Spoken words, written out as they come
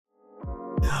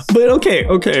But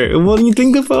okay. When you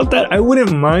think about that, I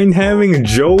wouldn't mind having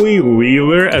Joey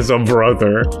Wheeler as a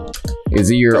brother. Is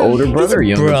he your older brother or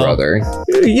younger brother?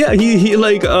 Yeah, he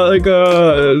like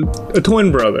a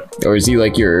twin brother. Or is he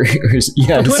like your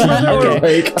twin brother, or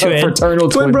like a fraternal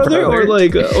twin brother, or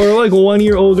like 1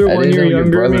 year older, 1 year younger?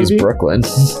 Your brother's maybe? Brooklyn.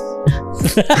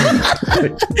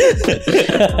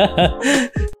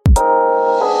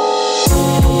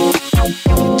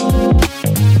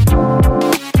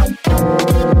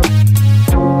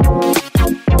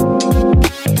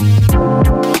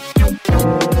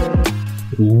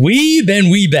 Weeb and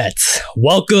Weebettes,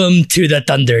 welcome to the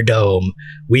Thunderdome.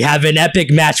 We have an epic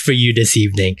match for you this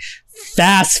evening.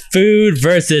 Fast food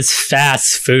versus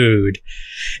fast food.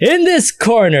 In this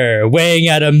corner, weighing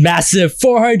at a massive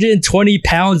 420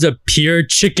 pounds of pure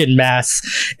chicken mass,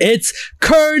 it's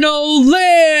Colonel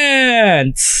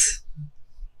Lance!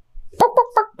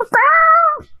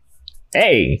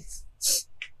 Hey!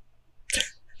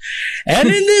 And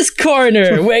in this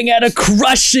corner, weighing at a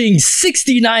crushing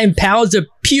 69 pounds of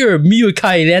pure muy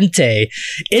caliente,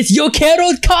 it's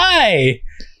Yokero Kai!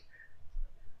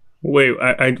 Wait,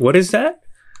 I what is that?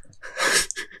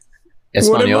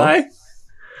 Espanol. What am I?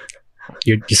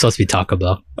 You're supposed to be Taco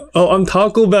Bell. Oh, I'm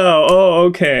Taco Bell. Oh,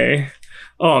 okay.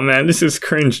 Oh man, this is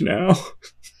cringe now.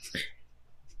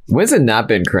 When's it not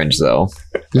been cringe though?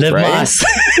 Live Right? Mas.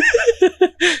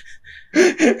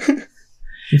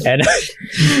 And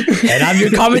I'm your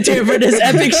commentator for this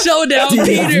epic showdown,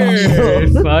 Peter.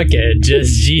 Fucking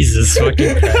just Jesus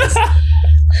fucking Christ.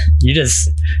 You just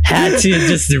had to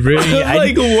just ruin it.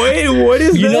 Like, wait, what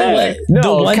is You that? know what?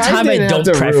 No, The one Kai time I didn't don't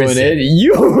have to preface ruin it.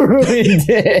 You ruined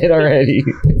it already.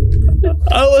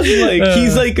 I was like,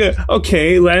 he's like,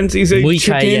 okay, Lance, he's like Muy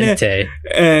chicken, caliente.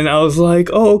 and I was like,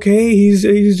 oh, okay,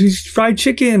 he's fried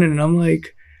chicken, and I'm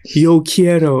like, yo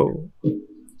quiero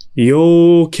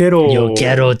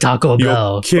Taco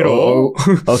Bell. quiero.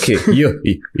 Okay,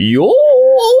 yo.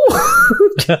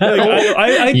 Like,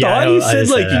 I Yeah, thought I he said understand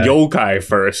like that. yokai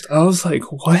first. I was like,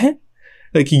 what?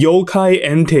 Like yokai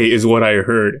ente is what I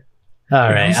heard. All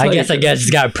right, was I like- guess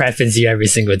just gotta preference you every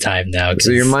single time now.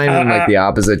 So you're minding like the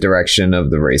opposite direction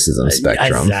of the racism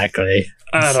spectrum. Exactly.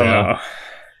 I don't know.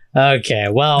 Okay,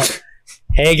 well,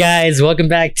 hey guys, welcome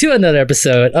back to another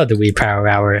episode of the Weed Power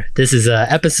Hour. This is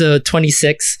episode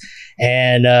 26,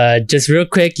 and just real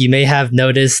quick, you may have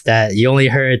noticed that you only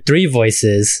heard 3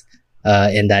 voices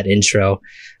in that intro.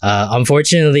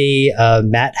 Unfortunately,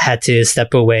 Matt had to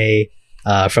step away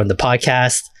from the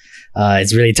podcast.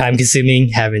 It's really time consuming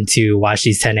having to watch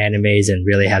these 10 animes and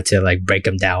really have to like break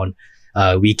them down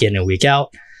week in and week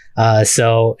out.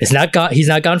 So it's not gone. He's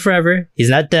not gone forever. He's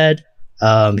not dead.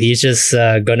 He's just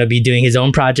gonna be doing his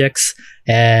own projects,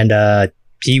 and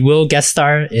he will guest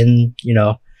star in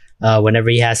whenever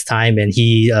he has time, and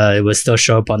he will still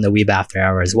show up on the Weeb After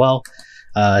Hour as well.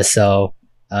 So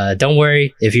don't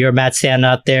worry if you're a Matt stan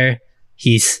out there.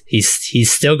 He's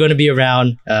still going to be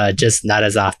around, just not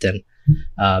as often.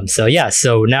 So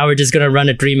now we're just gonna run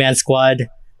a 3-man squad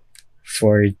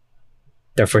for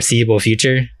the foreseeable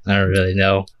future. I don't really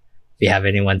know if we have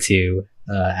anyone to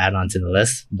add on to the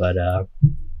list, but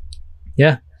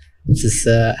yeah, this is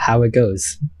how it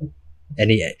goes.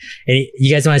 Any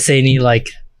you guys want to say any like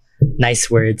nice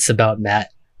words about Matt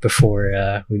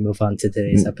before we move on to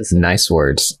today's episode? Nice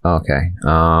words. Okay.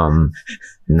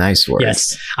 Nice words.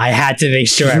 Yes, I had to make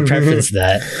sure I prefaced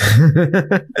that.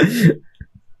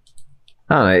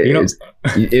 I don't know,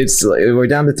 it's like, we're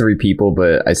down to 3 people,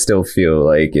 but I still feel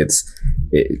like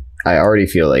I already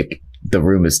feel like the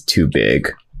room is too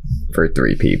big for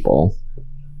 3 people.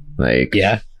 Like,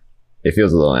 Yeah, it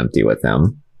feels a little empty with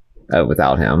him,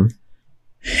 without him.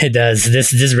 it does.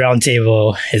 This round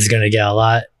table is gonna get a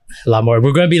lot more.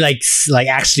 We're gonna be like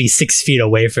actually 6 feet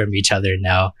away from each other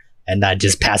now, and not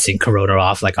just passing Corona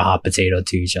off like a hot potato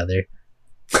to each other.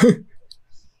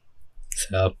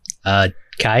 So,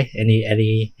 Kai,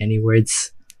 any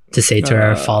words to say to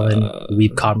our fallen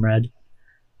weep comrade?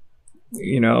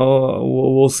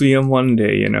 We'll see him one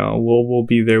day. We'll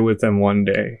be there with him one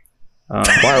day.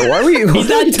 Why were you? He's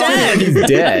not dead. He's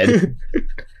dead.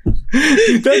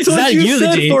 That's what not you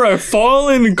eulogy. said for a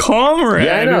fallen comrade.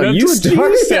 Yeah, I know. That's You what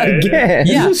started said. again.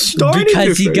 Yeah, You started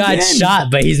because he this got again. shot,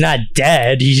 but he's not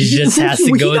dead. He just has to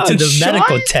He go got into the shot?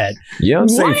 medical tent. You don't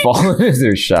say What? fallen as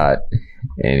they're shot.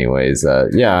 Anyways, I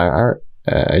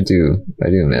do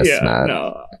miss Matt.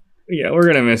 We're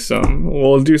gonna miss him.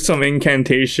 We'll do some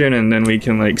incantation, and then we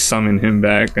can like summon him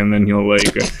back, and then he'll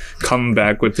like come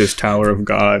back with this Tower of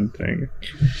God thing.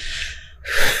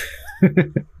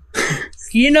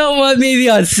 You know what? Maybe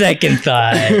on second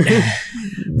thought.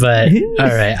 But all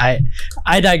right,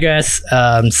 I digress.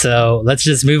 So let's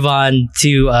just move on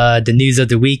to the news of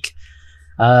the week.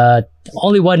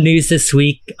 Only one news this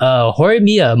week.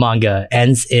 Horimiya manga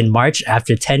ends in March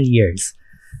after 10 years.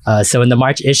 So in the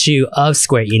March issue of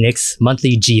Square Enix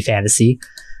Monthly G Fantasy,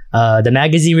 the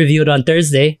magazine revealed on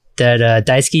Thursday that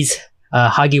Daisuke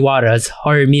Hagiwara's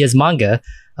Horimiya's manga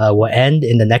will end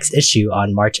in the next issue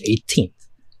on March 18th.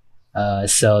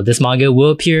 So this manga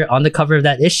will appear on the cover of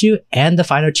that issue, and the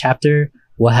final chapter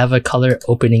will have a color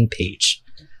opening page.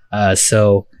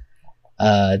 So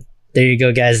there you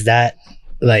go, guys. That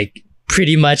like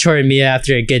pretty much Horimiya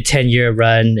after a good 10-year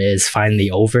run is finally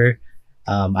over.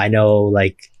 I know,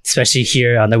 like, especially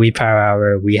here on the Wii Power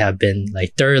Hour, we have been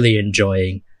like thoroughly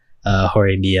enjoying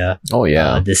Horimiya. Oh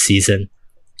yeah, this season.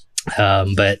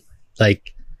 But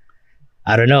like,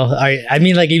 I don't know. I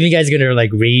mean, like, even you guys gonna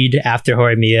like read after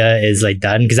Horimiya is like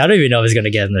done? Because I don't even know if it's gonna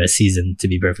get another season. To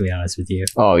be perfectly honest with you.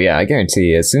 Oh yeah, I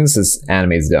guarantee you, as soon as this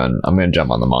anime's done, I'm gonna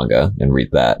jump on the manga and read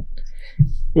that.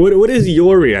 What is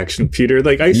your reaction, Peter?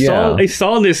 Like, I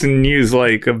saw this in news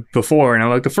like before, and I'm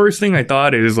like, the first thing I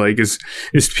thought is like, is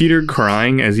Peter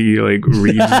crying as he like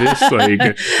reads this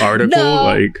like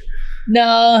article?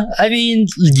 No, I mean,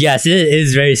 yes, it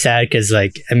is very sad because,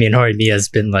 like, I mean, Horimiya has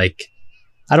been like,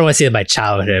 I don't want to say my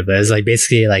childhood, but it's like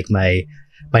basically like my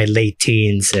late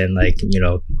teens and like, you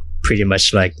know, pretty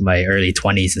much like my early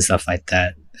 20s and stuff like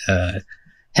that.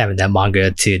 Having that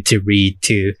manga to read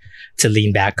to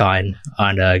lean back on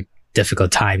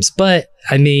difficult times. But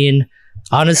I mean,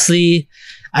 honestly,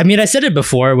 I mean, I said it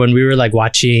before when we were like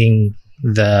watching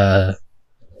the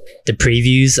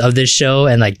previews of this show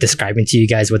and like describing to you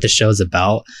guys what the show's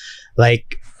about.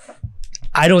 Like,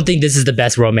 I don't think this is the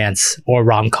best romance or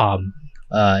rom-com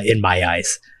in my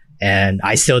eyes. And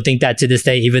I still think that to this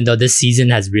day, even though this season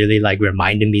has really like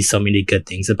reminded me so many good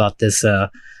things about this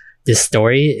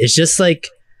story. It's just like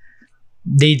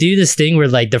they do this thing where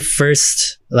like the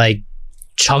first like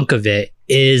chunk of it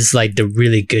is like the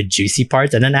really good juicy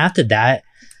parts, and then after that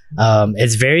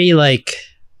it's very like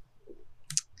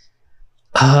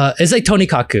it's like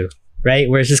Tonikaku, right?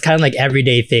 Where it's just kind of like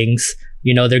everyday things.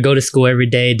 You know, they go to school every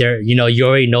day. They're, you know, you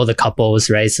already know the couples,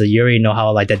 right? So you already know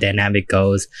how like the dynamic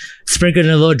goes. Sprinkling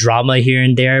a little drama here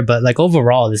and there, but like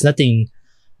overall, there's nothing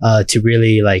to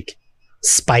really like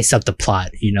spice up the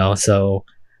plot, you know? So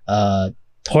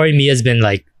Horimiya has been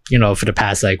like, you know, for the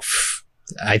past like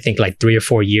I think like 3 or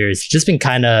 4 years, just been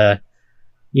kind of,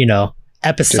 you know,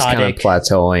 episodic, just kind of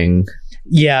plateauing.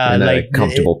 Yeah, in like a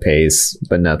comfortable pace,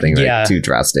 but nothing like too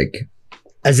drastic.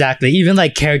 Exactly. Even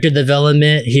like character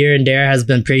development here and there has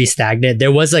been pretty stagnant.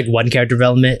 There was like one character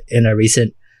development in a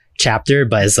recent chapter,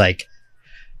 but it's like,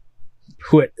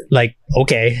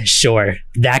 okay, sure,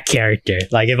 that character.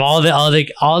 Like, if all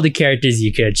the characters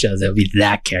you could have chosen, it would be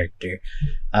that character.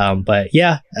 But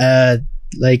yeah,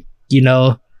 like, you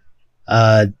know,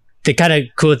 the kind of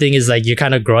cool thing is like you're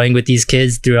kind of growing with these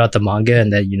kids throughout the manga,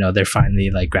 and that, you know, they're finally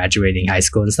like graduating high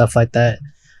school and stuff like that.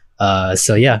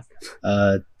 So yeah,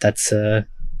 that's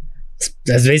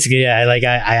basically,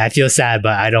 I feel sad,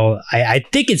 but I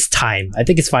think it's time. I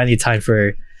think it's finally time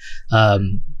for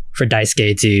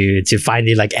Daisuke to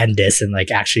finally like end this and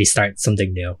like actually start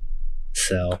something new.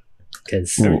 So,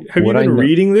 because have you been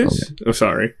reading this? Okay. Oh,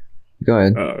 sorry. Go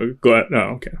ahead. Go ahead. No,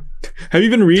 okay. Have you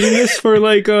been reading this for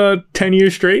like 10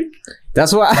 years straight?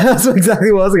 That's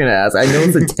exactly what I was gonna ask. I know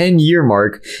it's a 10-year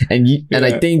mark, and and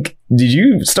I think, did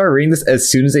you start reading this as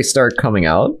soon as they start coming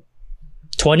out?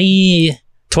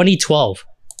 2012,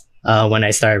 when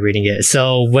I started reading it.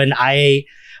 So when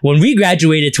we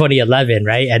graduated 2011,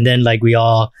 right, and then like we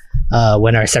all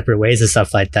went our separate ways and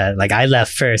stuff like that. Like, I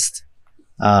left first,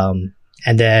 and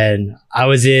then I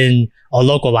was in a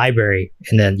local library,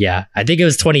 and then I think it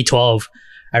was 2012.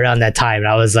 Around that time, and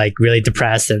I was like really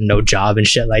depressed and no job and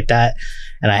shit like that,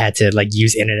 and I had to like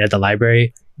use internet at the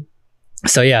library.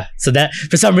 So so that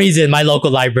for some reason my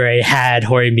local library had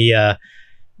Horimiya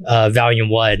Volume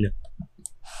 1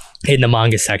 in the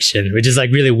manga section, which is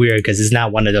like really weird because it's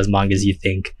not one of those mangas you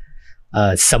think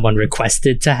someone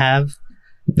requested to have.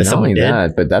 Not only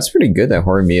that, but that's pretty good that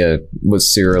Horimiya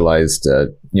was serialized,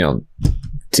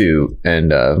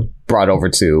 brought over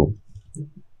to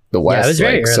the West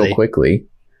so quickly.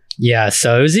 Yeah,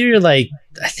 so it was either like,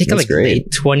 I think like late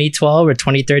 2012 or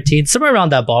 2013, somewhere around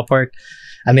that ballpark.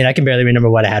 I mean, I can barely remember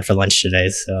what I had for lunch today.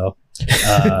 So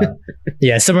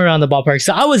somewhere around the ballpark.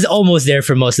 So I was almost there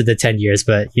for most of the 10 years,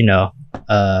 but you know,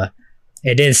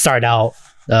 it didn't start out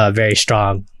very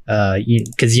strong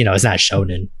because, you know, it's not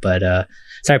shonen, but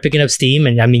started picking up steam.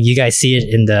 And I mean, you guys see it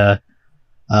in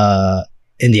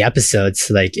in the episodes.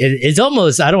 Like it's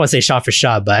almost, I don't want to say shot for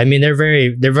shot, but I mean they're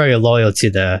very loyal to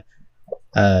the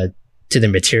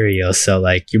material. So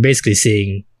like you're basically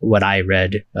seeing what I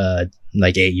read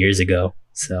like 8 years ago.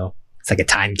 So it's like a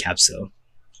time capsule.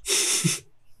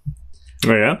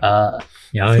 Oh yeah.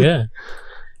 Yeah.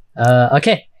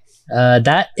 Okay.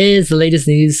 That is the latest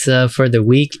news for the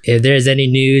week. If there's any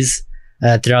news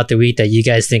throughout the week that you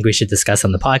guys think we should discuss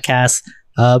on the podcast,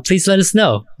 please let us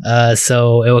know.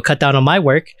 So it will cut down on my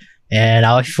work, and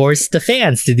I'll force the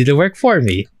fans to do the work for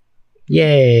me.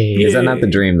 Yay! Is that not the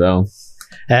dream though?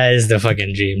 That is the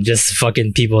fucking dream. Just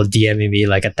fucking people DMing me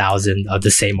like 1,000 of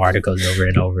the same articles over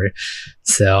and over.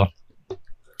 So,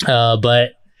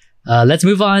 but let's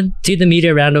move on to the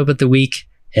media roundup of the week.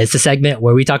 It's a segment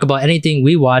where we talk about anything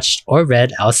we watched or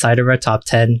read outside of our top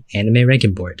 10 anime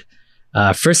ranking board.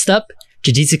 First up,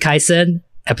 Jujutsu Kaisen,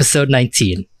 episode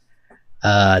 19.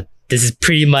 This is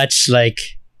pretty much like,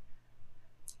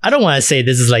 I don't want to say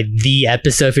this is like the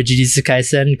episode for Jujutsu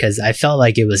Kaisen because I felt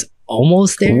like it was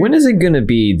almost there. When is it going to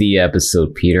be the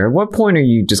episode, Peter? At what point are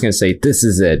you just going to say this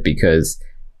is it? Because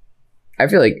I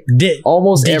feel like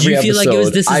almost every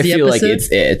episode, I feel like it's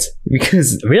it.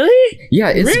 Because really? Yeah,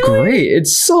 it's great.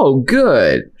 It's so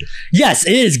good. Yes,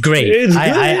 it is great.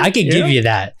 I can give you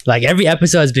that. Like every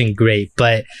episode has been great,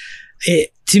 but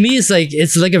to me it's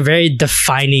like a very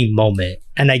defining moment.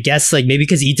 And I guess like maybe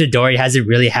because Itadori hasn't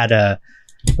really had a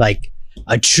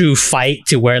true fight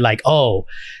to where like, oh,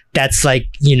 that's like,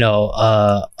 you know,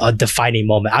 a defining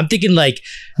moment. I'm thinking like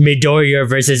Midoriya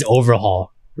versus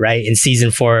Overhaul, right? In season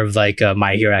 4 of like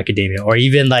My Hero Academia, or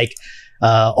even like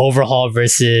Overhaul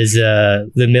versus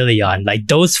Lemillion. Like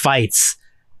those fights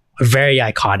are very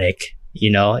iconic,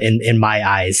 you know, in my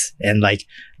eyes. And like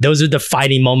those are the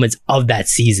defining moments of that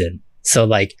season. So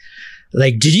like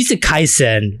Jujutsu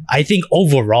Kaisen, I think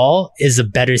overall is a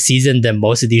better season than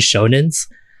most of these shonens,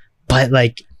 but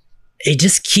like it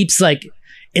just keeps like,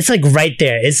 it's like right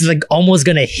there. It's like almost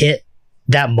gonna hit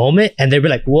that moment, and they'll be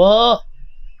like, "Whoa,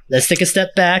 let's take a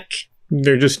step back."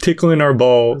 They're just tickling our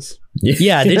balls.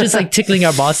 Yeah, they're just like tickling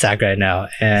our ball sack right now,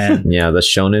 and yeah, the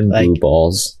shonen blue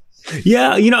balls.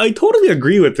 Yeah, you know, I totally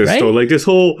agree with this though. Like this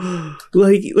whole,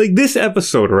 like this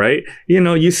episode, right? You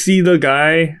know, you see the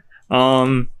guy,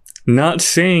 not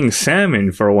saying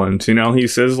salmon for once, you know, he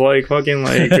says like fucking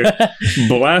like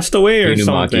blast away or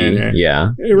something.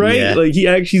 Yeah. Right? Yeah. Like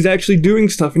he's actually doing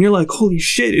stuff and you're like, holy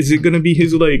shit, is it gonna be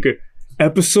his like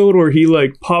episode where he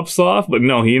like pops off? But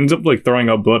no, he ends up like throwing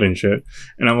up blood and shit.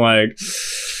 And I'm like,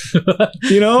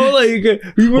 you know, like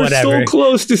we were so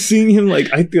close to seeing him.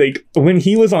 Like I like when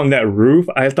he was on that roof,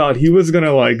 I thought he was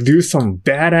gonna like do some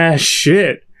badass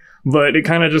shit. But it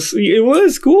kind of just, it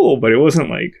was cool, but it wasn't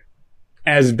like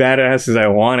as badass as I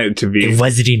wanted it to be. It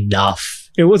wasn't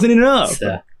enough. It wasn't enough.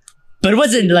 So, but it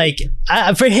wasn't like,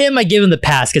 for him, I give him the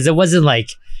pass because it wasn't like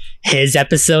his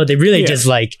episode. They really just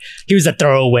like, he was a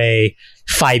throwaway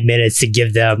 5 minutes to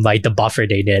give them like the buffer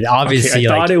they did. Obviously, I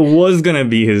thought it was going to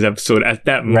be his episode at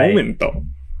that moment though.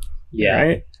 Yeah.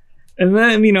 Right? And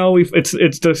then, you know,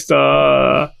 it's just,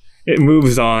 it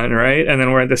moves on, right? And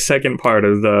then we're at the second part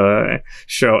of the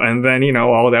show. And then, you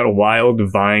know, all that wild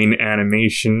Vine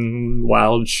animation,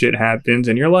 wild shit happens.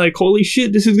 And you're like, holy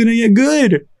shit, this is going to get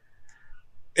good.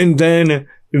 And then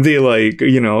they like,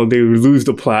 you know, they lose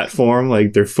the platform,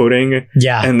 like their footing.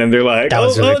 Yeah. And then they're like, that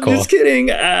was really cool. Just kidding.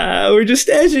 We're just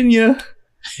stashing you.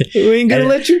 We ain't gonna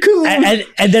let you cool. And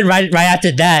then right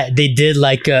after that, they did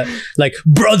like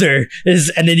brother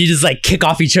is, and then you just like kick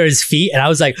off each other's feet, and I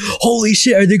was like, holy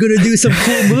shit, are they gonna do some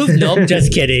cool move? Nope,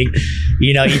 just kidding.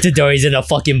 You know, Itadori's in a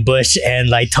fucking bush, and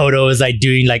like Toto is like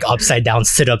doing like upside down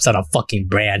sit-ups on a fucking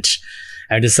branch.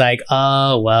 I'm just like,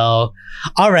 oh well,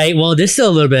 all right, well there's still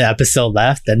a little bit of episode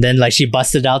left, and then like she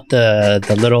busted out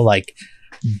the little like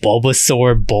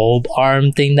Bulbasaur bulb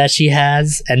arm thing that she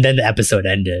has, and then the episode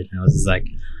ended. I was just like,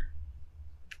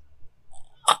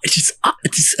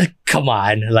 come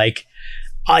on, like,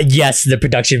 yes, the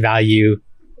production value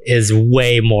is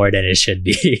way more than it should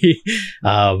be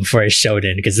for a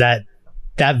shonen, because that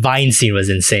Vine scene was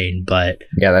insane. But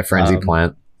yeah, that frenzy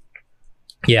plant.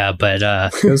 Yeah, but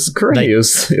it was great. Like, it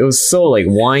was so like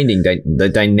winding, the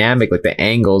dynamic, like the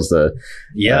angles,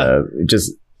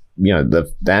 just. You know,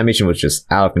 the animation was just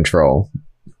out of control.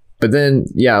 But then,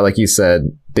 yeah, like you said,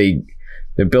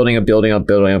 they're building up,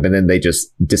 and then they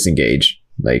just disengage,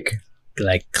 like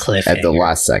cliffhanger at the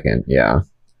last second. Yeah,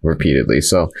 repeatedly.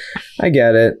 So I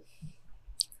get it.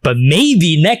 But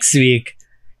maybe next week,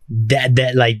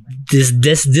 that like this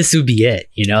would be it.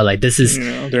 You know, like this is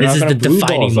the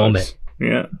defining moment.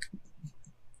 Yeah.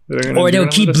 Or they'll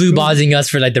keep blue balling us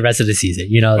for like the rest of the season.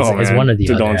 You know, it's one of the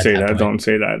other. Don't say that. Don't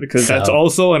say that, because that's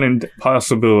also an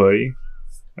possibility.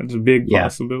 That's a big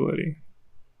possibility.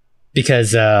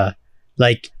 Because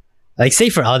like say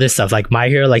for other stuff like My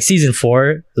Hero, like season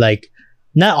 4, like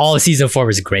not all of season 4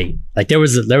 was great. Like there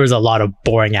was a lot of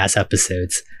boring ass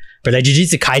episodes, but like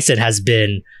Jujutsu Kaisen has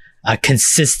been a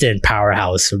consistent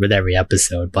powerhouse with every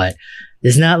episode. But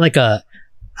there's not like a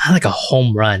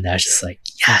home run that's just like,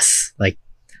 yes, like,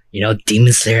 you know,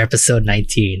 Demon Slayer episode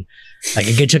 19. Like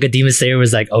a good chunk of Demon Slayer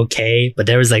was like okay, but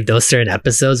there was like those certain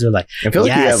episodes where like, I feel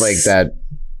like you have like that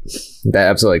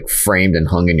episode like framed and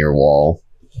hung in your wall.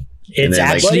 It's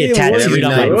actually a tattooed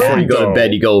on my back. Before you go to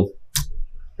bed, you go.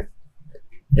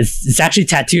 It's actually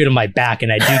tattooed on my back,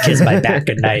 and I do kiss my back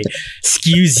at night.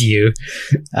 Excuse you.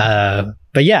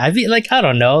 But yeah, I mean, like, I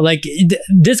don't know. Like,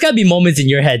 there's gotta be moments in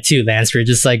your head too, Lance, where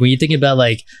just like when you think about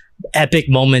like epic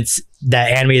moments,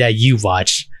 that anime that you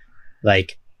watch,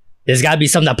 like there's gotta be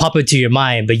something that pop into your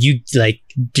mind. But you like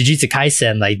Jujutsu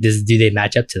Kaisen, like do they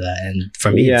match up to that? And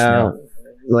for me, it's no.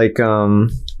 Like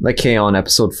K-On!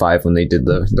 episode 5 when they did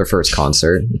their first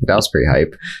concert. That was pretty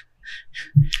hype.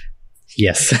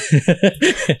 Yes.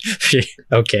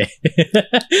 Okay.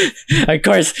 Of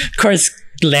course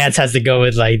Lance has to go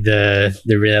with like the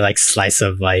really like slice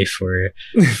of life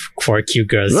for cute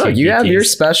girls. Look, you have your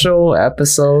special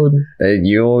episode that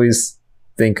you always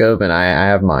think of, and I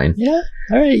have mine. Yeah.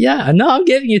 All right. Yeah. No, I'm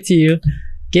giving it to you.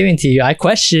 I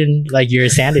question like your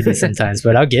sanity sometimes,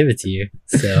 but I'll give it to you.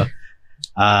 So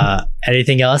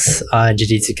anything else on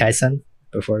Jujutsu Kaisen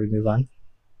before we move on?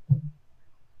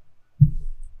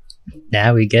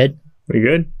 Nah, we good? We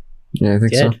good? Yeah, I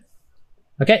think so.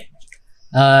 Okay.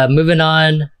 Moving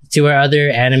on to our other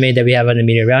anime that we have on the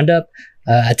media roundup.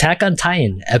 Attack on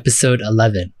Titan, episode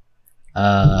 11.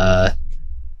 I'll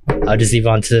just leave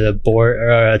on to the board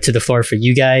or to the floor for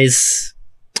you guys.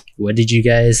 What did you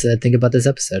guys think about this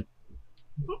episode?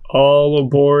 All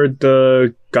aboard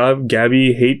the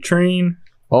Gabby hate train.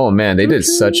 Oh man, they did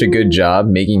such a good job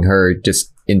making her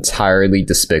just entirely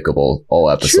despicable all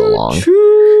episode long.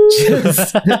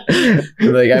 Just,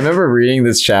 like I remember reading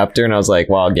this chapter and I was like,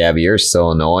 wow, Gabby, you're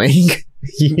so annoying.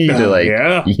 You need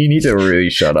to you need to really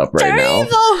shut up right now.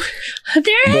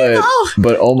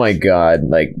 But oh my god,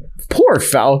 like poor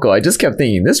Falco. I just kept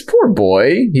thinking, this poor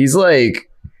boy, he's in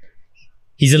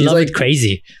love with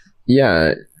crazy.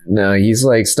 Yeah. No, he's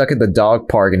like stuck at the dog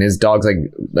park and his dog's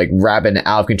like rabid and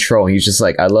out of control. And he's just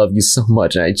like, I love you so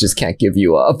much and I just can't give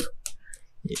you up.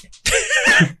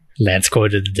 Lance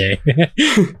quote of the day.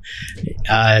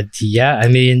 Yeah, I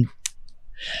mean,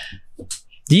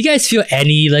 do you guys feel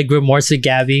any like remorse with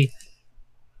Gabby?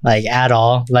 Like at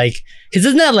all? Like, because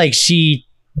isn't that like she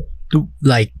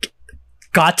like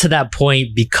got to that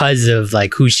point because of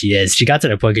like who she is? She got to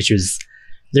that point because she was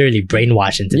literally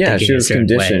brainwashed into thinking she was a certain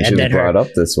conditioned. way. She was brought up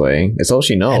this way. It's all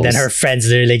she knows. And then her friends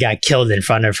literally got killed in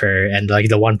front of her. And like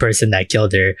the one person that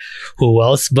killed her, who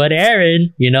else but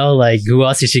Eren? You know, like who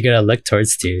else is she gonna look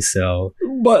towards to? So,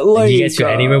 but like, do you guys feel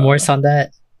any remorse on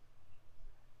that?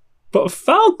 But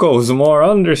Falco's more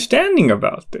understanding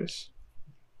about this,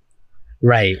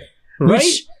 right?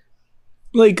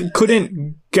 Like,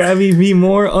 couldn't Gabby be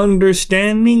more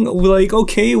understanding? Like,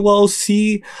 okay, well,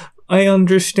 see, I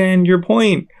understand your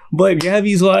point, but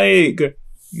Gabby's like,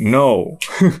 no.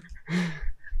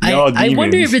 I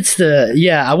wonder if it's the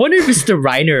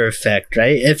Reiner effect,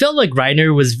 right? It felt like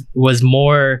Reiner was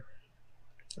more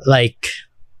like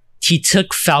he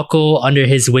took Falco under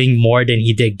his wing more than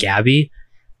he did Gabby,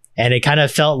 and it kind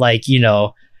of felt like, you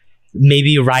know,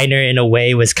 maybe Reiner in a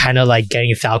way was kind of like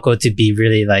getting Falco to be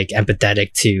really like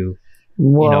empathetic to you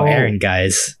know, Eren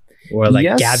guys, or like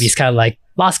Gabby's kind of like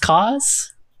lost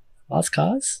cause.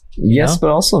 Yes, but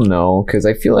also no, because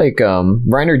I feel like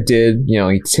Reiner did, you know,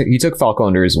 he took Falco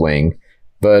under his wing,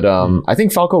 but I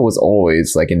think Falco was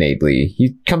always like innately,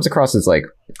 he comes across as like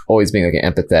always being like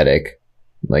an empathetic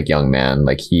like young man.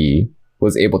 Like he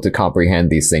was able to comprehend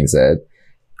these things that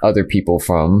other people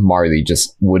from Marley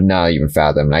just would not even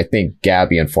fathom. And I think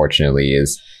Gabby, unfortunately,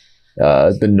 is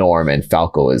the norm, and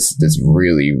Falco is this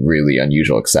really, really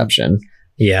unusual exception.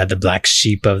 Yeah, the black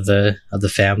sheep of the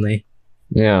family.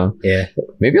 Yeah.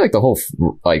 Maybe like the whole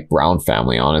like Brown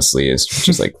family, honestly, is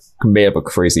just like made up of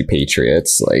crazy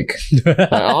patriots. Like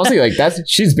honestly, like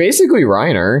she's basically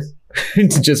Reiner.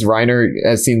 Just Reiner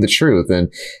has seen the truth,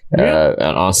 and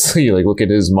honestly, like look at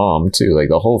his mom too. Like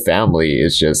the whole family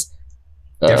is just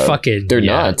they're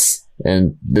nuts.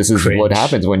 And this is cringe. What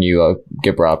happens when you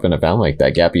get brought up in a family like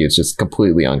that. Gabby is just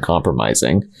completely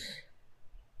uncompromising.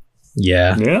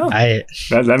 Yeah.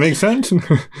 That makes sense.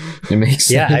 It makes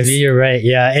sense. Yeah, I mean, you're right.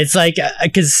 Yeah, it's like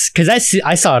because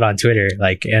I saw it on Twitter,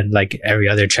 like, and like every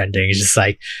other trending. It's just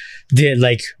like,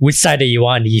 which side are you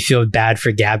on? Do you feel bad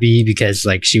for Gabby because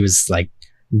like she was like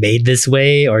made this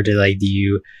way, or do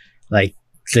you like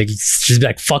just be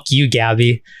like, fuck you,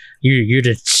 Gabby? You're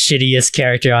the shittiest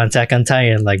character on Attack on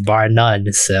Titan, like bar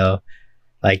none. So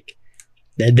like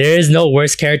there is no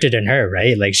worse character than her,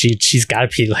 right? Like she's got to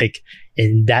be like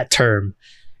in that term,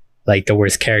 like the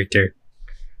worst character.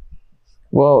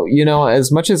 Well,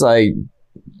 as much as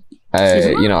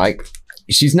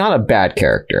she's not a bad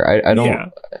character. I don't. Yeah.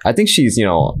 I think she's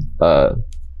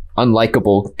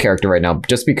unlikable character right now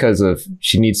just because of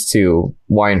she needs to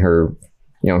widen her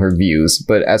her views.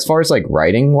 But as far as like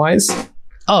writing wise,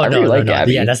 no,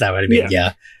 Gabby. Yeah, that's not what I mean.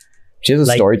 Yeah. She has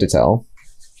a story to tell.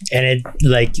 And it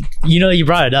like you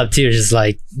brought it up too, just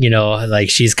like like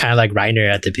she's kind of like Reiner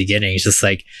at the beginning. It's just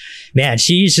like, man,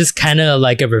 she's just kind of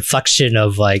like a reflection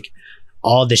of like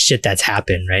all the shit that's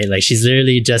happened, right? Like she's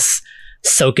literally just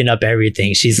soaking up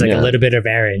everything. She's like a little bit of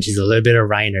Eren, she's a little bit of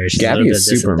Reiner. Gabby is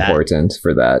super important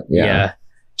for that. Yeah.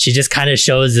 She just kind of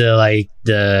shows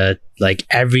the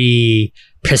every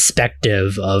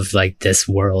perspective of like this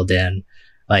world, and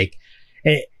like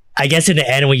I guess in the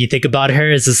end, when you think about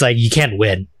her, it's just like you can't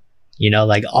win.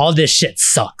 Like all this shit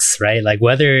sucks, right? Like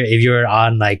whether if you're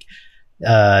on like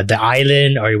the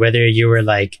island or whether you were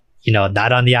like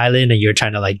not on the island and you're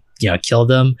trying to like kill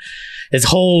them, this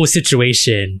whole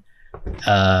situation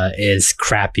is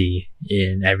crappy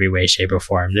in every way, shape, or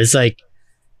form. There's like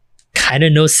kind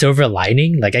of no silver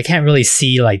lining. Like I can't really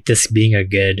see like this being a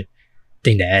good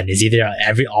thing to end. Is either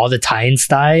all the Titans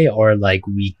die or like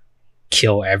we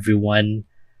kill everyone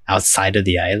outside of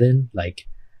the island. Like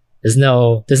there's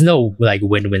no like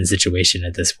win-win situation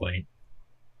at this point.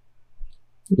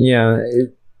 Yeah,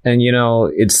 and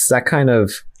it's that kind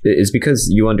of, it's because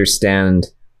you understand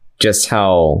just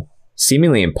how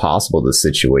seemingly impossible the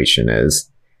situation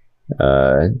is.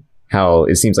 How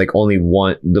it seems like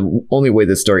the only way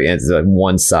the story ends is that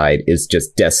one side is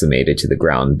just decimated to the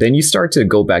ground. Then you start to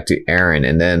go back to Eren,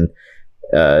 and then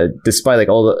despite like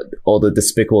all the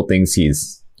despicable things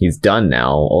he's done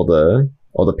now, all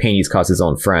the pain he's caused his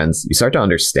own friends, you start to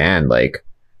understand like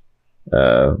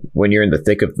when you're in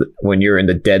when you're in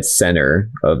the dead center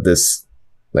of this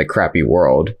like crappy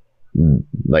world,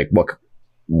 like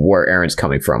where Eren's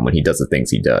coming from when he does the things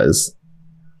he does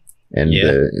and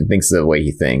thinks the way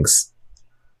he thinks.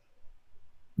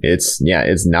 It's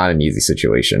not an easy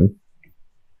situation.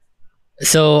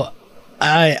 So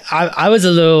I was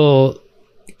a little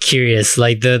curious,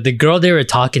 like the girl they were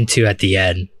talking to at the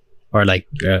end, or like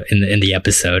in the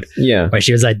episode, where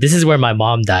she was like, "This is where my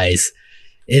mom dies."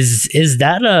 Is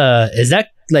that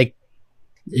like,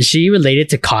 is she related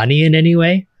to Connie in any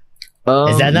way?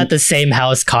 Is that not the same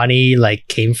house Connie like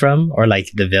came from, or like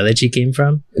the village he came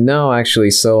from? No, actually.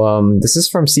 So this is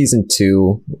from season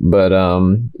 2, but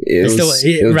it's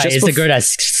the girl that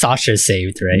Sasha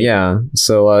saved, right? Yeah.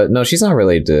 So no, she's not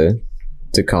related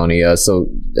to Connie. So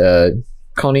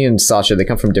Connie and Sasha, they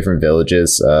come from different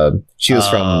villages. She was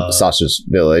from Sasha's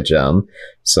village.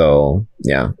 So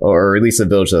yeah, or at least a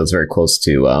village that was very close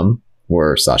to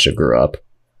where Sasha grew up.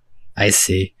 I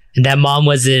see. And that mom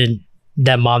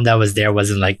that was there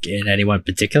wasn't like in anyone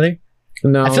particular?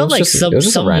 No, I felt like someone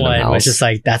was just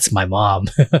like, that's my mom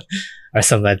or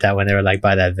something like that when they were like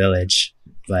by that village.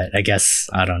 But I guess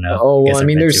I don't know. Oh, well, I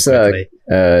mean, there's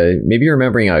maybe you're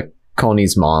remembering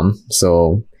Connie's mom.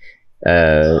 So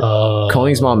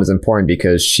Connie's mom is important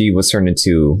because she was turned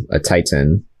into a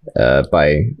Titan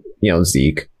by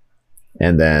Zeke,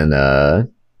 and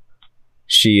then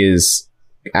she is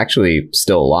actually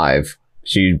still alive.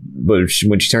 When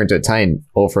she turned to a Titan,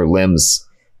 all of her limbs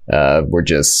were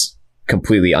just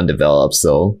completely undeveloped,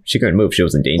 so she couldn't move. She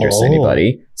wasn't dangerous to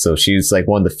anybody. So she's like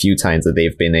one of the few Titans that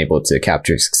they've been able to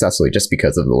capture successfully, just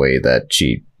because of the way that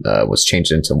she was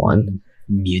changed into one.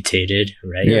 Mutated,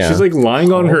 right? Yeah, she's like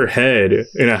lying on her head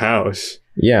in a house.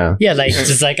 Yeah, like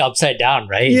just like upside down,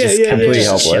 right? Yeah, just completely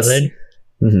helpless.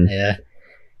 Mm-hmm. Yeah,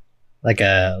 like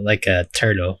a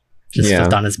turtle just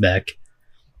flipped on his back.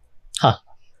 Huh.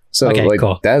 So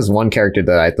cool. That is one character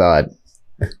that I thought,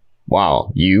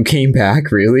 wow, you came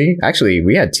back, really? Actually,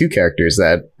 we had 2 characters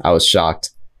that I was shocked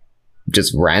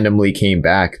just randomly came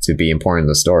back to be important in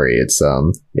the story.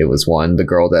 It was one, the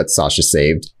girl that Sasha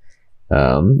saved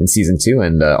in season 2,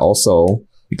 and also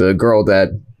the girl that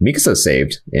Mikasa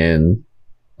saved in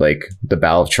like the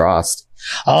Battle of Trost.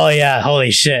 Oh yeah,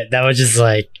 holy shit! That was just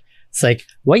like, it's like,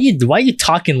 why you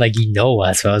talking like you know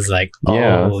us? So I was like,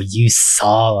 you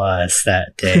saw us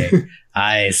that day.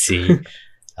 I see.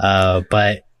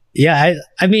 But yeah,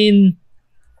 I mean,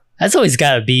 that's always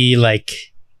got to be like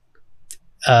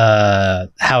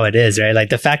how it is, right? Like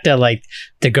the fact that like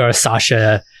the girl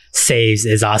Sasha saves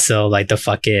is also like the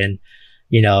fucking,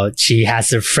 you know, she has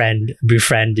to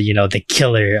befriend, you know, the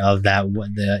killer of that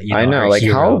one. I know, like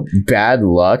hero. How bad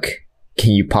luck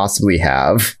can you possibly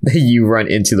have that you run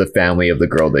into the family of the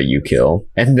girl that you kill,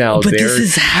 and now they're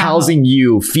housing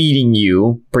you, feeding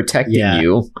you, protecting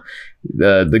you.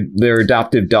 Their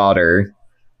adoptive daughter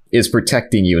is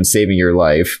protecting you and saving your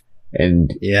life,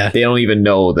 and they don't even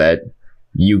know that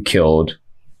you killed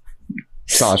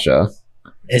Sasha.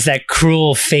 It's that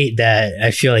cruel fate that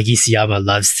I feel like Isayama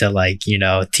loves to, like, you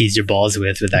know, tease your balls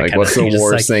with that like, kind of thing. What's the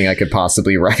worst thing I could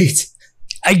possibly write?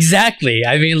 Exactly.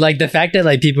 I mean, like the fact that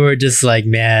like people were just like,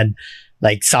 man,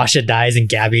 like Sasha dies and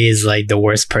Gabby is like the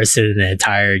worst person in the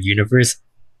entire universe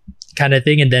kind of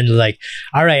thing. And then like,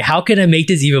 all right, how can I make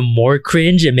this even more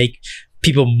cringe and make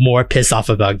people more pissed off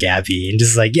about Gabby? And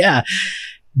just like, yeah,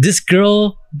 this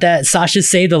girl that Sasha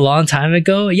saved a long time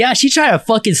ago, yeah, she tried to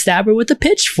fucking stab her with a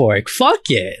pitchfork.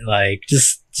 Fuck it. Like,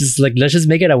 just like, let's just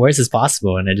make it as worse as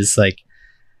possible. And it just like,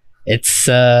 it's,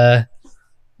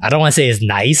 I don't want to say it's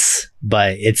nice,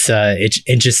 but it's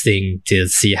interesting to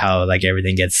see how like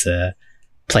everything gets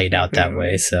played out that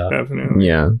way. So definitely.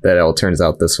 Yeah, that it all turns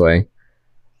out this way.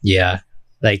 Yeah,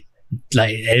 like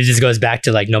it just goes back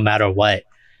to like no matter what,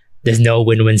 there's no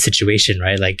win-win situation,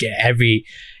 right? Like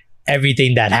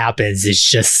everything that happens is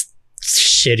just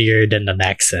shittier than the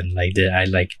next, and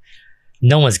like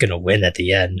no one's gonna win at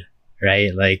the end,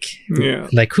 right? Like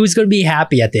like who's gonna be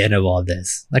happy at the end of all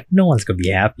this? Like no one's gonna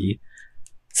be happy.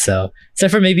 So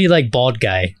except for maybe like the bald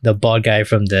guy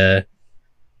from the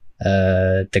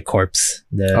corpse,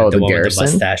 the one Garrison?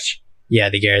 with the mustache. Yeah,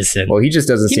 the Garrison. Well, he just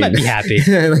doesn't seem might be happy.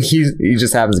 Like he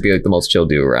just happens to be like the most chill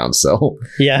dude around. So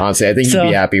yeah, honestly, I think he'd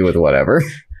be happy with whatever.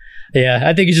 Yeah,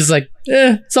 I think he's just like,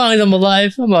 as long as I'm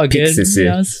alive, I'm all good. Have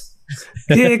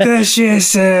you guys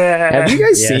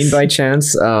seen by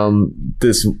chance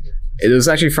this? It was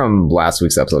actually from last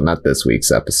week's episode, not this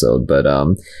week's episode, but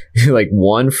like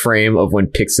one frame of when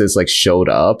Pixis like showed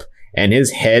up, and his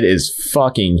head is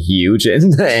fucking huge in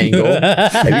the angle.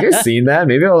 Have you guys seen that?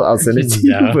 Maybe I'll send it to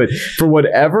you. But for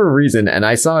whatever reason, and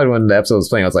I saw it when the episode was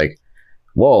playing, I was like,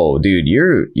 "Whoa, dude,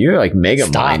 you're like mega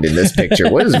mind in this picture.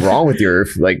 What is wrong with your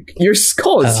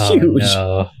skull is huge."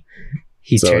 No.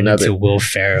 He turned into Will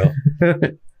Ferrell.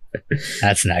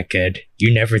 That's not good.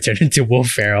 You never turn into Will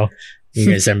Ferrell. You're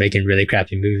gonna start making really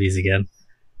crappy movies again.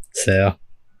 So,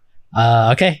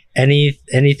 okay.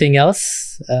 Anything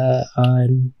else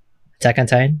on Attack on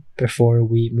Titan before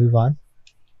we move on?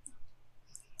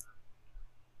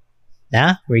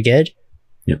 Nah, we're good.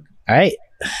 Yep. All right.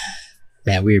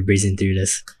 Man, we were breezing through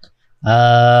this.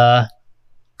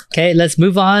 Okay, let's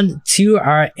move on to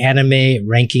our anime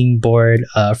ranking board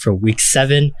for week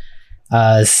 7.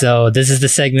 So this is the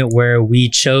segment where we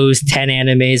chose 10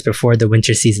 animes before the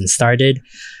winter season started.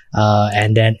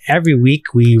 And then every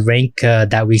week we rank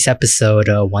that week's episode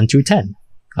 1 through 10.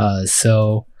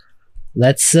 So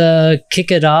let's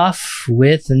kick it off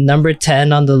with number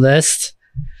 10 on the list.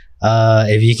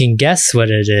 If you can guess what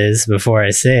it is before I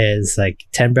say it, it's like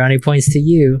 10 brownie points to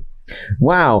you.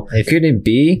 Wow. Could it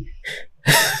be?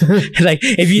 Like,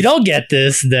 if you don't get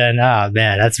this, then man,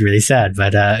 that's really sad.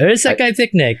 But Uruseikai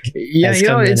Picnic. Yeah, you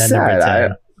know, it's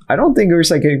sad. I don't think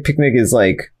Uruseikai Picnic is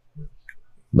like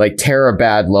Terra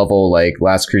Bad level, like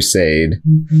Last Crusade.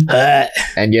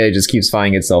 And yeah, it just keeps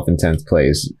finding itself in 10th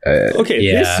place.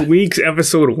 This week's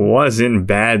episode wasn't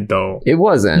bad though. It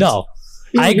wasn't. No.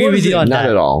 I agree with you on that. Not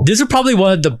at all. This is probably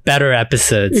one of the better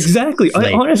episodes. Exactly.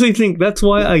 Like, I honestly think that's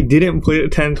why I didn't put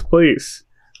it 10th place.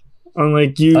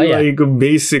 Unlike you, like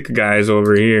basic guys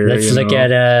over here. Let's look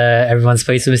at everyone's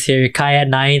placements here. Kai at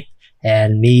 9th,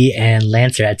 and me and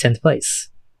Lancer at 10th place.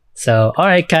 So, all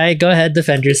right, Kai, go ahead,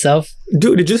 defend yourself.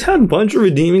 Dude, it just had a bunch of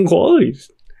redeeming qualities.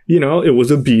 You know, it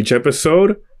was a beach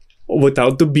episode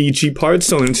without the beachy part,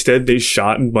 so instead they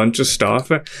shot a bunch of stuff,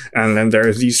 and then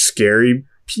there's these scary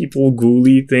people,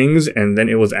 ghouly things, and then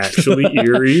it was actually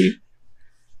eerie.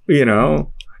 You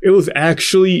know? It was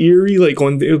actually eerie, like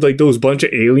when those bunch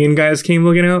of alien guys came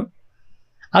looking out.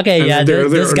 Okay, and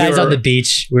those guys on the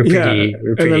beach were pretty.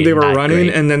 And then they were running,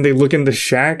 great. And then they look in the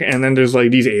shack, and then there's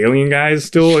like these alien guys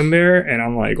still in there, and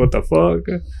I'm like, what the fuck,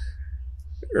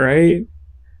 right?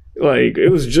 Like it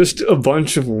was just a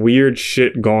bunch of weird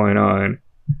shit going on,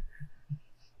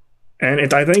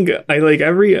 and I think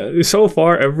so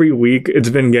far every week it's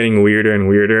been getting weirder and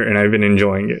weirder, and I've been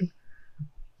enjoying it.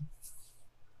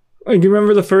 Like, you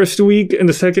remember the first week and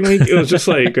the second week? It was just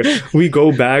like we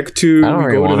go back to. I don't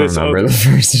really want to remember the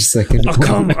first or second. Oh,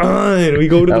 come on! We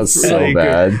go to the so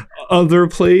bad. Other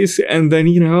place, and then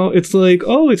it's like,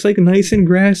 oh, it's like nice and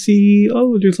grassy.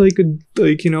 Oh, there's like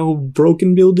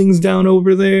broken buildings down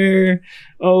over there.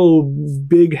 Oh,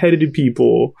 big-headed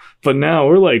people. But now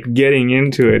we're like getting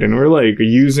into it, and we're like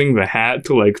using the hat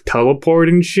to like teleport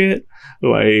and shit.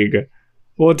 Like,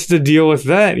 what's the deal with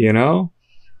that?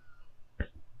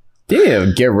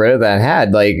 Dude, get rid of that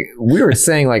hat. Like, we were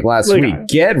saying like last week,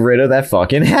 get rid of that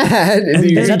fucking hat.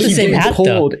 It's not the same hat,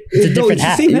 though. It's a different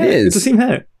hat. It is. It's the same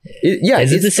hat.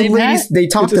 Is it the same hat? They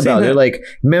talked about it. They're like,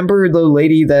 remember the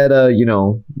lady that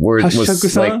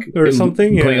was like or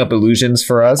something, putting up illusions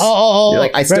for us? Oh,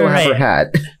 like, I still have her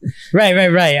hat. Right.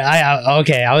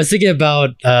 I was thinking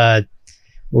about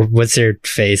what's her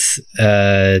face?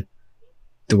 What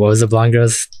was the blonde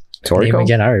girl's name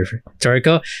again?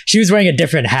 Toriko. She was wearing a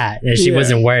different hat, and she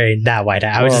wasn't wearing that white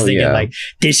hat. I was just thinking, like,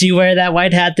 did she wear that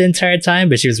white hat the entire time?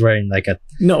 But she was wearing like a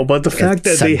but the fact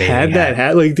that they had that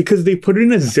hat, like, because they put it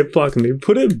in a Ziploc and they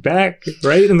put it back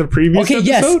right in the previous episode.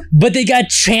 Yes, but they got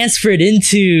transferred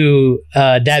into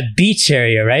that beach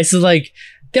area, right? So like,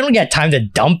 they don't get time to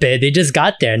dump it. They just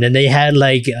got there, and then they had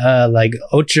like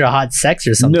ultra hot sex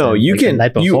or something. No, you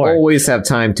like can. You always have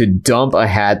time to dump a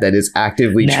hat that is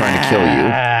actively trying to kill you.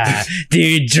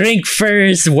 Dude, drink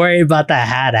first. Worry about the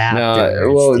hat after.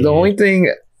 Well, dude. The only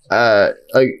thing I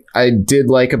did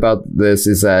like about this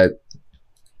is that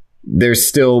they're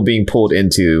still being pulled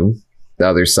into the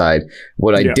other side.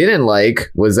 What I didn't like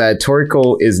was that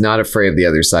Toriko is not afraid of the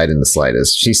other side in the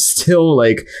slightest. She's still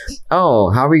like,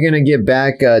 oh, how are we going to get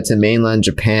back to mainland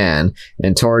Japan?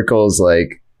 And Toriko's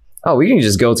like, oh, we can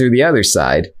just go through the other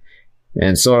side.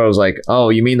 And Sora was like, oh,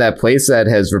 you mean that place that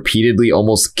has repeatedly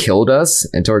almost killed us?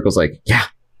 And Toriko's like, yeah.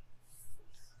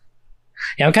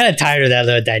 Yeah, I'm kind of tired of that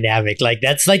little dynamic. Like,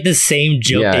 that's like the same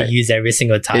joke they use every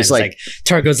single time. It's like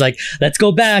Toriko's like, let's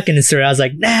go back. And then Sora's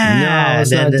like, nah.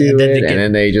 Let's not do it. And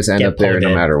then they just end up there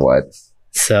no matter what.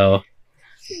 So,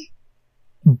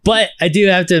 but I do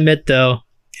have to admit, though,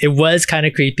 it was kind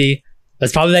of creepy.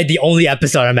 That's probably like the only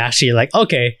episode I'm actually like,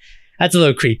 okay, that's a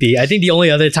little creepy. I think the only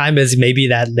other time is maybe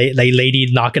that lady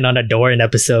knocking on a door in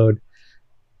episode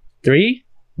 3?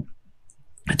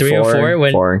 3 or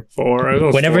 4?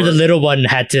 Whenever the little one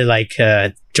had to like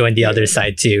join the other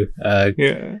side too.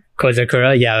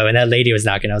 Kozakura. Yeah, when that lady was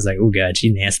knocking, I was like, oh god,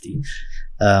 she's nasty.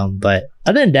 But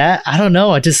other than that, I don't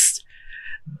know.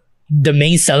 The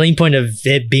main selling point of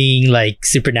it being like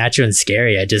supernatural and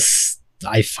scary,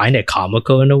 I find it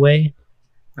comical in a way.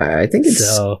 I think it's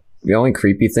the only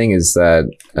creepy thing is that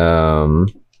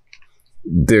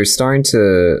they're starting to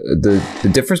the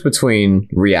difference between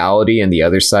reality and the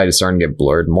other side is starting to get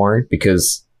blurred more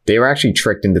because they were actually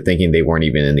tricked into thinking they weren't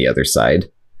even in the other side.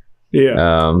 They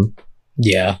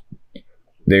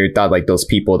thought like those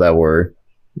people that were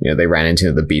they ran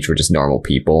into the beach were just normal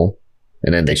people,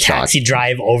 and then the taxi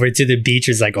drive over to the beach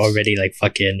was like already like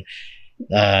fucking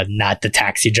not the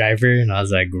taxi driver, and I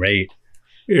was like, great.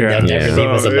 They'll never leave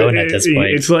us alone at this point.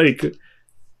 It's like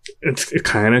it's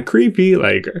kind of creepy,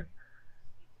 like.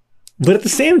 But at the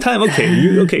same time, you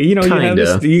have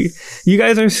this, you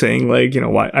guys are saying like,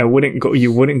 why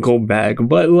you wouldn't go back,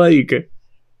 but like,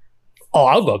 oh,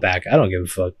 I'll go back. I don't give a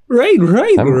fuck. Right.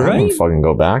 I don't fucking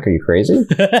go back. Are you crazy?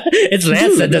 It's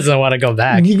Lance that doesn't want to go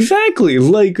back. Exactly.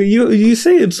 Like you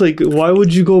say, it's like, why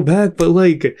would you go back? But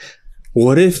like,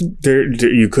 what if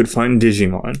you could find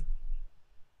Digimon?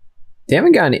 They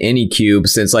haven't gotten any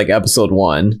cubes since like episode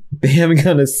 1. They haven't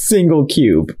gotten a single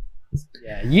cube.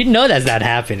 Yeah, you know that's not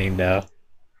happening though.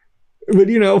 But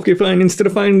okay, fine. Instead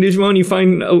of finding Digimon, you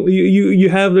find you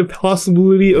have the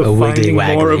possibility of finding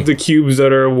more of the cubes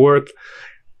that are worth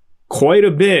quite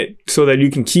a bit, so that you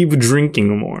can keep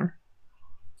drinking more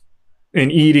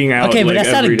and eating out. Okay, but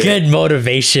that's not a good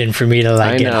motivation for me to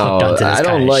like get hooked onto this. I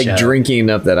don't like drinking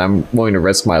enough that I'm willing to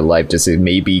risk my life just to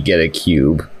maybe get a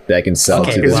cube that I can sell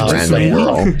to this random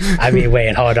girl. I mean,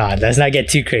 wait, hold on. Let's not get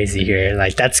too crazy here.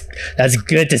 Like that's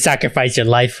good to sacrifice your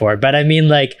life for, but I mean,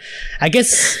 like, I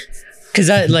guess because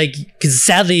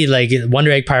sadly, like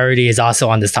Wonder Egg Priority is also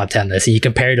on this top 10 list, and you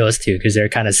compare those two because they're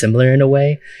kind of similar in a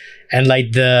way, and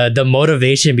like the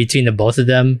motivation between the both of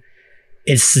them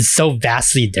is so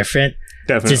vastly different.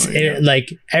 Definitely.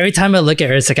 Like every time I look at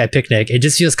Uruseikai Picnic, it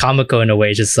just feels comical in a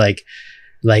way, just like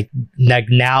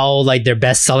now, like their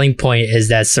best selling point is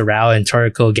that Sorao and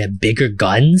Toriko get bigger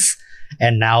guns,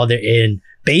 and now they're in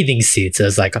bathing suits. So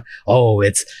it's like, oh,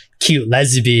 it's cute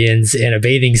lesbians in a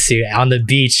bathing suit on the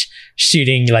beach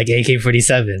shooting like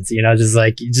AK-47s.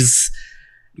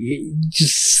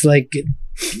 Just like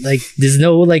there's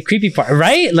no like creepy part,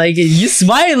 right? Like you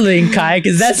smiling, Kai,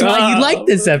 because that's why you like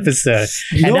this episode,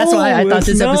 and that's why I thought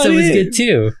this episode was good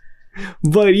too.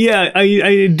 But yeah,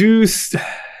 I do.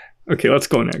 Okay, let's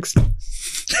go next.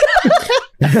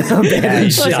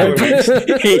 He's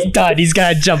done. He's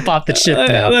gotta jump off the ship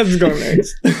now. Let's go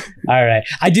next. All right,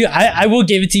 I will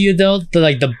give it to you though.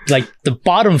 The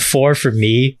bottom four for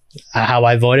me, how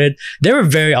I voted, they were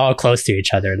very all close to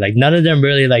each other. Like none of them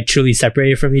really like truly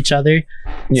separated from each other.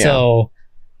 Yeah. So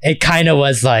it kind of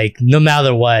was like no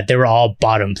matter what, they were all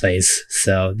bottom place.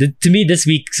 So to me, this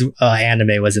week's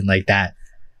anime wasn't like that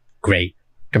great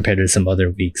compared to some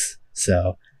other weeks.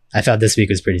 So I thought this week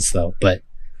was pretty slow, but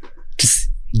just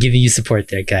giving you support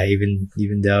there, Kai, even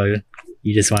though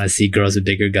you just want to see girls with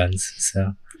bigger guns.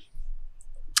 So,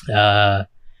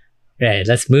 right,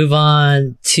 let's move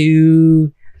on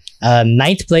to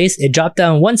ninth place. It dropped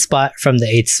down one spot from the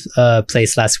eighth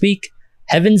place last week.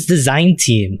 Heaven's Design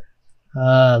Team.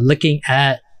 Looking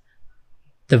at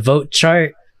the vote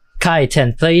chart, Kai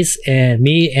 10th place, and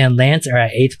me and Lance are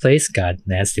at 8th place. God,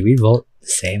 Lance, did we vote the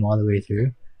same all the way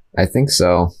through? I think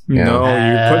so. Yeah. No,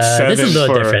 you put 7. There's a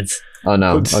little difference. Oh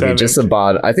no. Okay, just the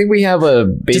bottom. I think we have a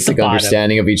basic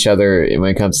understanding of each other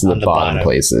when it comes to the bottom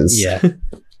places. Yeah.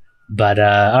 But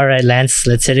all right, Lance,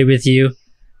 let's hit it with you.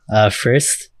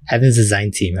 First, Heaven's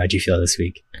Design Team. How'd you feel this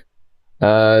week?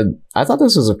 I thought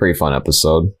this was a pretty fun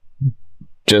episode.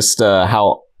 Just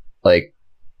how like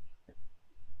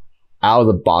out of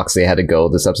the box they had to go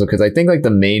with this episode, because I think like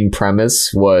the main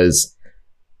premise was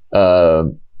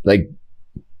like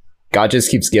God just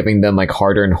keeps giving them like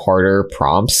harder and harder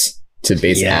prompts to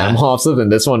base animal off of,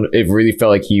 and this one it really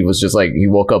felt like he was just like he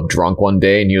woke up drunk one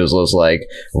day and he was just like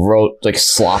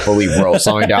sloppily wrote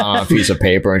something down on a piece of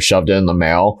paper and shoved it in the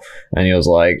mail, and he was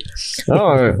like,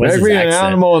 "Oh, maybe an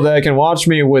animal that can watch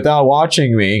me without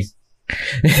watching me."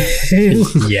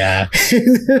 Yeah.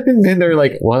 And then they're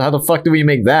like, well, how the fuck do we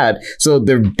make that? So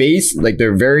their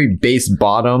very base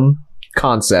bottom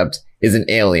concept is an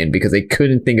alien, because they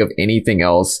couldn't think of anything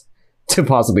else to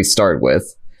possibly start with.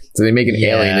 So they make an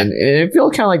alien, and it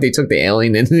felt kind of like they took the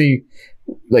alien and they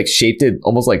like shaped it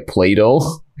almost like Play-Doh,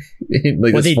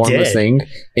 like this formless thing,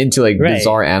 into like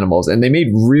bizarre animals. And they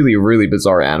made really, really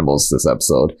bizarre animals this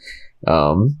episode.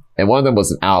 And one of them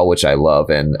was an owl, which I love,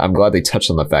 and I'm glad they touched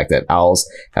on the fact that owls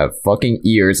have fucking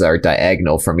ears that are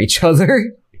diagonal from each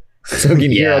other, so you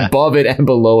can hear above it and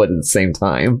below it at the same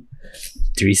time.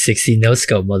 360 no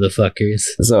scope, motherfuckers.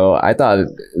 So I thought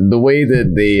the way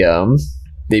that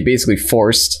they basically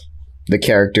forced the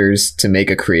characters to make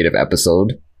a creative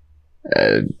episode,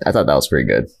 I thought that was pretty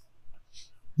good.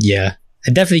 Yeah,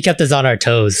 it definitely kept us on our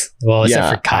toes. Well,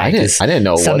 except for Kai, I didn't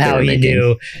know somehow what they were he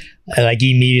knew. Like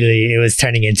immediately, it was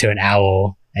turning into an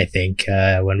owl. I think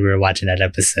when we were watching that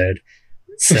episode.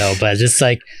 So, but just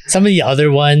like some of the other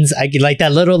ones, I like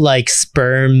that little like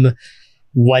sperm,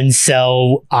 one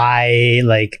cell eye,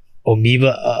 like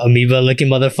amoeba looking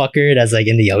motherfucker that's like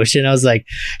in the ocean. I was like,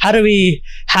 how do we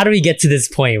get to this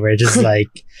point where just like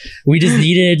we just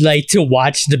needed like to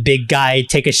watch the big guy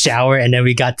take a shower, and then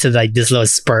we got to like this little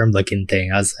sperm looking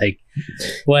thing. I was like,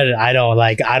 what? I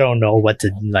don't know what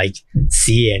to like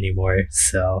see anymore.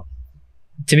 So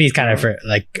to me, it's kind of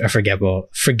like a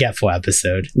forgetful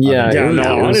episode. Yeah,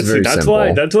 no, honestly, that's what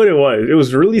it was. It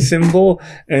was really simple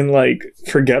and like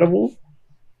forgettable.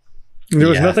 There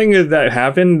was nothing that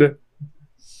happened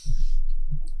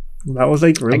that was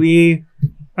like really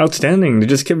outstanding. They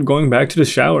just kept going back to the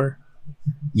shower.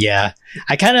 Yeah,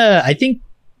 I think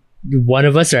one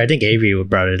of us, or I think Avery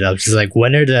brought it up. Just like,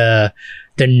 when are the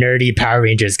nerdy Power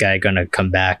Rangers guy gonna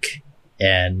come back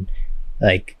and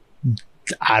like,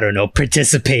 I don't know,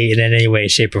 participate in any way,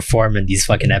 shape, or form in these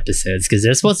fucking episodes? Because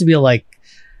they're supposed to be like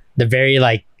the very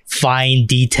like fine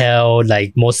detailed,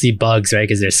 like mostly bugs, right?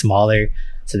 Because they're smaller,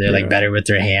 so they're like better with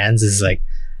their hands. Is like,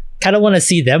 kind of want to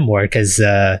see them more, because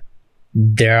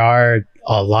there are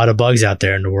a lot of bugs out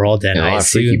there in the world, and I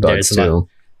assume there's a lot.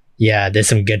 Yeah, there's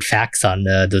some good facts on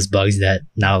those bugs that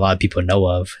not a lot of people know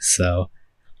of. So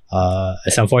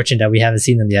it's unfortunate that we haven't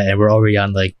seen them yet, and we're already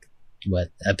on like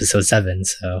episode 7.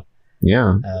 So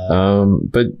yeah,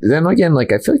 but then again,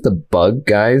 like I feel like the bug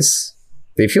guys,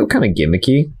 they feel kind of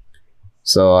gimmicky.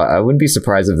 So I wouldn't be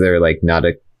surprised if they're like not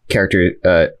a character.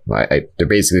 They're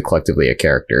basically collectively a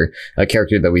character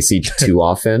that we see too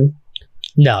often.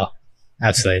 No,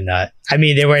 absolutely not. I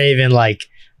mean, they weren't even like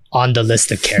on the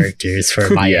list of characters for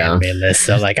my anime list.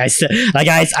 So like I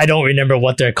don't remember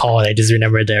what they're called. I just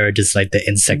remember they were just like the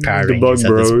insect Power Rangers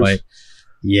at this point.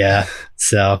 Yeah.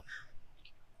 So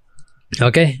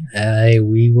okay,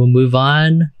 we will move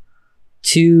on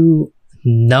to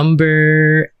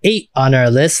number 8 on our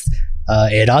list.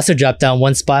 It also dropped down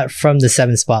one spot from the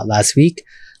 7th spot last week.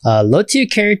 Low tier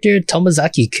character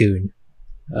Tomozaki-kun.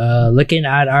 Looking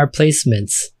at our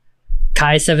placements,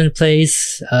 Kai 7th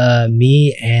place,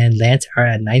 me and Lance are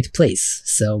at 9th place.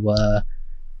 So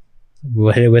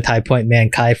we'll hit it with High Point Man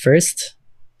Kai first,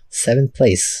 7th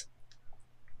place.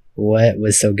 What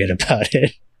was so good about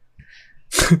it?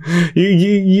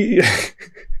 you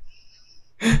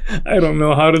I don't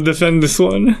know how to defend this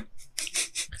one.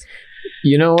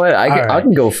 You know what? I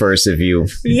can go first if you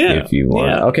want.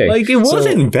 Yeah. Okay. Like, it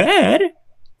wasn't bad.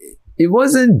 It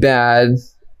wasn't bad,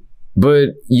 but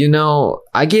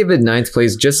I gave it 9th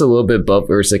place, just a little bit above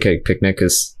Urusei Picnic,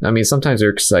 because I mean sometimes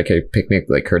Urusei Picnic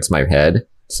like hurts my head,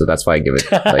 so that's why I give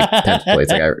it like 10th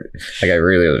place. I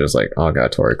really was just like, oh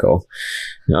god, Toriko.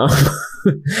 No.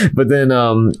 But then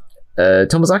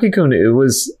Tomozaki-kun, it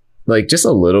was like just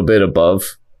a little bit above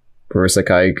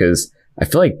Urusei, because I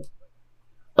feel like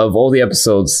of all the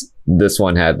episodes, this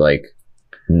one had like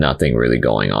nothing really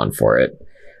going on for it.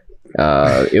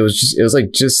 It was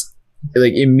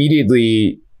like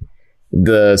immediately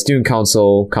the student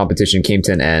council competition came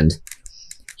to an end.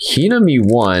 Hinami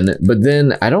won, but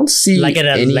then I don't see like in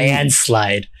a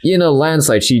landslide.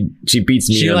 Landslide. She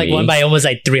beats Minami. She like won by almost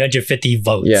like 350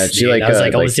 votes. Yeah, she like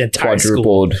almost the entire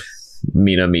quadrupled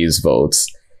Minami's votes.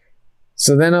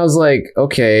 So then I was like,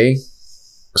 okay,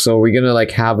 so we're gonna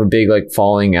like have a big like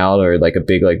falling out, or like a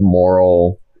big like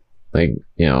moral, like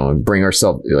bring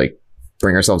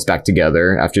ourselves back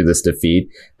together after this defeat.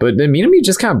 But then Minami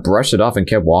just kind of brushed it off and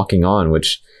kept walking on,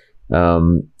 which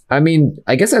I mean,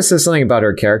 I guess that says something about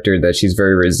her character, that she's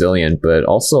very resilient, but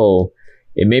also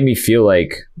it made me feel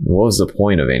like, what was the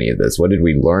point of any of this? What did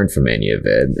we learn from any of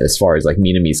it as far as like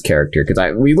Minami's character?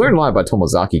 Because we learned a lot about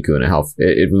Tomozaki-kun and how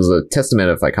it was a testament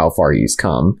of like how far he's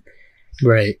come.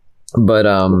 Right. But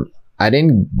I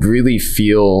didn't really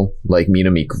feel like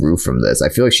Minami grew from this. I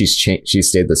feel like she's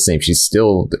stayed the same. She's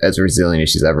still as resilient as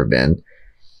she's ever been.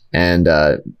 And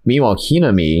meanwhile,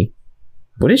 Hinami,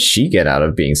 what did she get out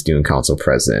of being student council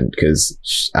president? Because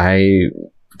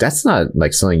that's not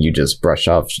like something you just brush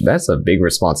off. That's a big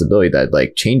responsibility that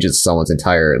like changes someone's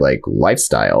entire like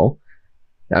lifestyle.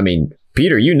 I mean,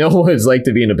 Peter, what it's like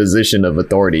to be in a position of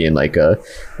authority in like a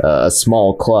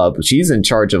small club. She's in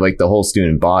charge of like the whole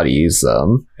student body's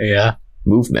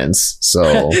movements.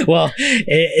 So well,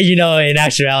 in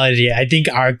actuality, I think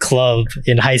our club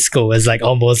in high school was like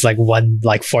almost like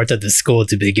 1/4 of the school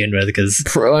to begin with, because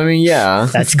I mean, yeah,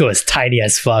 that school is tiny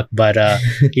as fuck. But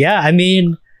yeah, I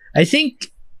mean, I think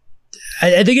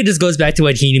it just goes back to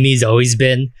what Hinami's always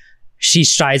been. She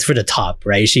strives for the top,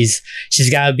 right? She's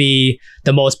got to be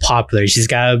the most popular. She's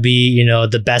got to be,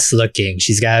 the best looking.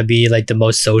 She's got to be like the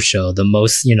most social, the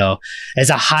most, there's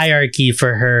a hierarchy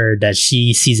for her that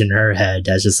she sees in her head.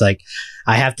 That's just like,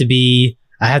 I have to be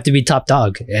top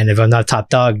dog. And if I'm not top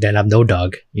dog, then I'm no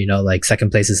dog, like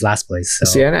second place is last place. So.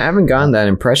 See, I haven't gotten that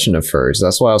impression of hers.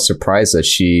 That's why I was surprised that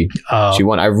she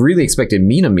won. I really expected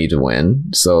Minami to win.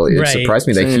 So it surprised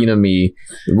me that Hinami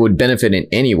would benefit in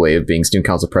any way of being student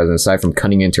council president, aside from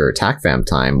cutting into her attack fam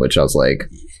time, which I was like,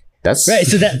 that's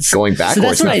going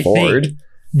backwards, not forward.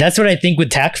 That's what I think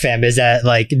with TAC fam, is that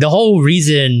like the whole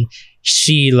reason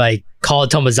she like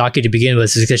called Tomozaki to begin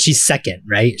with is because she's second,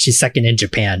 right? She's second in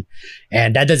Japan,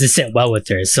 and that doesn't sit well with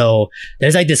her. So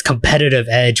there's like this competitive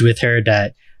edge with her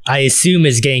that I assume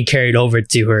is getting carried over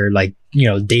to her, like,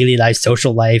 daily life,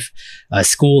 social life,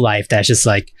 school life. That's just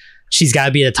like, she's got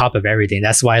to be at the top of everything.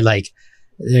 That's why like,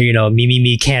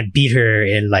 Mimi can't beat her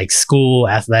in like school,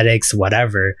 athletics,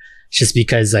 whatever. It's just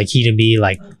because like Hinami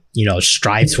like,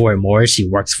 strives for it more. She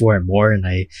works for it more. And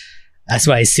that's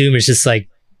why I assume it's just like,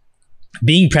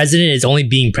 being president is only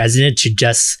being president to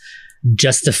just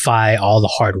justify all the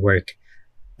hard work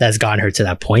that's gotten her to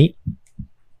that point.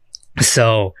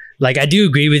 So like, I do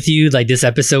agree with you. Like, this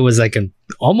episode was like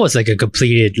almost like a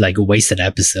completed, like, wasted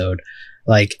episode.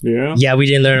 Like, yeah, we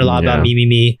didn't learn a lot about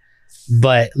Mimi,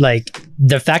 but like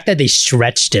the fact that they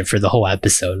stretched it for the whole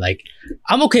episode, like,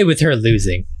 I'm okay with her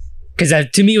losing. Because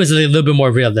to me, it was a little bit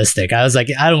more realistic. I was like,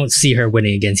 I don't see her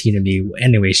winning against Hinami in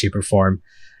any way, shape, or form.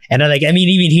 And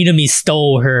even Hinami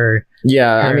stole her.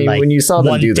 Yeah, I mean, like, when you saw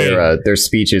them do their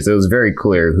speeches, it was very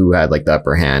clear who had like the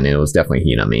upper hand, and it was definitely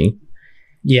Hinami.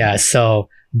 Yeah, so,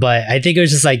 but I think it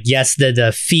was just like, yes,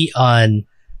 the feat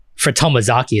for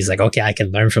Tomozaki is like, okay, I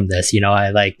can learn from this.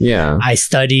 I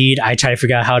studied, I tried to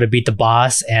figure out how to beat the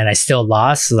boss, and I still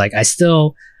lost. So, like, I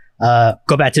still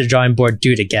go back to the drawing board,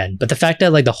 do it again. But the fact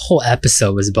that like the whole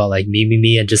episode was about like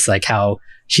Mimi and just like how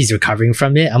she's recovering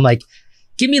from it, I'm like,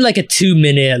 give me like a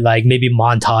 2-minute, like maybe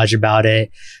montage about it.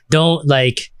 Don't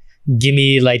like give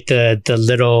me like the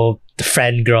little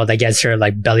friend girl that gets her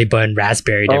like belly button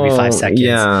raspberry every 5 seconds.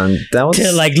 Yeah, that was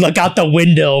to like look out the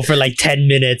window for like 10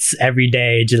 minutes every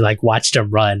day to like watch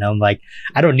them run. I'm like,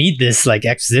 I don't need this like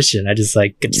exposition. I just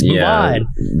like could just move on.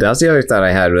 That was the other thought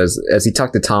I had was as he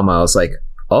talked to Tama, I was like,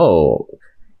 oh,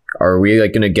 are we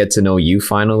like gonna get to know you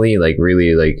finally? Like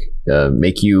really like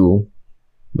make you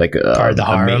like part of the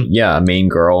harem? A main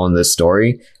girl in this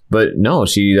story. But no,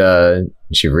 she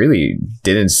really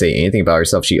didn't say anything about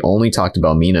herself. She only talked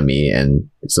about Minami, and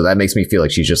so that makes me feel like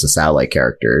she's just a satellite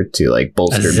character to like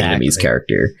bolster Minami's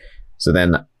character. So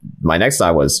then my next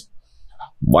thought was,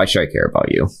 why should I care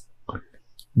about you?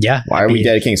 Yeah. Why are we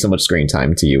dedicating so much screen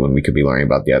time to you when we could be learning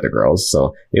about the other girls?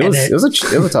 So it was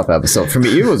a tough episode for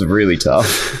me. It was really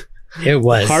tough. It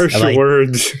was harsh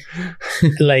words.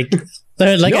 Like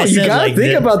I said, you gotta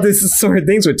think about this sort of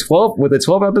things with a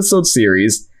 12 episode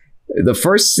series. The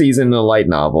first season in a light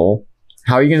novel,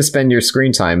 how are you going to spend your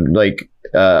screen time? Like,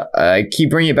 I keep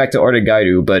bringing it back to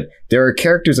Oregairu, but there are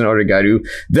characters in Oregairu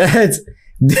that,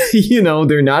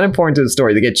 they're not important to the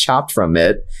story. They get chopped from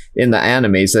it in the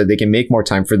anime so that they can make more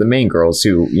time for the main girls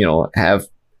who, have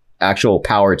actual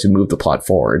power to move the plot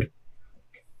forward.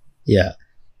 Yeah.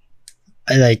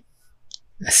 I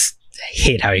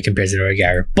hate how he compares it to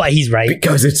Oregairu, but he's right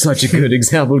because it's such a good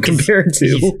example compared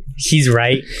to. He's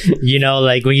right.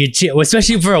 Like when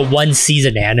especially for a 1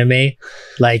 season anime,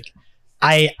 like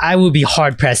I would be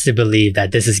hard pressed to believe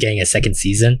that this is getting a 2nd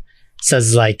season. So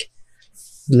it's like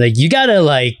you gotta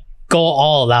like go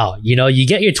all out. You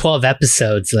get your 12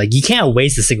 episodes. Like you can't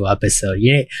waste a single episode.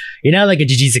 You're not like a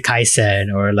Jujutsu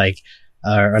Kaisen or like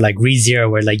ReZero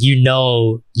where like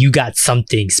you got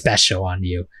something special on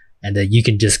you. And then you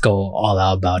can just go all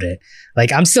out about it.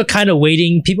 Like, I'm still kind of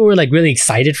waiting. People were like really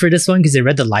excited for this one because they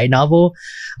read the light novel.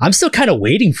 I'm still kind of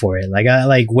waiting for it.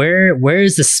 Like, where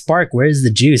is the spark? Where is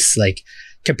the juice? Like,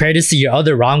 compare this to your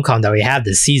other rom-com that we have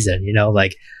this season,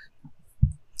 like,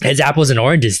 it's apples and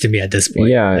oranges to me at this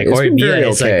point. Yeah, like, it's been very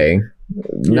okay.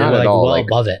 Not at all. Well like,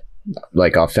 above it.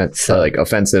 Like,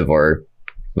 offensive or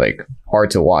like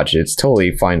hard to watch. It's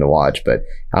totally fine to watch, but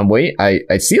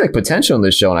I see like potential in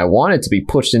this show, and I want it to be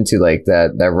pushed into like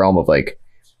that realm of like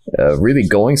really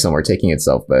going somewhere, taking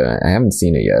itself, but I haven't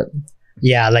seen it yet.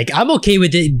 Yeah, like I'm okay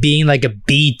with it being like a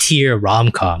B tier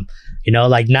rom-com,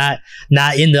 like not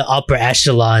in the upper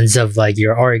echelons of like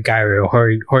your Oregairu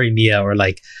or Horimiya or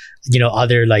like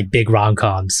other like big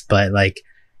rom-coms, but like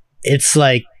it's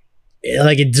like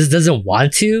it just doesn't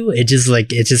want to. It's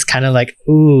just kind of like,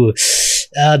 ooh,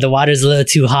 the water's a little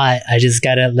too hot. I just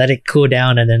gotta let it cool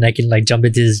down, and then I can like jump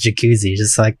into this jacuzzi.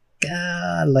 Just like,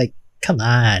 come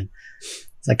on.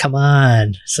 It's like, come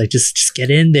on. It's like, just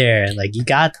get in there. Like, you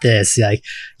got this. Like,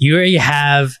 you already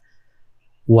have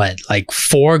like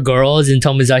 4 girls in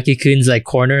Tomozaki-kun's like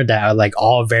corner that are like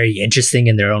all very interesting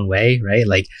in their own way, right?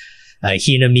 Like,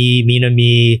 Hinami,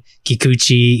 Minami,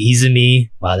 Kikuchi, Izumi.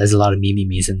 Wow, there's a lot of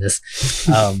Mimimis in this.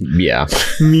 Yeah.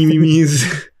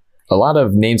 Mimimis. A lot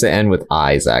of names that end with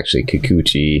I's, actually.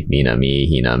 Kikuchi, Minami,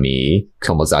 Hinami,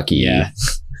 Tomozaki. Yeah.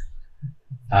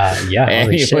 Yeah.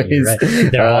 Anyways, shit, you're right.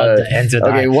 They're all the ends with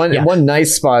okay, I. One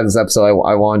nice spot in this episode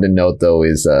I wanted to note, though,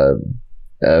 is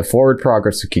forward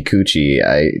progress with Kikuchi.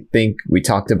 I think we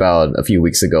talked about a few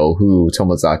weeks ago who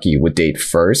Tomozaki would date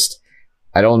first.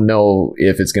 I don't know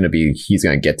if it's going to be he's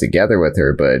going to get together with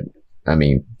her, but I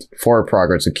mean, forward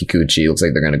progress with Kikuchi looks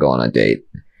like they're going to go on a date.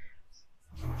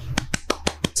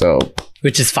 So,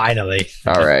 which is finally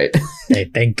all right.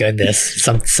 Hey, thank goodness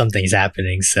something's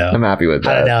happening. So I'm happy with that.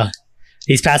 I don't know.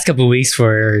 These past couple of weeks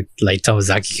for like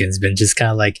Tomozaki-kun's been just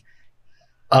kind of like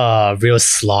real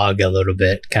slog a little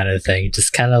bit kind of thing.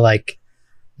 Just kind of like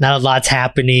not a lot's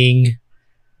happening.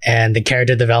 And the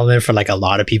character development for like a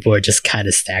lot of people are just kind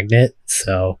of stagnant.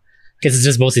 So, because it's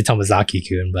just mostly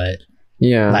Tomozaki-kun, but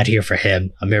yeah, I'm not here for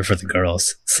him. I'm here for the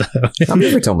girls. So I'm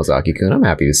here for Tomozaki-kun. I'm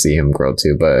happy to see him grow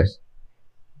too. But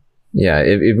yeah,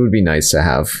 it would be nice to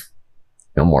have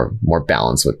more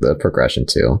balance with the progression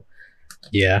too.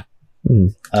 Yeah.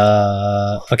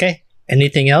 Okay.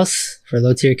 Anything else for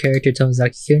low tier character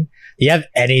Tomozaki-kun? Do you have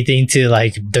anything to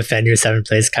like defend your 7th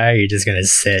place, Kai? Or you're just gonna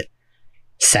sit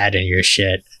sad in your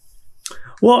shit?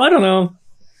 Well, I don't know.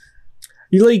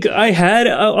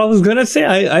 I was gonna say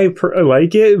I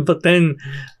like it, but then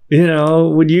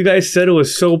when you guys said it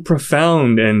was so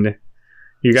profound, and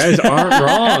you guys aren't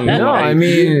wrong. No, I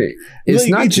mean it's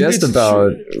not just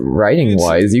about writing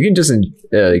wise. You can just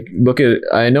look at.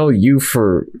 I know you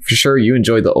for sure. You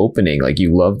enjoyed the opening, like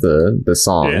you love the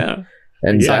song. Yeah.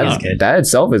 And that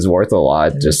itself is worth a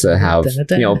lot, just to have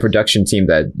a production team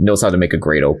that knows how to make a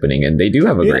great opening, and they do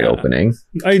have a great opening.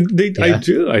 I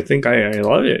do. I think I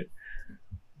love it.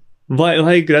 But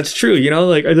like that's true, you know.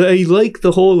 Like I like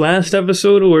the whole last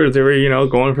episode where they were, you know,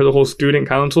 going for the whole student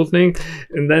council thing,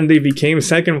 and then they became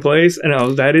second place,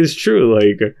 and that is true.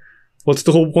 Like, what's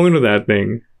the whole point of that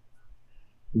thing?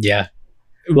 Yeah,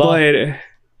 but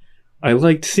I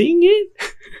liked seeing it.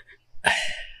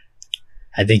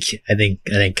 I think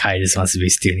Kai just wants to be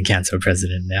student council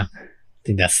president now. I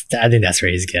think that's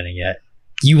where he's getting at.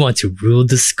 You want to rule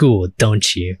the school,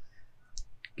 don't you?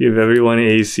 Give everyone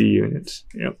AC units.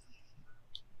 Yep.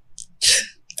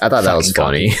 I thought that was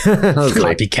funny. I was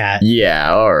copycat.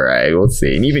 Yeah, all right, we'll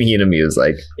see. And even Hinami was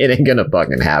like, it ain't gonna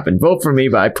fucking happen. Vote for me,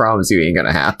 but I promise you it ain't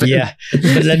gonna happen. Yeah,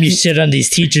 but let me shit on these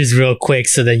teachers real quick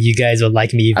so that you guys will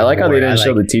like me even I like more. how they didn't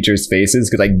show the teachers' faces,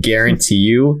 because I guarantee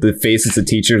you the faces the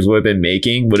teachers would have been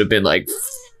making would have been like,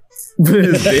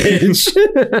 bitch.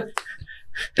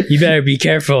 You better be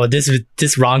careful.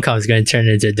 This rom-com is going to turn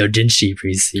into doujinshi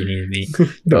pretty soon. You know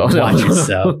what I mean? Watch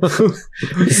yourself.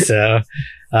 So,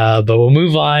 but we'll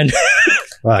move on.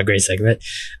 Wow, great segment.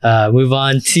 Move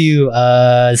on to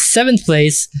 7th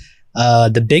place.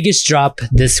 The biggest drop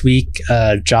this week.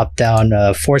 Dropped down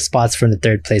 4 spots from the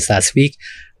 3rd place last week.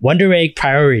 Wonder Egg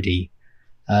Priority.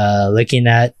 Looking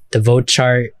at the vote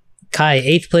chart, Kai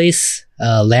 8th place,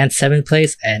 Lance 7th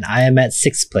place, and I am at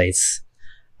 6th place.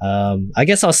 I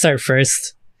guess I'll start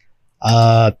first.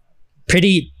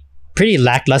 Pretty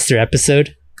lackluster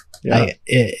episode. Yeah.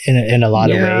 In a lot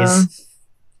of ways.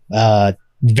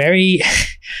 Very.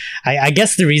 I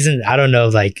guess the reason, I don't know,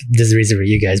 like there's a reason for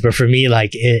you guys, but for me,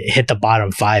 like it hit the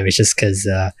bottom 5. It's just because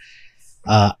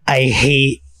I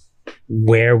hate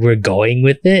where we're going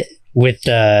with it with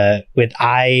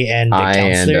I and the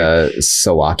counselor and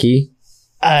Sawaki.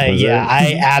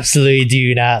 I absolutely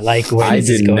do not like where this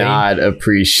is going. I did not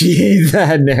appreciate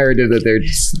that narrative that they're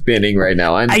spinning right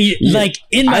now. And like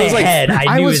in my head,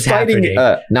 I knew it was fighting,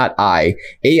 happening. Not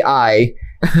AI,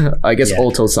 I guess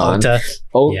Oto-san.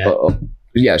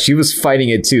 Yeah, she was fighting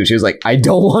it too. She was like, I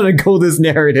don't want to go this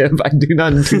narrative. I do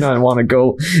not want to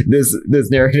go this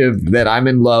narrative that I'm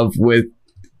in love with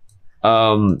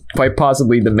quite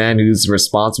possibly the man who's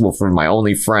responsible for my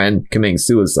only friend committing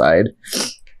suicide.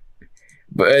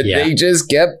 But they just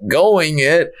kept going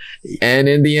it. And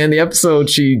in the end, the episode,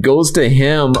 she goes to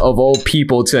him, of all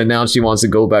people, to announce she wants to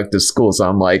go back to school. So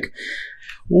I'm like,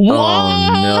 why?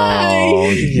 Oh,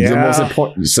 no. Yeah. The most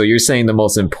important. So you're saying the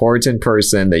most important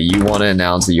person that you want to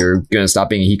announce that you're going to stop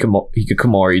being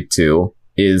hikikomori to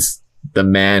is the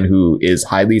man who is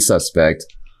highly suspect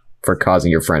for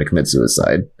causing your friend to commit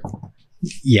suicide.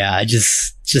 Yeah, it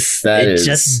just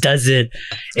doesn't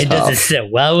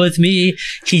sit well with me.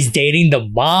 He's dating the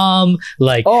mom.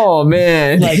 Like, oh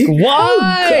man, like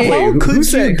why? How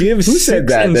could you give? Who said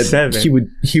that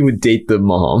he would date the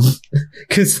mom?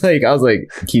 Because like I was like,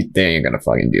 they ain't gonna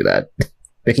fucking do that.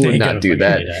 They would not do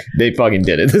that. They fucking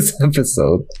did it this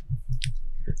episode.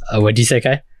 What do you say,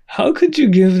 Kai? How could you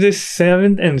give this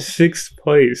 7th and 6th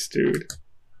place, dude?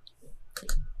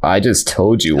 I just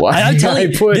told you why I'm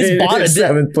telling you, put it in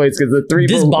 7th place, because the 3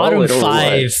 this bottom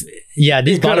 5,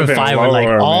 these bottom 5 are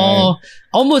like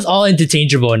almost all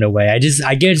interchangeable in a way. I just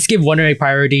give Wonder Egg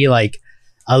Priority like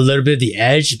a little bit of the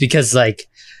edge, because like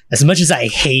as much as I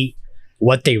hate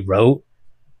what they wrote,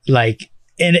 like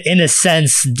in a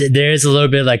sense there's a little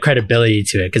bit of like credibility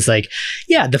to it, because like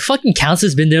the fucking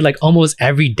counselor's been there like almost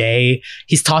every day.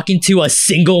 He's talking to a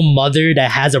single mother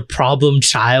that has a problem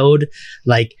child.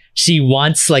 Like she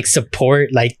wants like support.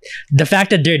 Like the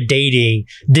fact that they're dating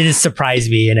didn't surprise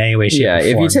me in any way, shape, or form.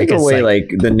 If you take away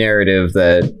like the narrative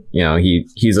that, you know,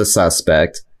 he's a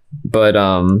suspect, but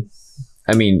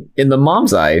I mean, in the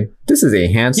mom's eye, this is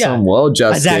a handsome,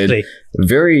 well-adjusted,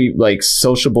 very like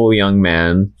sociable young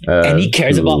man, and he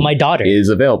cares about my daughter. Is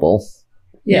available.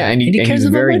 Yeah, and he's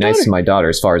very nice to my daughter,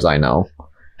 as far as I know.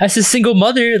 As a single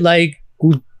mother,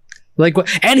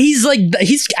 and he's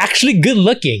actually good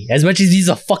looking, as much as he's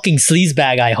a fuking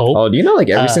sleazebag, I hope. Oh, do you know, like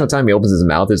every single time he opens his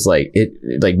mouth, it's like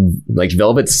like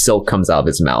velvet silk comes out of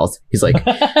his mouth. He's like,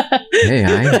 hey,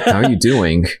 how are you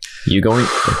doing?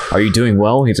 Are you doing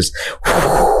well? He just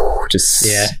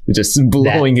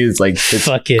blowing his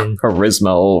fucking charisma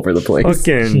all over the place.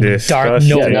 Fucking dark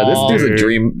noir. Yeah, no, this dude's a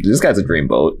dream. This guy's a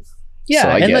dreamboat. Yeah, so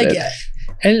I get it.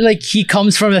 And like he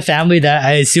comes from a family that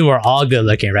I assume are all good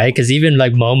looking, right? Because even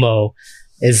like Momo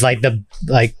is like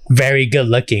very good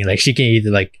looking. Like she can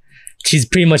either she's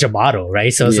pretty much a model,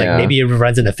 right? So it's like maybe it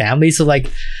runs in the family. So like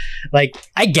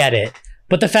I get it,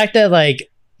 but the fact that like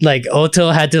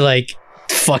Oto had to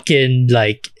fucking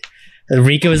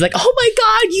Rika was like, oh my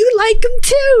god, you like him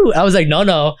too. I was like,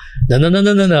 no.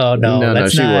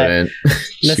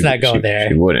 Let's not go there.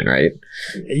 She wouldn't, right?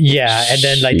 Yeah, and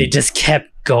then they just kept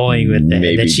going with it. Maybe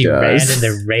And then she does. ran in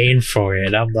the rain for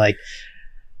it. I'm like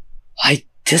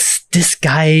this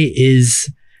guy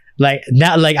is like,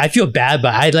 not like, I feel bad,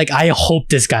 but I hope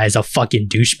this guy is a fucking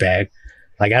douchebag.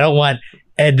 Like, I don't want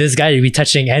this guy to be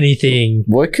touching anything.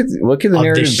 What could the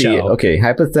narrative be? Okay,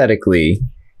 hypothetically,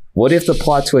 what if the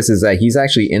plot twist is that he's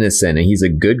actually innocent and he's a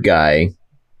good guy,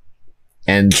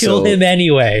 and kill him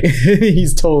anyway?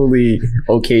 He's totally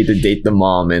okay to date the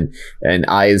mom, and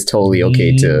I is totally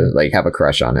okay to like have a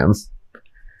crush on him.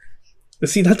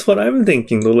 See, that's what I'm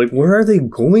thinking though. Like, where are they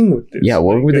going with this? Yeah,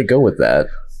 where would they go with that?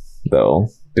 Though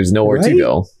there's nowhere to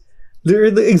go.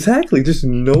 Exactly, just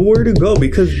nowhere to go,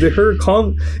 because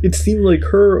it seemed like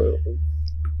her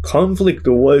conflict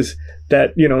was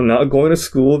that, not going to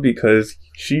school because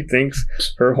she thinks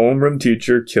her homeroom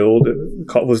teacher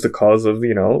was the cause of,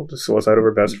 the suicide of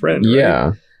her best friend. Right?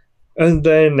 Yeah. And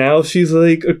then now she's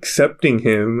like accepting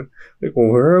him. Like, well,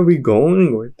 where are we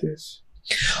going with this?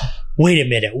 Wait a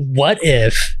minute. What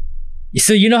if?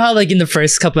 So you know how like in the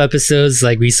first couple episodes,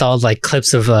 like we saw like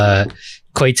clips of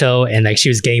Koito, and like she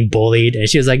was getting bullied, and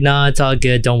she was like, "Nah, it's all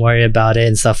good. Don't worry about it,"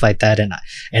 and stuff like that.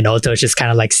 And Oto's just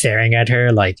kind of like staring at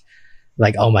her, like,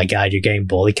 "Oh my god, you're getting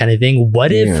bullied," kind of thing.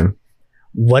 What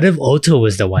if Oto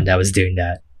was the one that was doing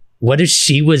that? What if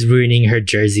she was ruining her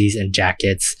jerseys and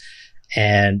jackets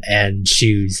and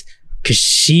shoes because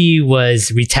she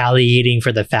was retaliating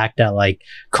for the fact that like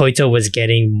Koito was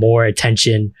getting more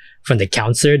attention from the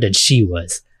counselor than she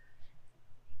was?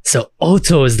 So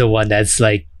Oto is the one that's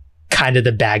like kind of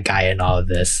the bad guy in all of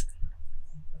this.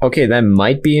 Okay, that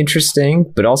might be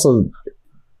interesting, but also,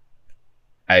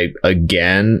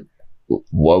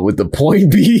 what would the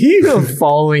point be of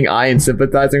following Ai and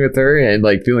sympathizing with her and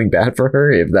like feeling bad for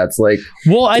her if that's like,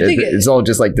 well, I think it's all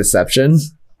just like deception,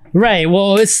 right?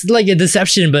 Well, it's like a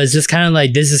deception, but it's just kind of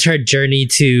like this is her journey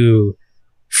to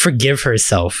forgive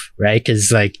herself, right? Because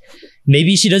like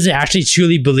maybe she doesn't actually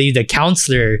truly believe the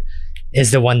counselor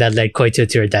is the one that led Koito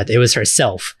to her death. It was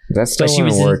herself. That still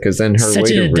won't work, because then her way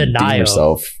to redeem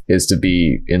herself is to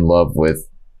be in love with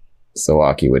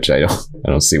Sawaki, which I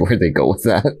don't see where they go with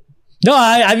that. No,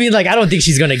 I mean, like, I don't think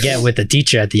she's gonna get with the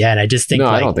teacher at the end. I just think, no,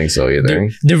 like, I don't think so either.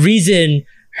 The reason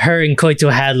her and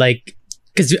Koito had like,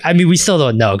 because I mean, we still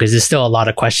don't know, because there's still a lot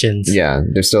of questions. Yeah,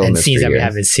 there's still and scenes that we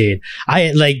haven't seen.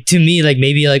 To me, like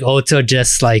maybe like Oto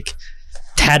just like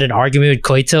had an argument with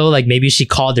Koito. Like maybe she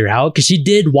called her out because she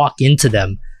did walk into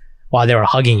them while they were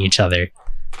hugging each other.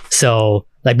 So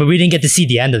like, but we didn't get to see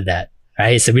the end of that,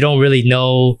 right? So we don't really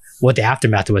know what the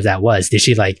aftermath of that was. Did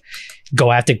she like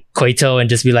go after Koito and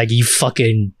just be like, "You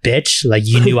fucking bitch! Like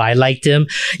you knew I liked him,"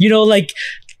 like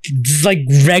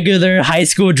regular high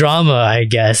school drama, I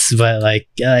guess. But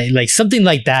like something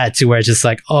like that, to where it's just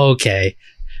like, oh, okay,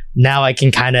 now I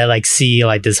can kind of like see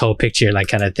like this whole picture, like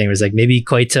kind of thing. Where it's like maybe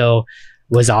Koito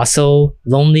was also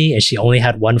lonely and she only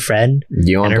had one friend. Do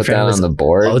you want to put that on the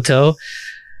board? Oto.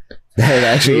 That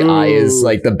actually Ai is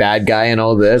like the bad guy in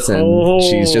all this, and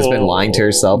she's just been lying to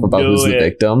herself about who's the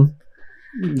victim.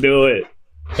 Do it.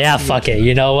 Yeah, fuck it.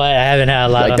 You know what? I haven't had a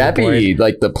lot like on that'd the board. be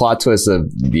like the plot twist of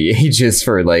the ages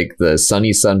for like the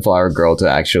Sunny Sunflower girl to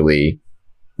actually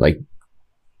like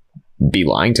be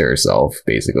lying to herself,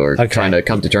 basically, or trying to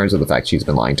come to terms with the fact she's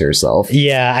been lying to herself.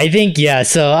 Yeah, I think,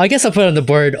 so I guess I'll put on the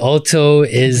board, Oto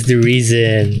is the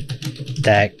reason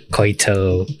that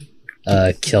Koito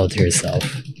killed herself.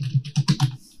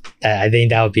 I think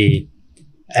that would be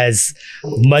as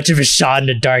much of a shot in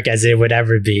the dark as it would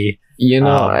ever be.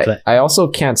 I also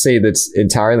can't say that's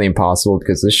entirely impossible,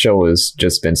 because this show has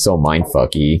just been so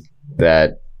mindfucky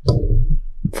that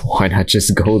why not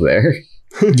just go there?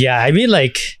 Yeah, I mean,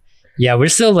 like, yeah, we're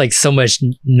still like so much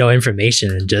no information,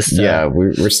 and just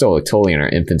we're still totally in our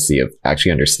infancy of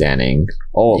actually understanding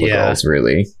all of the girls,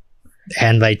 really.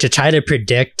 And like to try to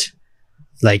predict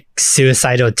like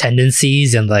suicidal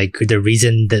tendencies and like the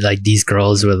reason that like these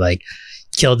girls would like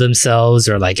kill themselves,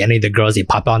 or like any of the girls they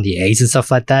pop on the eggs and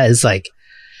stuff like that, is like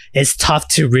it's tough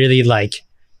to really like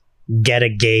get a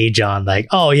gauge on like,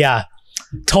 oh yeah,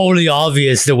 totally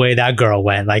obvious the way that girl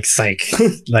went. Like it's like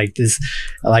like this,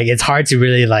 like it's hard to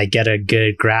really like get a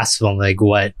good grasp on like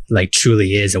what like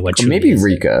truly is and what truly maybe isn't.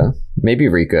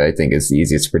 Rika I think is the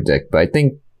easiest to predict, but I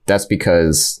think that's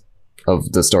because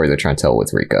of the story they're trying to tell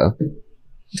with Rika.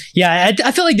 Yeah,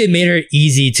 I feel like they made her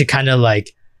easy to kind of like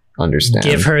understand,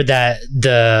 give her that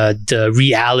the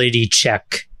reality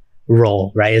check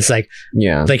role, right? It's like,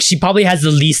 yeah, like she probably has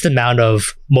the least amount of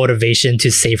motivation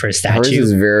to save her statue. Hers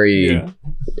is very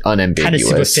unambiguous, kind of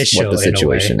superficial what the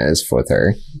situation is with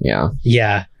her.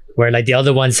 Yeah, where like the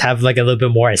other ones have like a little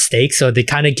bit more at stake, so they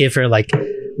kind of give her like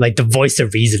the voice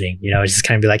of reasoning, just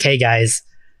kind of be like, hey guys,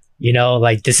 you know,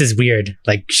 like, this is weird.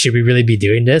 Like, should we really be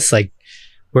doing this? Like,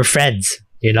 we're friends,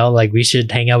 you know, like, we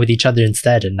should hang out with each other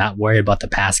instead and not worry about the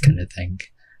past kind of thing.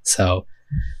 So,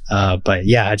 but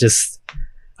yeah,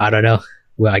 I don't know.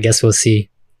 Well, I guess we'll see.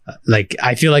 Like,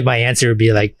 I feel like my answer would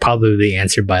be like probably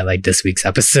answered by like this week's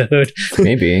episode.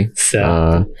 Maybe.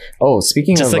 So,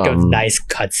 speaking just of like a nice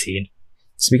cutscene.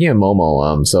 Speaking of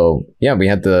Momo, so yeah, we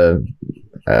had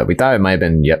we thought it might have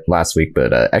been last week,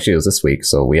 but actually it was this week.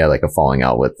 So we had like a falling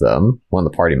out with one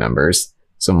of the party members.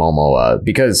 So Momo,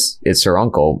 because it's her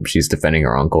uncle, she's defending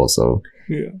her uncle. So,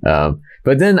 yeah.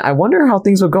 But then I wonder how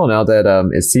things will go now that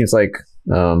it seems like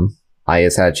Ai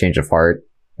has had a change of heart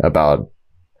about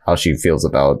how she feels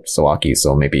about Sawaki.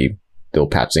 So maybe they'll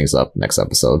patch things up next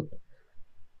episode.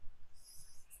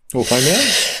 We'll find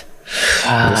out.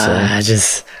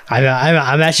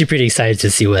 I'm actually pretty excited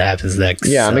to see what happens next.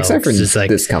 Yeah, I'm excited for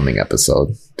this coming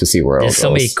episode to see where it all goes. There's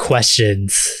so many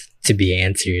questions to be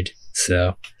answered.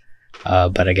 So,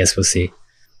 but I guess we'll see.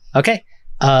 Okay.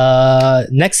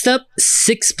 Next up,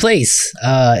 sixth place.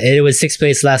 It was sixth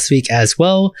place last week as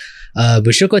well.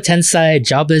 Bushoko Tensei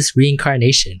Jobless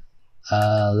Reincarnation.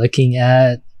 Looking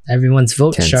at everyone's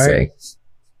vote chart.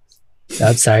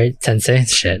 I'm sorry, Tensei.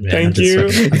 Shit, man. Thank you.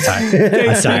 I'm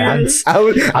sorry. I'm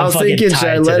sorry. I was thinking, should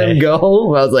I let him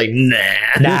go? I was like,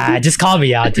 nah, just call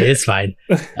me out, dude. It's fine.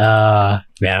 Man,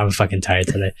 I'm fucking tired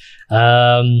today.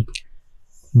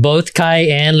 Both Kai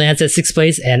and Lance at sixth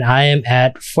place, and I am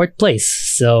at fourth place.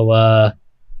 So,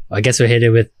 I guess we'll hit it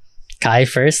with Kai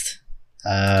first.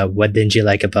 What didn't you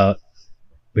like about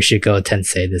Bushoko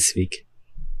Tensei this week?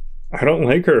 I don't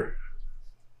like her.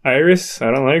 Iris,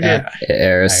 I don't like her.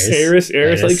 Iris.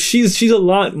 Like, she's a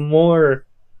lot more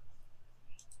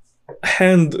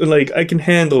I can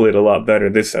handle it a lot better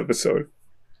this episode.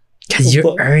 Because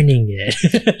you're earning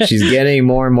it. She's getting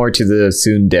more and more to the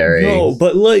tsundere. No,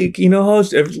 but like, you know how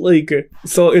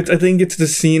so I think it's the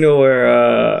scene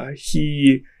where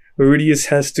Rudius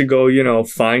has to go, you know,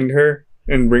 find her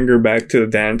and bring her back to the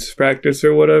dance practice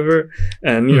or whatever.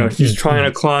 And, you know, he's trying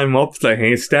to climb up the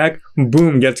haystack.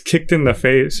 Boom, gets kicked in the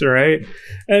face, right?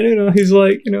 And, you know, he's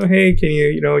like, you know, hey, can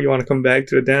you want to come back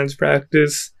to the dance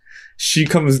practice? She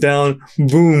comes down,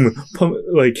 boom,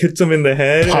 hits him in the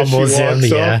head. Pummels him,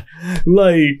 yeah.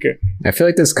 Like, I feel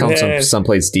like this comes from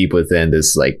someplace deep within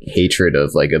this, like, hatred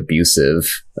of, like, abusive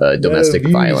domestic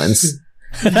violence.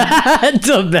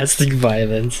 Domestic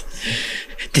violence.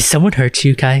 Did someone hurt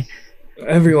you, Kai?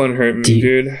 Everyone hurt me,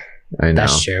 dude. I know.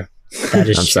 That's true. That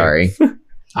is I'm true. sorry.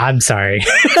 I'm sorry.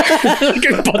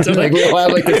 Like, we'll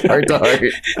have like this heart to heart.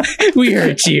 We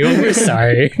hurt you. We're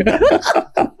sorry.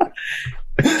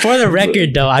 For the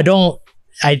record, though,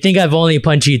 I think I've only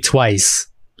punched you twice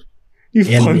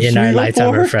in our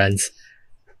lifetime of friends.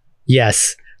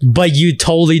 Yes, but you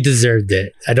totally deserved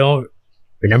it. I don't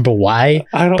remember why,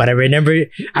 but I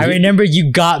remember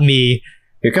you got me.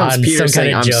 Here comes Peter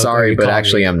saying, I'm sorry, but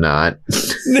actually I'm not.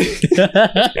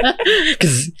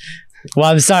 Because,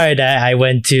 well, I'm sorry that I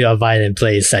went to a violent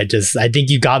place. I think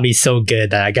you got me so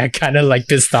good that I got kind of like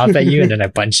pissed off at you and then I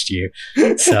punched you.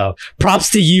 So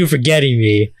props to you for getting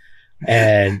me.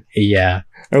 And yeah.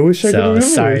 I wish I could remember.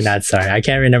 Sorry, not sorry. I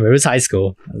can't remember. It was high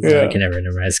school. I can never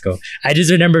remember high school. I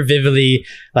just remember vividly,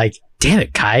 like, damn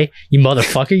it, Kai, you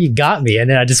motherfucker, you got me.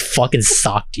 And then I just fucking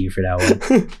socked you for that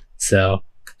one. So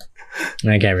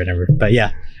I can't remember, but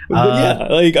yeah. But yeah,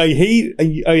 like, I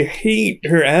hate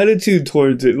her attitude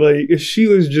towards it. Like, if she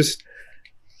was just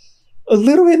a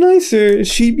little bit nicer,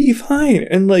 she'd be fine,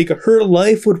 and like, her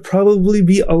life would probably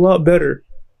be a lot better.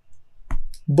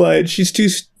 But she's too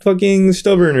fucking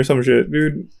stubborn or some shit,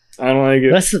 dude. I don't like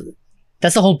it.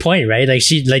 That's the whole point, right? Like,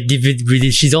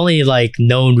 she's only like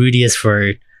known Rudius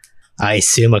for, I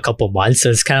assume, a couple months, so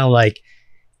it's kind of like,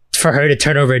 for her to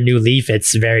turn over a new leaf,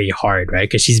 it's very hard, right?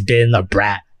 Because she's been a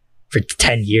brat for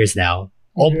 10 years now,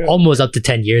 almost up to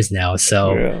 10 years now.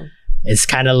 So it's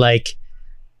kind of like,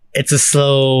 it's a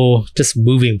slow, just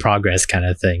moving progress kind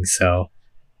of thing. So,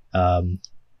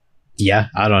 yeah,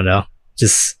 I don't know.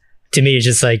 Just, to me, it's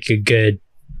just like a good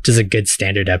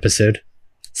standard episode.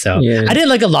 So I didn't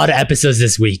like a lot of episodes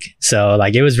this week. So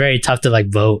like, it was very tough to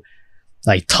like vote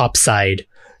like top side.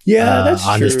 Yeah, that's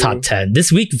on true. This top 10.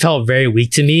 This week felt very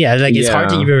weak to me. It's hard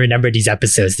to even remember these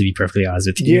episodes, to be perfectly honest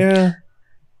with you. Yeah.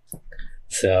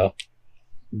 So,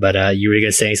 but you were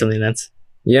gonna say something, Lance?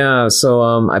 Yeah, so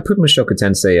I put Mushoku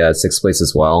Tensei at sixth place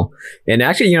as well. And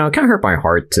actually, you know, it kind of hurt my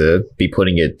heart to be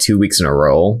putting it 2 weeks in a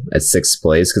row at sixth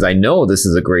place, because I know this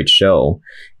is a great show.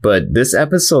 But this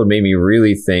episode made me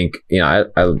really think, you know,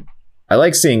 I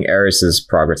like seeing Eris's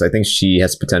progress. I think she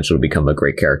has potential to become a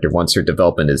great character once her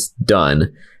development is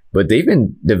done. but they've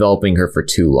been developing her for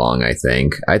too long. I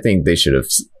think they should have,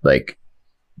 like,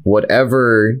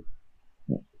 whatever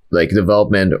like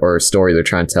development or story they're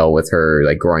trying to tell with her,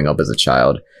 like growing up as a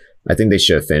child. I think they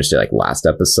should have finished it like last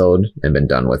episode and been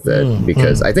done with it,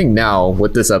 because I think now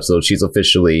with this episode, she's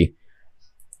officially,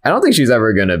 I don't think she's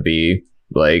ever going to be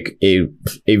like a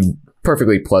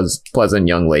perfectly pleasant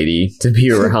young lady to be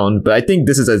around, but I think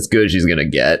this is as good as she's going to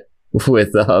get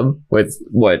with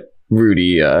what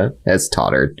Rudy has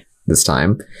taught her this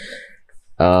time.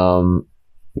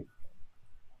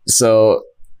 So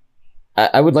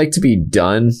I would like to be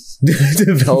done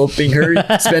developing her,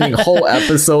 spending whole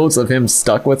episodes of him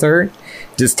stuck with her,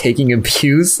 just taking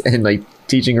abuse and like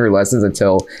teaching her lessons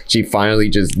until she finally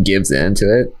just gives in to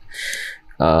it.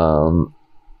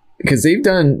 Because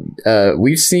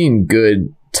we've seen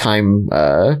good time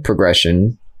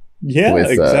progression. Yeah,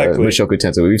 with exactly. Mushoku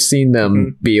Tensei. We've seen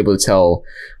them be able to tell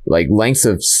like lengths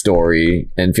of story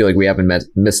and feel like we haven't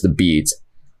missed the beat.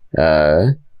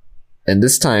 And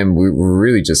this time we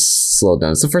really just slowed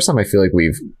down. It's the first time I feel like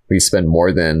we spent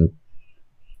more than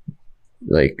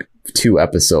like 2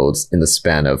 episodes in the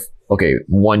span of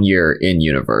 1 year in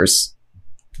universe.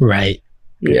 Right.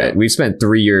 Yeah, we spent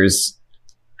 3 years.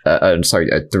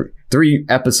 Three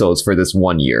episodes for this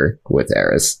 1 year with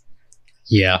Eris.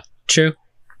 Yeah, true.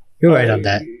 You're right on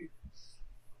that.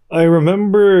 I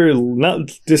remember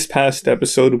not this past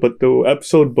episode, but the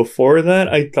episode before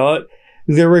that, I thought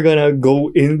they were gonna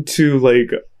go into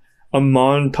like a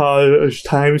montage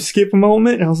time skip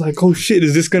moment, and I was like, "Oh shit,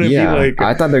 is this gonna be like?"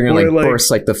 I thought they were gonna like burst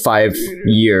like the 5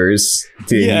 years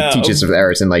to teach us with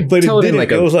Eris and like tell it in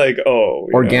like it was like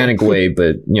organic way,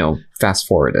 but fast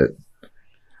forward it.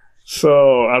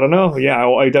 So I don't know. Yeah,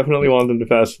 I definitely want them to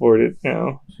fast forward it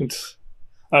now.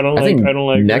 I don't like.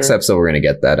 Next episode we're gonna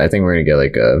get that. I think we're gonna get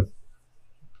like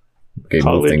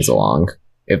move things along.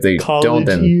 If they don't,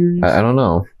 then I don't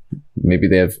know. Maybe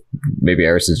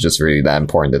Eris is just really that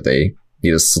important that they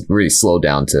need to really slow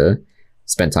down to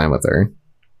spend time with her.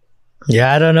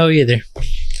 Yeah, I don't know either.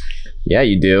 Yeah,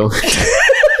 you do.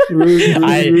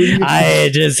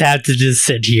 I just have to just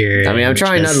sit here. I mean, I'm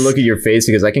trying not to look at your face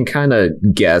because I can kind of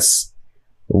guess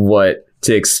what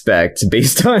to expect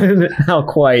based on how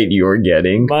quiet you're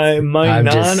getting. My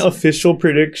non-official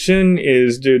prediction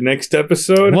is the next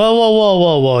episode.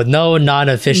 Whoa! No,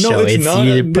 non-official. No, it's not.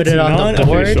 You put it on the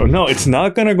board. No, it's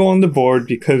not gonna go on the board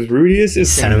because Rudius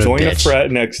is gonna join a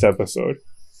frat next episode.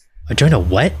 Join a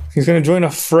what? He's gonna join a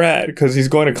frat because he's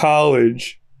going to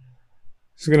college.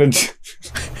 He's gonna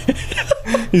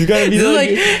be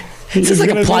like. Is this like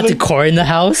a plot to core in the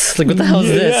house? Like, what the hell is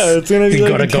this? Yeah, it's gonna be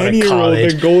like a 10-year-old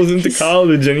that goes into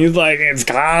college, and he's like, "It's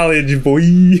college,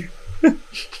 boy."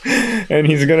 And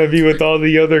he's gonna be with all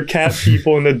the other cat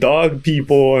people and the dog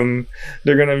people, and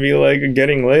they're gonna be like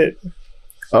getting lit.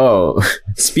 Oh,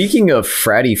 speaking of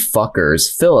fratty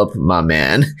fuckers, Philip, my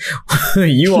man,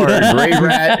 you are a gray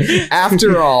rat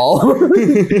after all.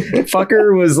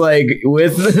 Fucker was like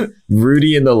with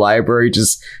Rudy in the library,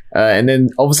 just and then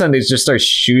all of a sudden they just start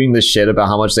shooting the shit about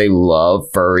how much they love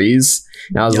furries.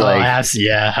 And I was dude.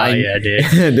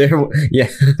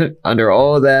 Under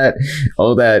all that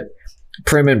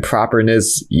prim and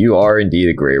properness, you are indeed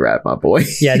a gray rat, my boy.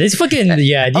 Yeah, these fucking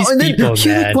these people, he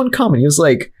had one comment. He was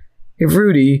like, "Hey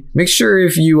Rudy, make sure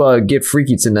if you get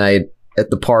freaky tonight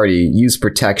at the party, use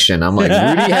protection." I'm like,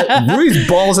 Rudy's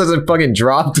balls hasn't fucking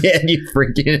dropped yet, you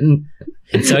freaking.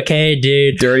 It's okay,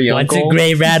 dude. Dirty uncle. Once a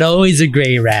gray rat, always a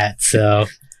gray rat. So,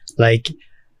 like,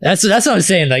 that's what I'm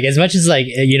saying. Like, as much as like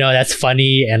that's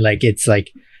funny and like it's like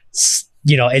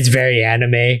it's very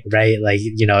anime, right? Like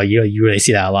you really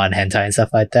see that a lot in hentai and stuff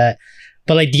like that.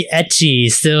 But like the ecchi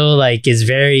still like is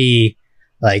very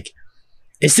like.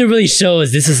 It still really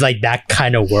shows this is like that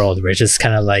kind of world where it's just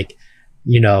kind of like,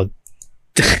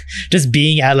 just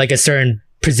being at like a certain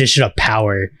position of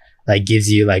power, like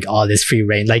gives you like all this free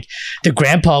reign. Like the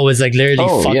grandpa was like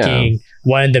literally fucking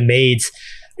one of the maids,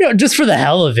 just for the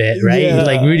hell of it, right? Yeah.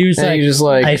 Like Rudy was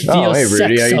like, I feel hey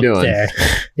Rudy, how you doing? There.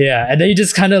 Yeah, and then he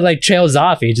just kind of like trails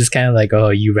off. He just kind of like, oh,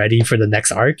 you ready for the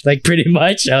next arc? Like pretty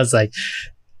much. I was like.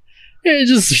 Yeah,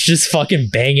 just fucking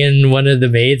banging one of the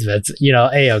maids, but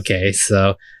okay.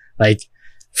 So, like,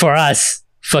 for us,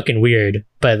 fucking weird,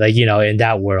 but like in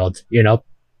that world,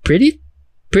 pretty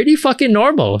fucking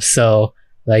normal. So,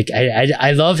 like,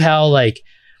 I love how like,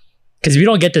 because we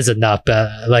don't get this enough,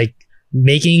 but like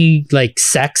making like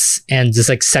sex and just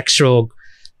like sexual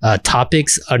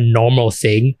topics a normal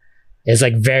thing is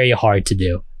like very hard to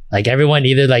do. Like everyone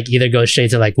either goes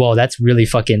straight to like, whoa, that's really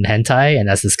fucking hentai and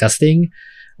that's disgusting.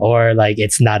 Or like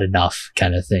it's not enough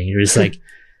kind of thing. You're just like,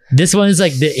 this one is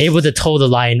like they're able to toe the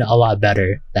line a lot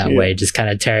better that way, just kind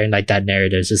of tearing like that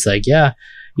narrative. It's just like, yeah,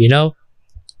 you know,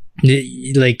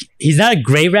 like he's not a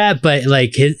great rat, but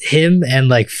like him and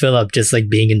like Philip just like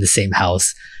being in the same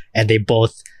house, and they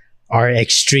both are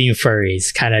extreme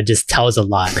furries, kind of just tells a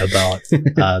lot about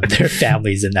their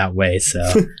families in that way. So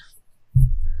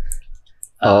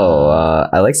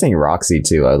I like saying Roxy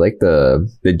too. I like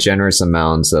the generous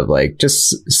amounts of like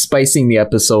just spicing the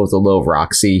episode with a little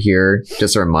Roxy here,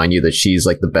 just to remind you that she's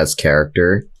like the best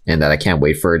character and that I can't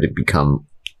wait for her to become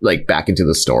like back into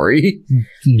the story.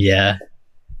 Yeah,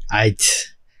 I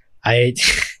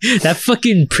that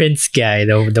fucking Prince guy,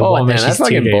 the one man, that she's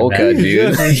fucking tutoring, Bolka,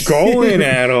 dude. He's going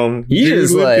at him. He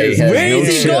just like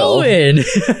where's he going?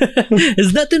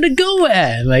 There's nothing to go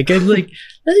at. Like I'm like,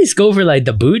 at least go for like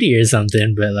the booty or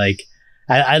something. But like,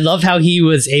 I love how he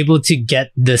was able to get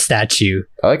the statue.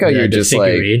 I like how you're just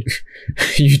figurine.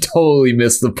 Like, you totally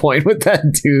missed the point with that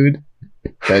dude.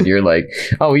 That you're like,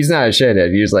 oh, he's not a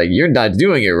shithead. You're just like, you're not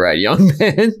doing it right, young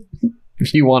man.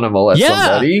 If you want to molest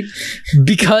somebody.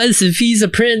 Because if he's a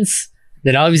prince,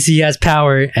 then obviously he has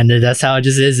power, and then that's how it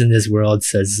just is in this world.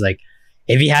 So it's like,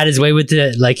 if he had his way with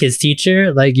like his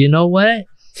teacher, like, you know what?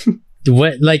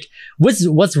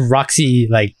 What's Roxy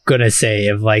like gonna say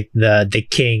if like the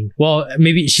king? Well,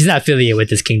 maybe she's not affiliated with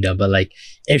this kingdom, but like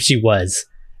if she was,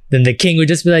 then the king would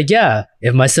just be like, yeah,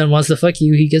 if my son wants to fuck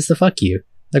you, he gets to fuck you.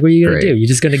 Like, what are you gonna do? You're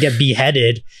just gonna get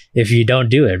beheaded if you don't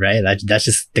do it, right? That's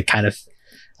just the kind of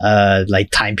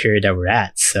like time period that we're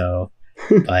at. So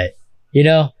but you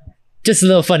know, just a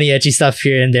little funny edgy stuff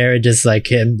here and there, just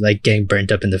like him like getting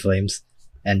burnt up in the flames,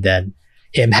 and then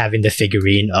him having the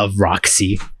figurine of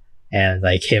Roxy, and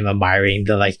like him admiring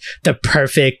the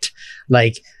perfect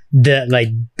like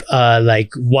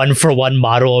 1-for-1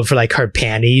 model for like her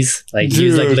panties. Like he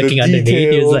was like looking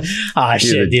underneath. He was like, oh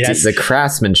shit, dude, that's the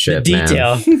craftsmanship, the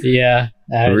detail, man. Yeah.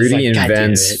 Rudy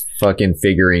invents fucking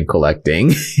figurine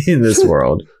collecting in this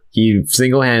world. He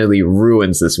single-handedly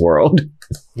ruins this world.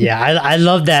 Yeah, I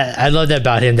love that. I love that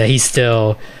about him, that he's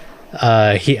still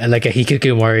he like a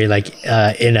hikikomori, like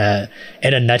in a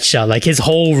nutshell. Like his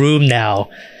whole room now,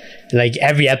 like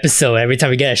every episode, every time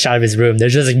we get a shot of his room,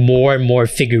 there's just like more and more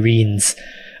figurines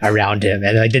around him,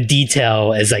 and like the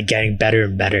detail is like getting better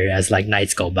and better as like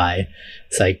nights go by.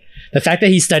 It's like the fact that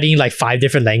he's studying like 5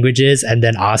 different languages and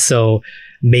then also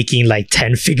making like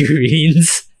 10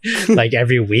 figurines like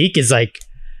every week is like,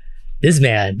 this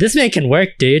man can work,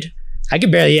 dude. I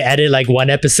can barely edit like 1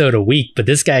 episode a week, but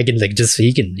this guy can like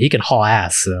he can haul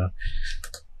ass. So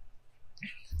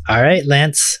all right,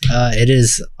 Lance, it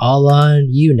is all on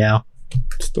you now.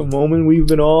 It's the moment we've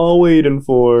been all waiting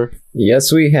for.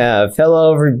 Yes, we have.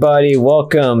 Hello, everybody.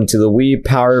 Welcome to the We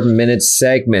Power Minute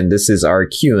segment. This is our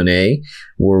Q&A,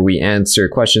 where we answer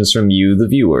questions from you, the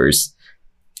viewers.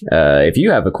 If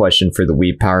you have a question for the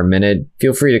We Power Minute,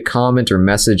 feel free to comment or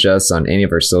message us on any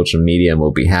of our social media, and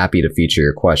we'll be happy to feature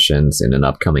your questions in an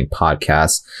upcoming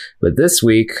podcast. But this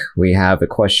week, we have a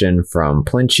question from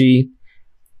Plinchy.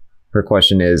 Her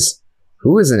question is,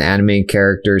 who is an anime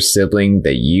character sibling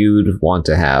that you'd want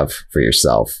to have for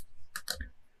yourself?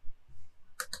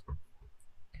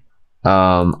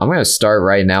 I'm going to start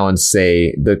right now and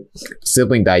say the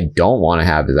sibling that I don't want to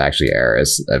have is actually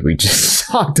Eris. We just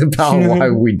talked about why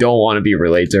we don't want to be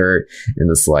related to her in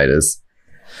the slightest.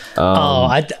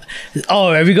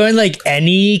 Are we going like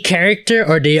any character,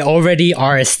 or they already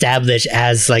are established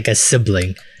as like a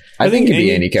sibling? I think it could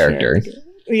be any character.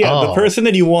 Yeah, the person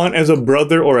that you want as a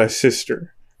brother or a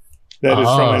sister that is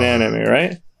from an anime,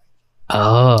 right?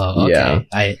 Oh, okay.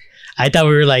 Yeah. I thought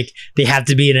we were like, they have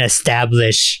to be an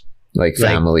established like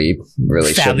family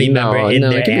relationship. Family member in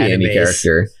their it can be any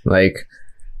character. Like,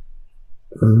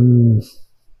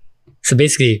 so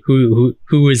basically, who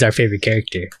is our favorite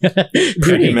character? Well,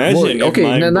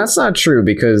 okay, no, that's not true,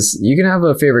 because you can have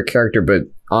a favorite character, but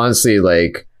honestly,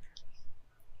 like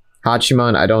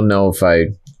Hachiman, I don't know if I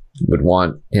would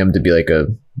want him to be like a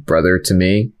brother to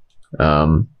me.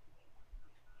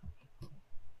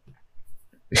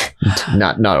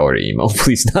 Not Orihimo,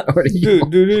 please, not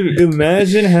Orihimo. Dude,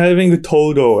 imagine having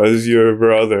Todo as your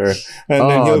brother, and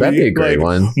then he'll that'd be a great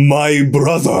one. My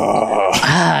brother.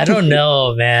 I don't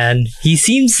know, man. He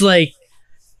seems like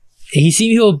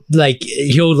he'll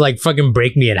fucking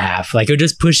break me in half. Like he'll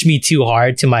just push me too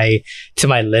hard to my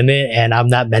limit, and I'm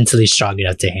not mentally strong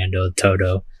enough to handle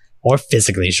Todo, or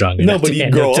physically strong enough. No, but you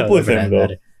grow up with him though.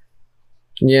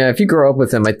 Yeah, if you grow up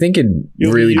with him, I think it'd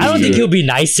really. I don't think he'll be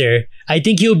nicer. I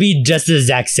think he'll be just the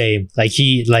exact same. I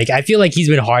feel like he's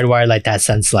been hardwired like that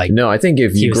since No, I think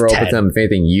if you grow up with him, if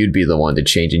anything, you'd be the one to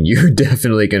change, and you're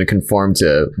definitely going to conform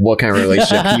to what kind of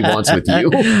relationship he wants with you.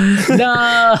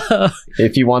 No.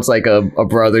 If he wants a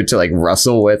brother to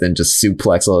wrestle with and just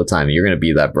suplex all the time, you're going to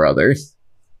be that brother.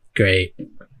 Great.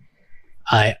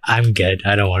 I'm good.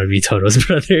 I don't want to be Toto's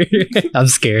brother. I'm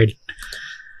scared.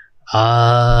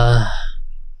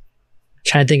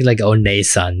 Trying to think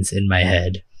One's sons in my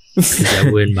head. I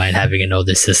wouldn't mind having an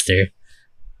older sister.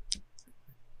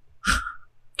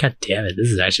 God damn it, this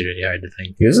is actually really hard to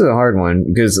think. This is a hard one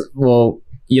because,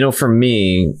 for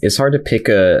me, it's hard to pick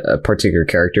a particular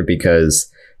character because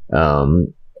I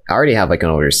already have an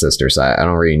older sister, so I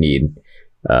don't really need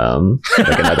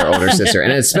another older sister,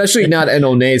 and especially not an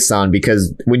One-san,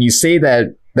 because when you say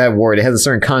that word, it has a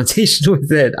certain connotation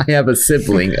with it. I have a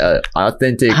sibling,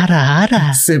 authentic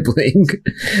sibling.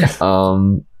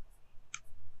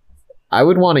 I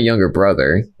would want a younger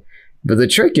brother, but the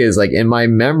trick is in my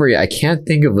memory, I can't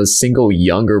think of a single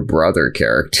younger brother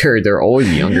character. They're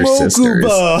always younger sisters,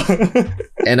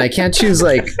 and I can't choose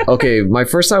okay. My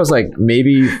first thought was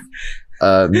maybe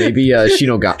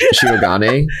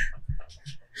Shinogane.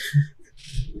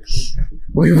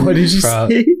 Wait, what did you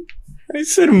say? I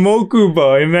said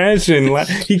Mokuba. Imagine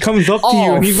he comes up to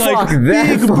you and he's fuck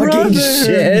that big brother.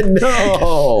 Shit.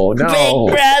 No. Big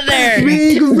brother.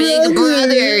 Big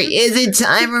brother. Is it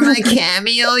time for my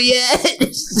cameo yet?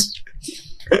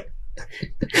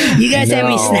 You guys have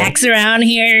any snacks around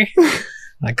here?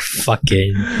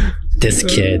 Fucking this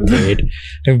kid, dude,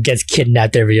 who gets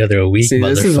kidnapped every other week. See,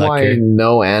 this is why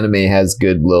no anime has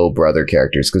good little brother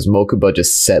characters, because Mokuba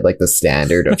just set the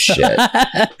standard of shit.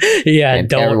 Yeah,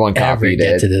 and everyone copied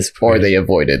it, or they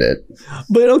avoided it.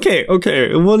 But okay.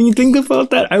 When you think about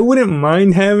that, I wouldn't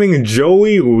mind having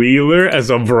Joey Wheeler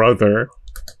as a brother.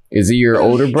 Is he your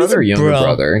older brother or younger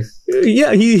brother?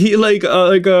 Yeah, he a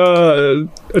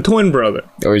twin brother.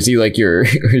 Or is he your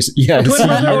twin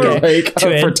brother, a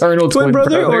fraternal twin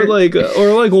brother, or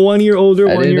 1 year older,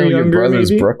 1 year younger? Your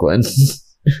brother's maybe? Brooklyn.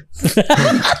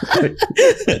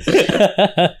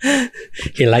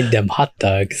 He liked them hot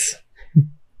dogs.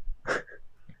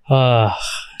 I'm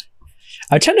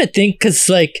trying to think because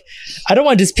I don't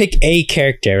want to just pick a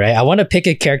character, right? I want to pick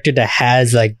a character that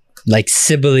has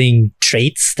sibling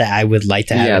traits that I would like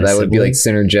to have. Yeah, that would be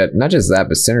synergetic. Not just that,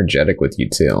 but synergetic with you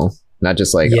too. Not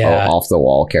just off the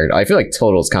wall character. I feel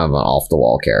Total's kind of an off the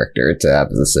wall character to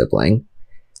have as a sibling.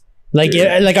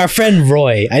 Our friend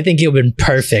Roy, I think he'll been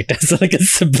perfect as a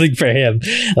sibling for him.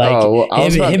 Him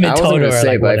and Toto are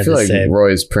say, but I feel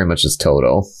Roy's pretty much just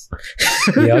Toto.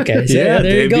 Yeah, okay. So yeah,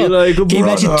 there you go. Can you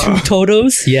imagine 2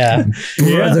 Totos? Yeah.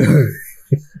 Brother.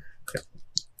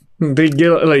 They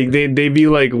get they'd be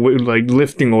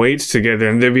lifting weights together,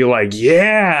 and they'd be they'd be.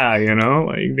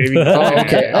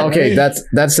 Okay.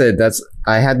 That's it.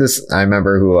 I had this. I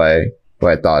remember who I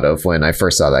thought of when I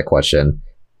first saw that question.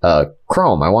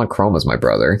 Chrome. I want Chrome as my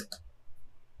brother.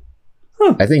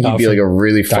 Huh. I think he'd be a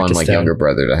really fun younger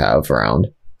brother to have around.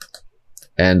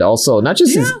 And also, not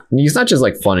just he's not just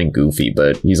fun and goofy,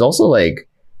 but he's also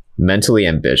mentally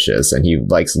ambitious, and he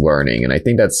likes learning, and I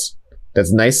think that's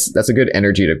nice. That's a good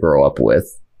energy to grow up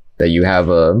with, that you have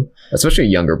especially a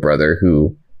younger brother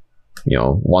who,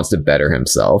 wants to better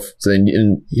himself. So then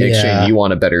in exchange, you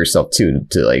want to better yourself too,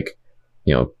 to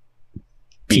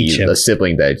be the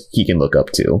sibling that he can look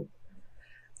up to.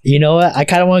 You know what? I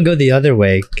kind of want to go the other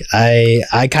way.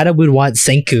 I kind of would want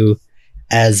Senku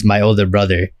as my older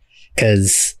brother,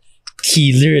 because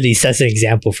he literally sets an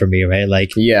example for me, right?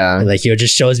 He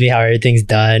just shows me how everything's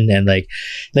done, and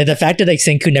the fact that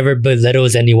Senku never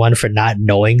belittles anyone for not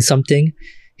knowing something.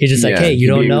 He's just hey, you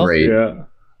don't know? Yeah.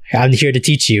 I'm here to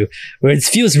teach you. Where it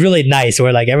feels really nice,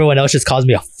 where everyone else just calls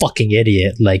me a fucking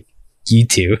idiot, you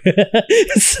two.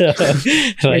 So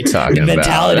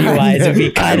mentality wise, it'd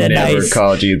be kind of nice. I've never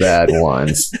called you that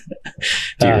once.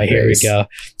 Here we go.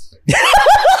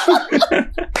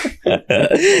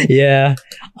 Yeah.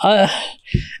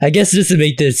 I guess just to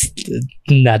make this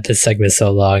segment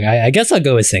so long, I guess I'll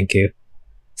go with Senku.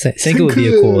 Senku would be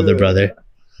a cool older brother.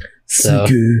 So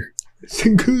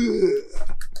Senku.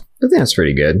 I think that's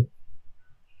pretty good.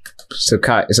 So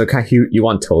Kai, you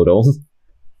want Toto?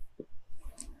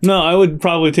 No, I would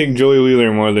probably take Joey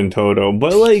Wheeler more than Toto.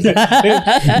 But honestly,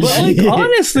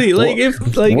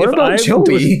 what about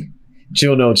Joey?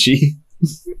 Jonochi.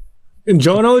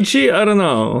 Jonochi? I don't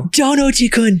know.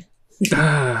 Jonochi-kun.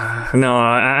 No,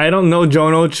 I don't know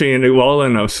Jonochi well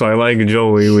enough, so I like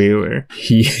Joey Wheeler.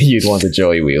 You'd want the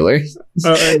Joey Wheeler.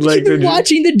 You've been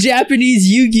watching the Japanese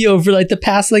Yu-Gi-Oh for like the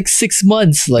past like 6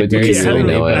 months. Like, I haven't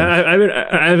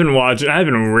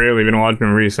really been watching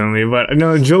him recently, but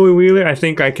no, Joey Wheeler. I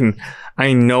think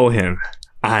I know him.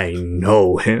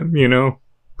 You know.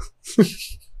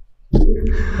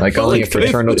 Like only like, a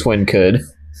fraternal twin could.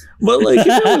 But like, if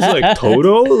it was like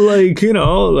Toto, like, you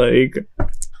know, like,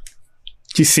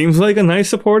 he seems like a nice,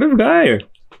 supportive guy.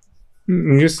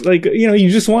 Just like, you know, you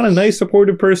just want a nice,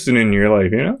 supportive person in your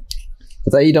life, you know? I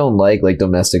thought you don't like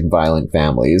domestic violent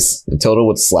families. Toto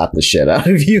would slap the shit out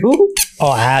of you.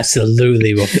 Oh,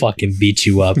 absolutely will fucking beat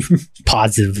you up.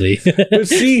 Positively. But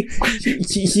see,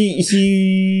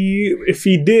 he if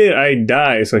he did, I'd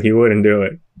die, so he wouldn't do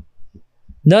it.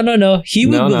 No. He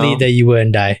would believe that you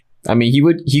wouldn't die. I mean,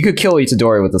 he could kill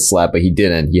Itadori with a slap, but he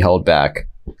didn't. He held back.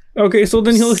 Okay, so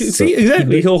then he'll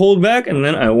he'll hold back, and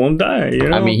then I won't die. You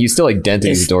know? I mean, he's still like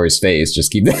denting Itadori's face.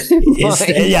 Just keep that in mind.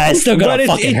 It's still gonna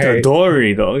fucking hurt.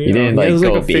 Itadori though, he didn't he has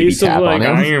like a face of like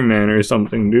Iron Man or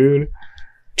something, dude.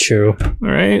 True. All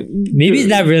right. Maybe it's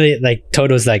not really like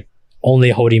Toto's like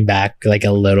only holding back like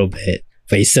a little bit,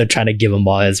 but he's still trying to give him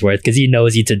all his worth because he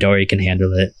knows Itadori can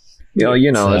handle it. So.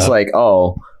 It's like,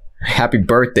 oh, happy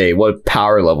birthday. What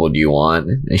power level do you want?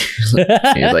 He's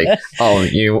like, oh,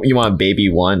 you want baby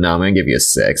 1? No, I'm going to give you a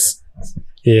 6.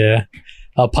 Yeah.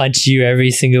 I'll punch you every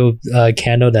single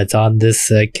candle that's on this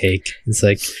cake. It's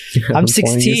like, I'm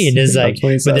 16. It's like,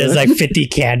 but there's like 50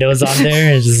 candles on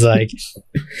there. It's just like,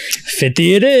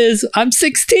 50 it is. I'm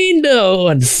 16 though.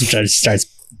 And starts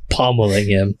pummeling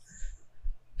him.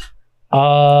 Yeah,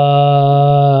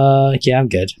 I'm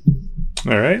good.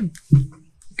 All right.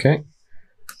 Okay.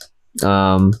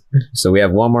 So we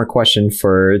have one more question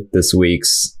for this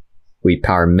week's Wheat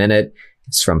Power Minute.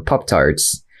 It's from Pup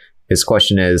Tarts. His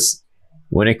question is,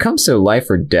 when it comes to life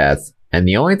or death, and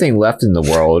the only thing left in the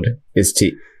world is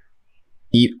to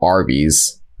eat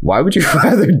Arby's, why would you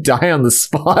rather die on the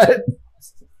spot?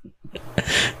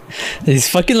 These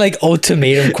fucking like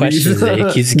ultimatum questions that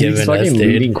he keeps giving us, dude.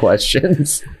 Leading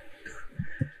questions.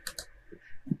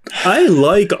 I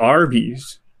like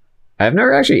Arby's. I've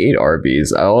never actually ate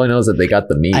Arby's. All I know is that they got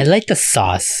the meat. I like the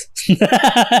sauce.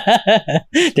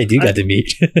 They do got the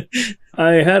meat.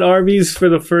 I had Arby's for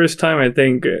the first time, I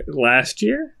think, last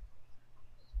year.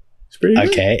 It's pretty good.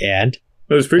 Okay, and?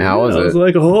 It was pretty How good. was it? I was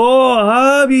like, oh,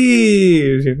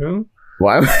 Arby's, you know?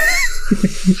 Why?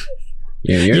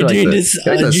 You're like the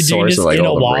source of like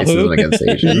all the racism against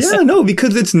Asians. Yeah, no,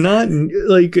 because it's not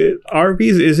like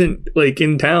Arby's isn't like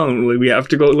in town. Like we have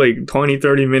to go like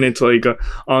 20-30 minutes like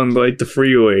on like the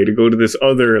freeway to go to this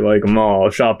other like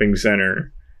mall shopping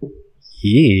center.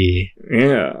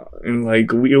 Yeah, and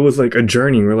like it was like a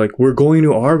journey. We're like, we're going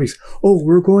to Arby's. Oh,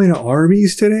 we're going to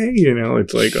Arby's today. You know,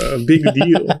 it's like a big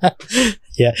deal.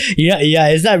 Yeah.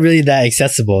 It's not really that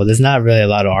accessible. There's not really a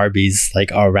lot of Arby's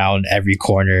like around every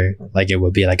corner, like it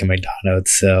would be like a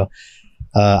McDonald's. So,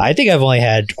 I think I've only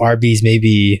had Arby's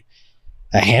maybe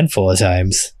a handful of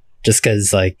times, just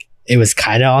because like it was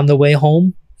kind of on the way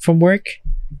home from work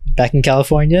back in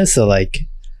California. So like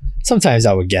sometimes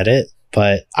I would get it.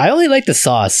 But I only like the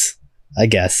sauce, I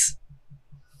guess.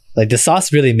 Like the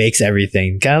sauce really makes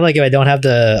everything. Kind of like if I don't have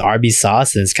the Arby's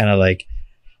sauce, then it's kind of like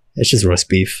it's just roast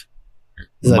beef.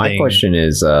 My question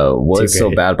is, what's so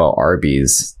bad about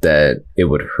Arby's that it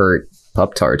would hurt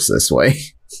Pup Tarts this way?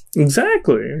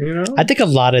 Exactly. You know, I think a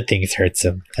lot of things hurts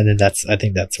him, and then I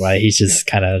think that's why he's just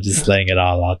kind of just laying it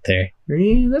all out there.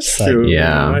 Yeah, that's true.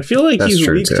 Yeah, I feel like he's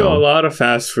weak to a lot of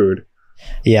fast food.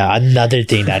 Yeah, another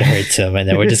thing that hurts him, and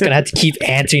then we're just gonna have to keep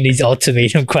answering these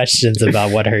ultimatum questions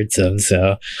about what hurts him.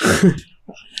 So,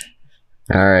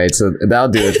 all right, so that'll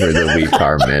do it for the Wheat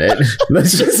Power Minute.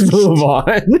 Let's just move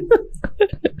on.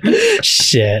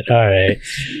 Shit. All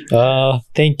right.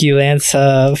 Thank you, Lance,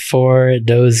 for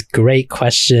those great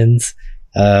questions.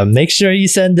 Make sure you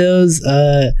send those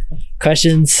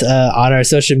questions on our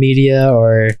social media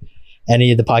or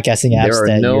any of the podcasting apps.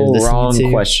 There are no wrong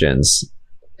questions.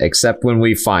 Except when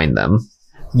we find them.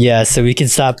 Yeah, so we can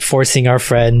stop forcing our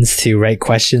friends to write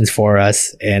questions for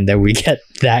us, and then we get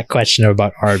that question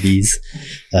about Arby's.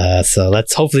 So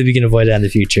hopefully we can avoid that in the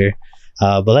future.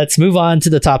 But let's move on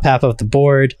to the top half of the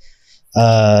board.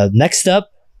 Next up,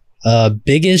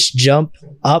 biggest jump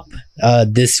up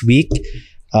this week.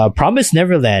 Promised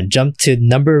Neverland jumped to to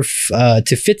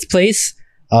 5th place.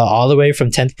 All the way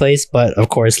from 10th place, but of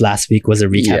course last week was a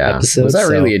recap episode. Was that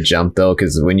really a jump though?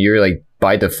 Because when you're like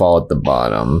by default at the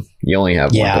bottom, you only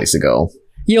have one place to go.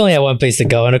 You only have one place to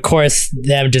go, and of course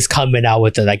them just coming out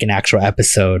with like an actual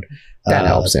episode that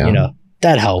helps. Yeah. You know,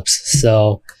 that helps.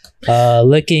 So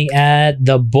looking at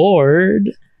the board,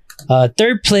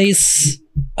 third place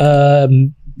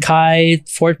Kai,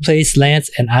 fourth place Lance,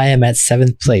 and I am at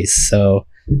seventh place. So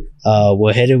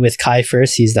we'll hit it with Kai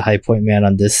first. He's the high point man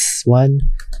on this one.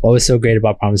 What was so great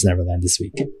about Promised Neverland this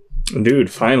week?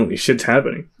 Dude, finally, shit's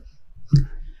happening.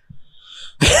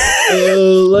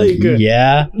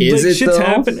 Yeah, is it shit's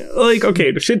happening? Like,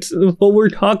 okay, but we're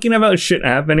talking about shit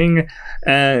happening,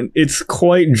 and it's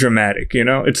quite dramatic. You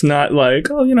know, it's not like,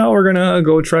 oh, you know, we're gonna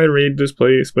go try to raid this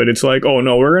place, but it's like, oh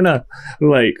no, we're gonna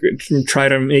like try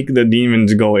to make the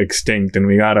demons go extinct, and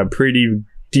we got a pretty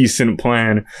decent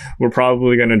plan. We're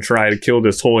probably gonna try to kill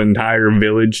this whole entire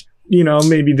village. You know,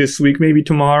 maybe this week, maybe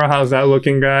tomorrow. How's that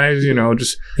looking, guys? You know,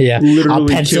 just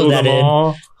literally kill them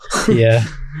all. Yeah.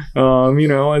 You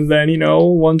know, and then, you know,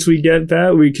 once we get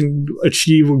that, we can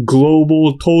achieve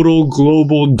total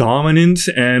global dominance,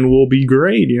 and we'll be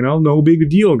great, you know, no big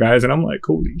deal, guys. And I'm like,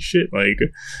 holy shit, like,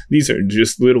 these are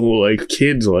just little, like,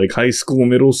 kids, like, high school,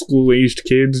 middle school aged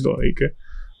kids, like,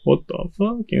 what the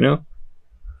fuck, you know?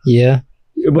 Yeah.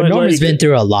 But Norman's been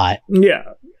through a lot. Yeah.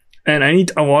 And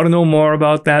I want to know more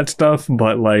about that stuff,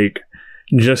 but, like,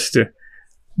 just a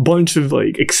bunch of,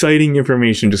 like, exciting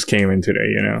information just came in today,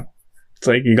 you know? It's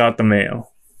like you got the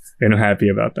mail, and I'm happy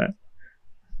about that.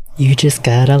 You just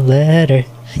got a letter.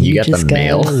 You got the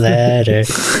mail. A letter.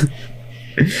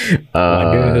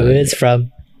 Wonder who it's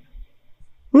from.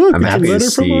 Look, I'm happy to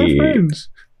see. From our friends.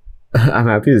 I'm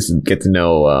happy to get to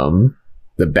know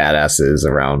the badasses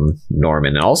around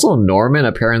Norman, and also Norman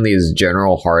apparently is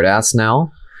General Hardass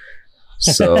now.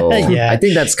 So yeah. I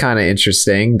think that's kind of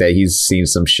interesting that he's seen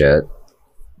some shit.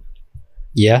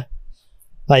 Yeah.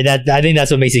 Like that, I think that's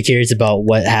what makes you curious about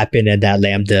what happened at that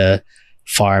Lambda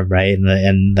farm, right?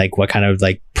 And like what kind of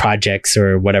like projects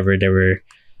or whatever they were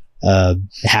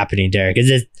happening there.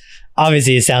 Because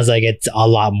obviously it sounds like it's a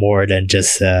lot more than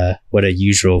just what a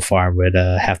usual farm would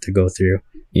have to go through.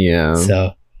 Yeah.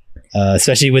 So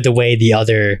especially with the way the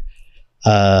other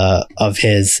of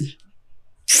his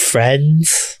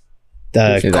friends,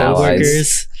 the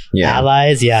co-workers,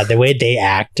 allies, the way they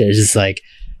act is just like,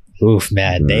 oof,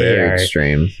 man, they are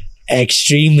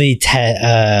extremely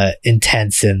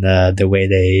intense in the way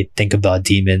they think about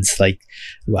demons. Like,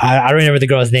 I don't remember the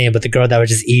girl's name, but the girl that was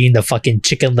just eating the fucking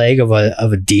chicken leg of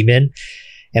a demon,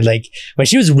 and like when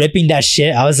she was ripping that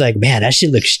shit, I was like, man, that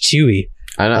shit looks chewy.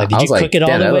 I know. Did you cook it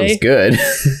all the way? That was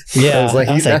good. Yeah, I was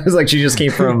like, she just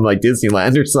came from like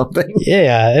Disneyland or something.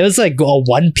 Yeah, it was like a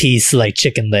one piece like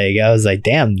chicken leg. I was like,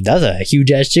 damn, that's a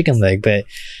huge ass chicken leg. But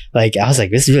like, I was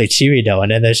like, this is really chewy though. And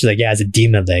then she's like, yeah, it's a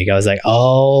demon leg. I was like,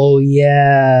 oh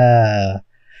yeah.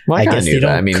 Well, I guess knew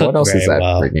that. I mean, what else is that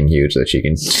freaking huge that she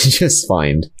can just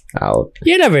find out?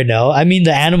 You never know. I mean,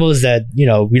 the animals that, you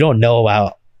know, we don't know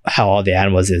how all the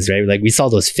animals is, right? Like we saw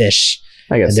those fish.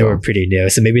 I guess they were pretty new.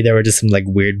 So maybe there were just some like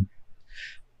weird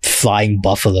flying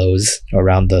buffaloes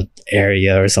around the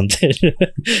area or something.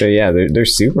 So yeah, they're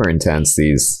super intense,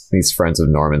 these friends of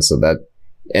Norman. So that,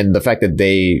 and the fact that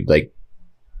they like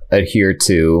adhere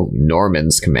to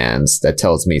Norman's commands, that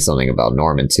tells me something about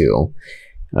Norman too.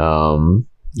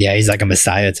 Yeah, he's like a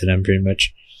messiah to them pretty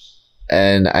much.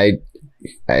 And I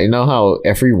know how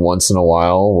every once in a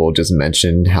while we'll just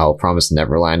mention how Promised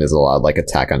Neverland is a lot like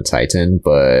Attack on Titan,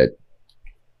 but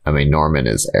I mean, Norman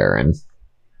is Eren,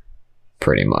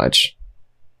 pretty much,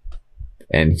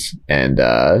 and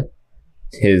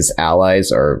his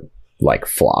allies are like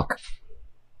flock,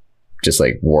 just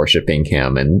like worshiping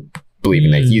him and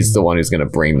believing that he's the one who's going to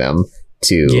bring them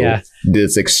to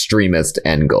this extremist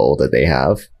end goal that they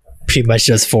have. Pretty much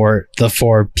just for the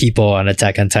 4 people on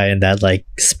Attack on Titan that like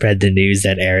spread the news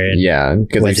that Eren,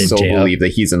 because they still believe that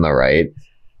he's in the right.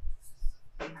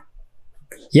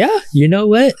 Yeah, you know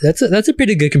what? That's a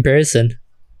pretty good comparison.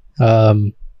 Yeah,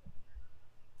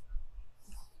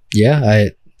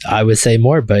 I would say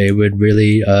more, but it would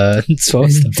really slow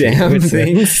stuff. Damn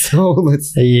things. So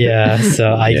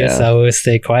I guess I will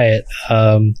stay quiet.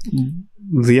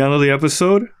 The end of the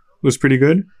episode was pretty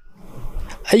good.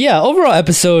 Overall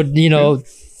episode, you know,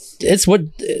 it's what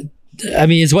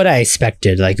I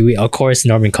expected. Like of course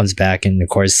Norman comes back, and of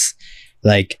course,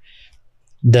 like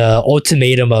the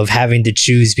ultimatum of having to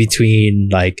choose between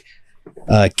like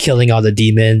killing all the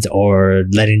demons or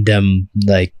letting them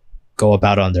like go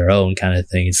about on their own kind of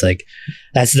thing. It's like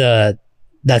that's the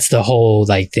whole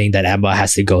like thing that Emma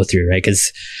has to go through, right?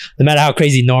 Because no matter how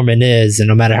crazy Norman is and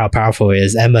no matter how powerful he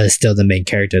is, Emma is still the main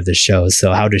character of the show.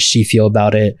 So how does she feel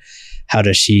about it? How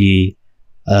does she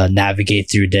navigate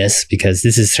through this? Because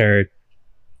this is her,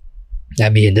 I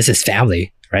mean, this is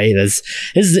family, right?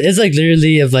 It's like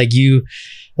literally if like you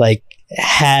like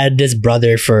had this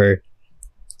brother for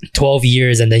 12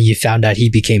 years, and then you found out he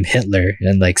became Hitler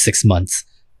in like 6 months,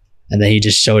 and then he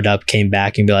just showed up, came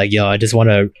back, and be like, yo, I just want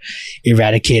to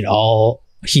eradicate all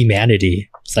humanity.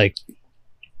 It's like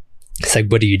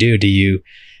what do? Do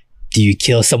you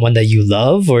kill someone that you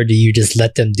love, or do you just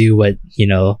let them do what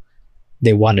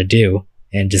they want to do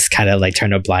and just kind of like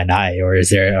turn a blind eye? Or is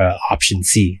there option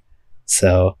C?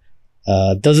 So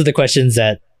those are the questions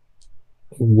that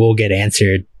will get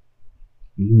answered.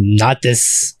 Not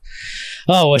this.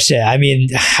 Oh well, shit. I mean,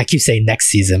 I keep saying next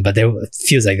season, but it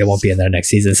feels like there won't be another next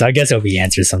season. So I guess it'll be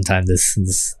answered sometime this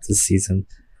season.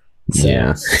 So,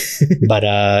 yeah.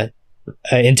 But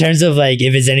in terms of like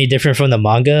if it's any different from the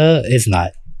manga, it's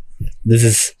not. This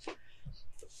is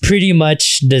pretty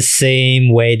much the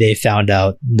same way they found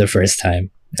out the first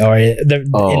time, or in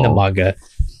the manga.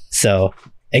 So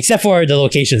except for the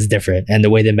location is different and the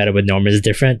way they met up with Norma is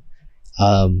different.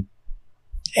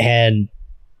 And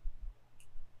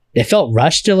it felt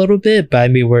rushed a little bit, but I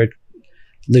mean, we're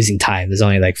losing time. There's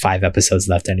only like 5 episodes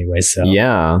left anyway. So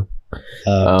yeah,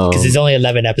 because it's only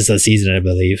 11 episode season, I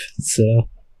believe. So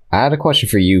I had a question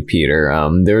for you, Peter.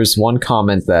 There's one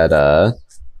comment that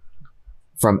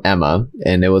from Emma,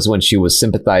 and it was when she was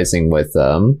sympathizing with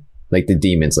like the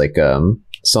demons, like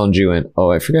Sonju and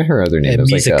I forget her other name. It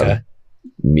was Mizuka. like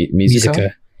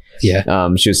Mizuka. Yeah.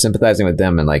 She was sympathizing with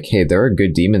them and like, hey, there are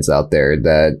good demons out there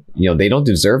that they don't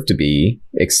deserve to be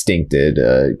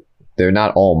extincted. They're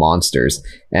not all monsters.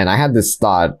 And I had this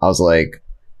thought. I was like,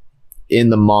 in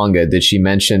the manga, did she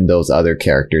mention those other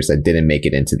characters that didn't make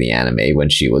it into the anime when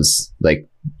she was like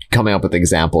coming up with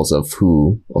examples of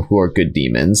who are good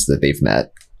demons that they've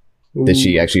met? Did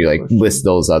she actually like list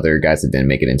those other guys that didn't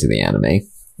make it into the anime,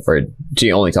 or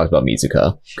she only talked about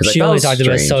Mizuka? She only talked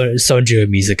about Sonju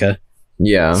and Mizuka.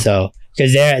 Yeah. So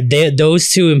because those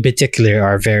two in particular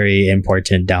are very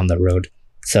important down the road,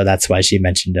 so that's why she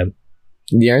mentioned them.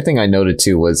 The other thing I noted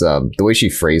too was the way she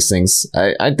phrased things.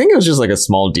 I think it was just like a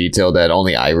small detail that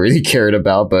only I really cared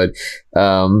about, but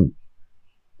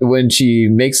when she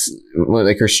makes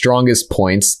like her strongest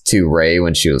points to Rei,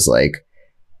 when she was like,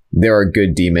 there are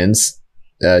good demons,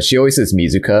 she always says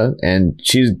Mizuka, and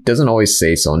she doesn't always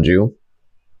say Sonju.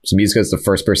 So Mizuka is the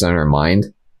first person on her mind.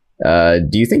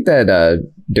 Do you think that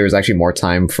there was actually more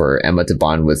time for Emma to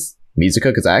bond with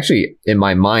Mizuka? Because in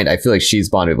my mind, I feel like she's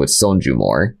bonded with Sonju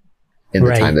more in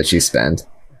the time that she spent.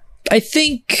 I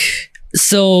think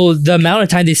so. The amount of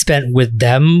time they spent with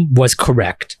them was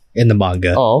correct in the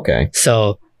manga. Oh, okay.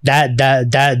 So that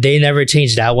they never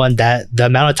changed that one. That the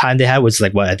amount of time they had was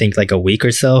like I think like a week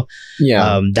or so.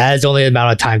 Yeah. That is only the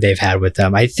amount of time they've had with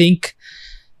them. I think.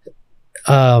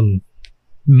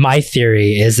 My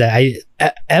theory is that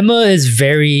Emma is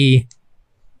very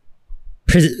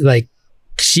like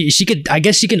she could, I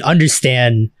guess she can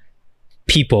understand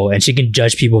people and she can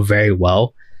judge people very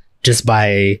well just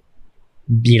by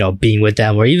being with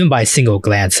them, or even by a single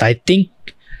glance. I think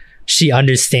she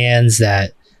understands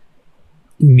that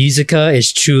Mizuka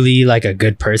is truly like a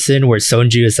good person, where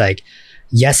Sonju is like,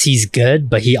 yes, he's good,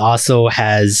 but he also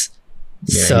has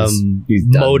some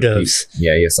motives. He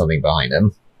has something behind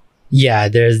him. Yeah,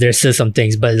 there's still some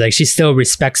things, but like she still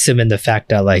respects him in the fact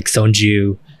that like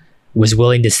Sonju was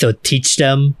willing to still teach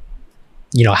them,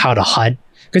 how to hunt.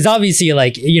 Because obviously,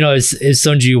 like, if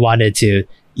Sonju wanted to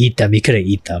eat them, he couldn't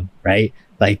eat them, right?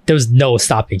 Like there was no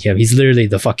stopping him. He's literally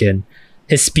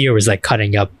his spear was like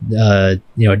cutting up,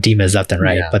 demons left and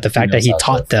right. Yeah, but the fact that he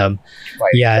taught them,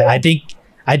 I think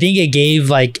it gave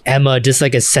like Emma just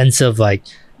like a sense of like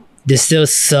there's still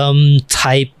some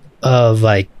type of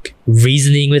like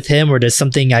reasoning with him, or there's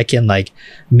something I can like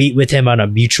meet with him on a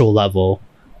mutual level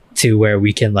to where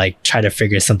we can like try to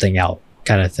figure something out,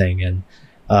 kind of thing. And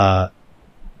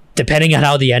depending on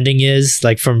how the ending is,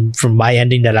 like from my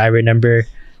ending that I remember,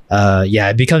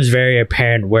 it becomes very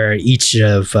apparent where each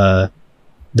of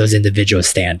those individuals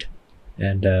stand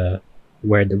and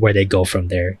where they go from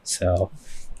there. So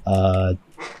other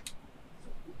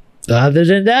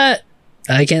than that,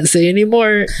 I can't say any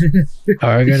more.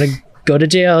 We're gonna go to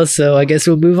jail, so I guess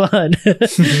we'll move on.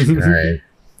 All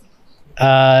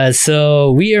right.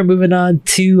 So we are moving on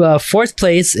to fourth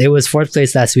place. It was fourth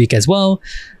place last week as well.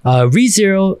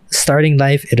 ReZero, Starting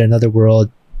Life in Another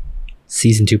World,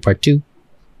 Season 2, Part 2.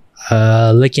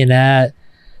 Looking at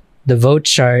the vote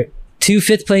chart, 2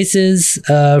 fifth places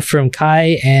from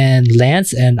Kai and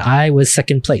Lance, and I was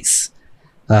second place.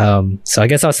 So I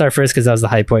guess I'll start first because I was the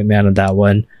high point man on that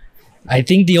one. I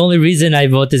think the only reason I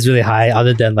vote this really high,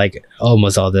 other than like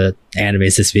almost all the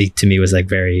animes this week, to me was like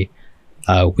very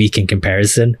weak in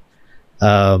comparison.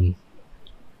 I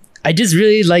just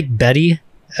really like Betty.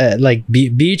 Like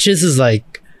Beatrice is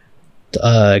like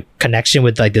connection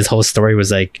with like this whole story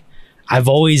was like, I've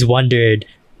always wondered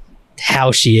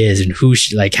how she is and who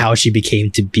she, like how she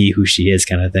became to be who she is,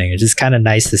 kind of thing. It's just kind of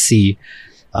nice to see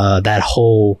that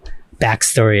whole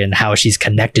backstory and how she's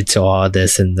connected to all of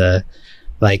this. And the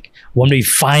like when we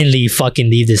finally fucking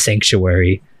leave the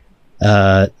sanctuary,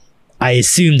 I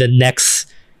assume the next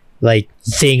like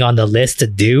thing on the list to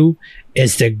do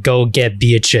is to go get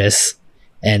Beatrice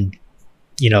and,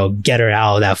 you know, get her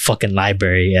out of that fucking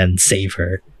library and save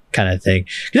her, kind of thing.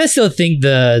 Because I still think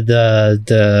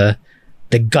the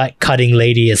gut cutting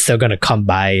lady is still gonna come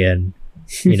by and,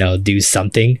 you know, do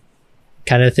something,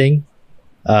 kind of thing.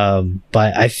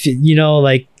 But I feel, you know,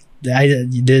 like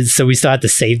so we still have to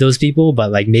save those people,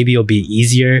 but like maybe it'll be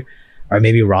easier, or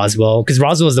maybe Roswell, because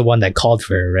Roswell is the one that called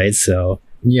for her, right? So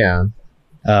yeah,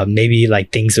 maybe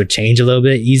like things would change a little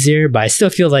bit easier. But I still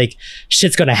feel like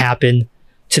shit's gonna happen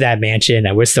to that mansion,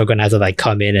 and we're still gonna have to like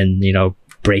come in and, you know,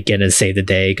 break in and save the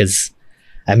day. Because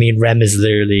I mean, Rem is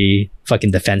literally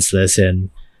fucking defenseless, and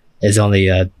is only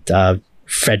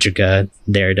Frederica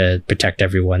there to protect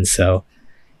everyone. So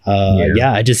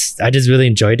yeah, I just really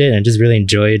enjoyed it, and just really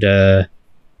enjoyed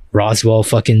Roswell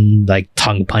fucking like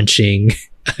tongue punching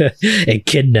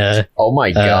Echidna. Oh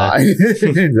my god,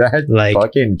 that like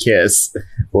fucking kiss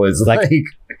was like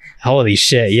holy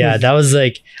shit. Yeah, that was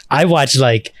like, I watched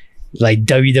like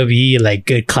WWE, like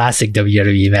good classic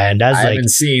WWE, man. That's I haven't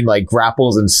seen like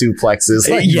grapples and suplexes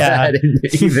like that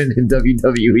even in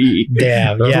WWE.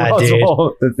 Damn, yeah,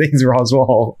 Roswell, dude. The things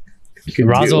Roswell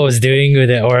was doing with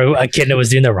it, or Echidna was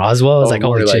doing the Roswell. I was like,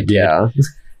 holy shit, dude. Yeah.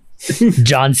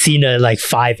 John Cena like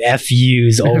 5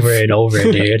 FUs over and over,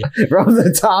 dude. From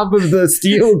the top of the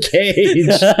steel cage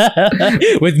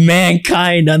with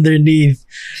mankind underneath.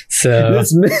 So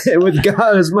this man, with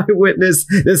God as my witness,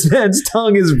 this man's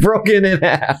tongue is broken in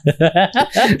half.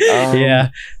 Yeah,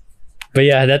 but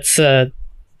yeah, that's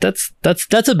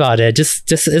about it.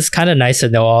 Just it's kind of nice to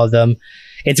know all of them.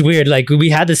 It's weird, like we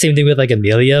had the same thing with like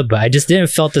Amelia, but I just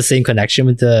didn't felt the same connection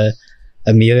with the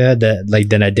Amelia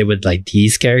than I did with like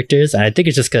these characters. And I think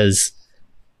it's just because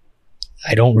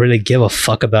I don't really give a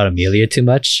fuck about Amelia too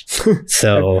much.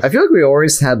 So I feel like we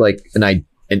always had like an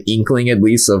inkling at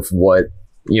least of what,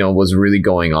 you know, was really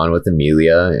going on with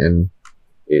Amelia, and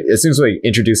as soon as we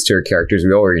introduced to her characters,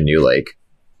 we already knew like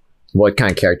what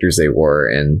kind of characters they were,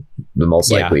 and the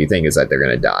most likely thing is that they're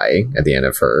gonna die at the end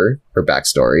of her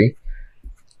backstory.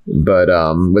 But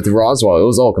with Roswell, it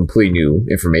was all completely new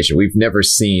information. We've never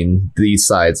seen these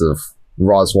sides of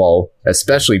Roswell,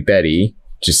 especially Betty.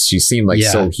 Just she seemed like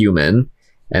so human.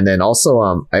 And then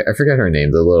also, I forget her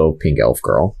name, the little pink elf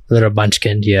girl, little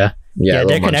Munchkin. Yeah, their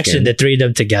Munchkin. Connection, the three of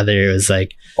them together, was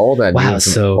like all that. Wow,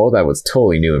 all that was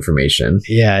totally new information.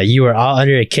 Yeah, you were all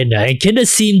under Echidna. And Echidna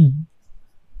seemed,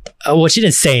 well, she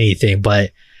didn't say anything,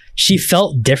 but she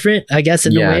felt different, I guess,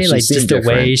 in a way, like just the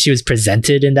way she was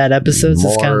presented in that episode.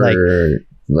 More, it's kind of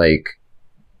like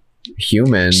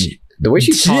human. The way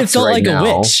she talks felt right like now,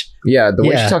 a witch. Yeah, the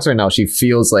way she talks right now, she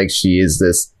feels like she is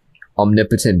this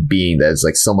omnipotent being that is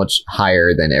like so much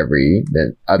higher than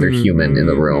other human in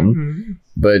the room.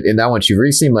 But in that one, she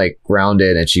really seemed like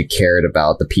grounded, and she cared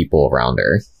about the people around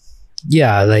her.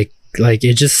 Yeah, like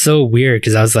it's just so weird,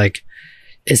 because I was like,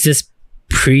 is this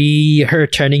pre her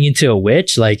turning into a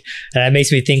witch? Like, and that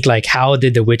makes me think like, how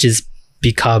did the witches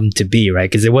become to be, right?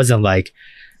 Because it wasn't like,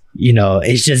 you know,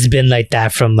 it's just been like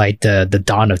that from like the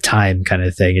dawn of time kind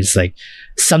of thing. It's like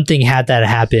something had that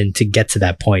happen to get to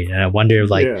that point. And I wonder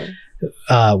like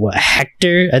what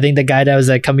Hector, I think the guy that was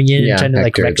like coming in and trying to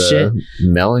like correct shit,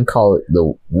 melancholy,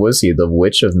 was he the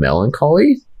witch of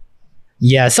melancholy?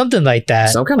 Yeah, something like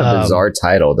that. Some kind of bizarre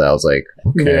title that I was like,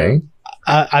 okay.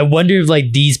 I wonder if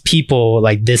like these people,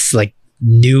 like this like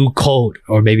new cult,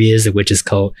 or maybe it is a witch's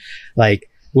cult, like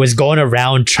was going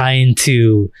around trying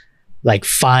to like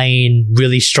find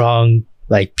really strong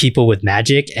like people with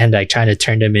magic, and like trying to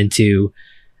turn them into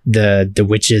the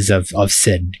witches of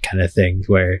sin, kind of thing.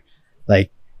 Where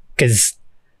like, because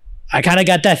I kind of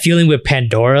got that feeling with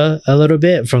Pandora a little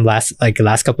bit from last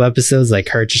couple episodes, like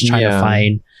her just trying to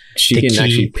find. She can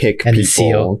actually pick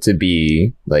people to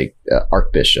be like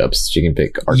archbishops. She can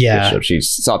pick archbishops. She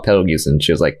saw Betelgeuse and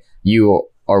she was like, "You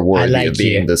are worthy of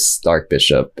being this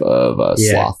archbishop of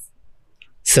Sloth."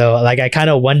 So like, I kind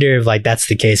of wonder if like that's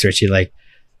the case, where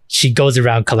she goes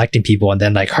around collecting people, and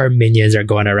then like her minions are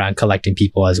going around collecting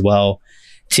people as well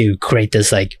to create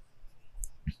this like,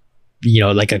 you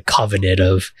know, like a covenant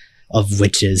of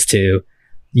witches to,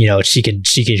 you know, she can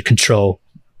control.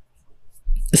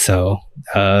 So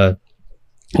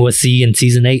we'll see in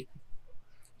season 8.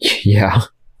 Yeah.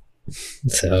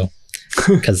 So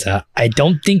Because I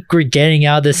don't think we're getting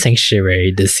out of the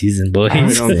sanctuary this season, boys.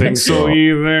 I don't think so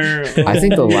either. I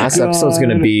think the last episode's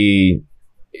going to be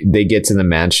they get to the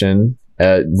mansion.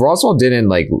 Roswell didn't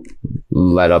like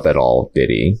let up at all, did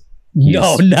he?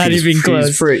 No, not even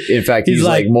close. In fact, he's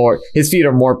like more. His feet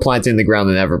are more planted in the ground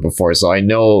than ever before. So I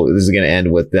know this is going to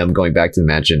end with them going back to the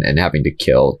mansion and having to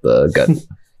kill the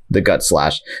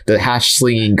hash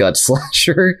slinging gut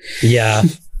slasher. Yeah,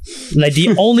 like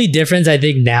the only difference I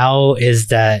think now is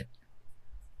that.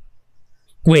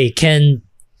 Wait, can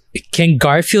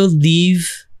Garfield leave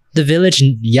the village?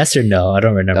 Yes or no? I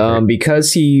don't remember.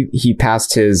 Because he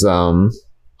passed his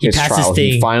his trial.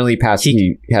 He finally passed.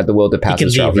 He had the will to pass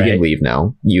his trial. He can leave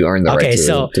now. You earn the right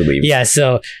to leave. Yeah,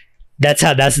 so that's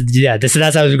how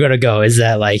we're gonna go. Is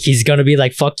that like he's gonna be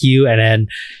like fuck you, and then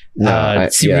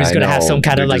Subaru's gonna have some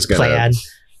kind of like plan,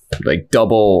 like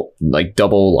double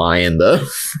lion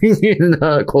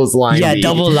the close line. Yeah,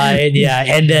 double lion. Yeah,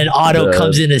 and then Otto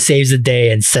comes in and saves the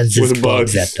day and sends his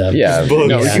bugs at them. Yeah,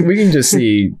 we can just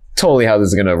see totally how this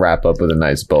is gonna wrap up with a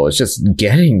nice bow. It's just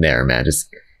getting there, man.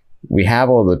 We have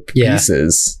all the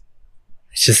pieces.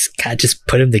 It's just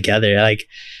put them together. Like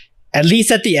at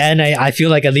least at the end, I feel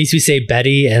like at least we say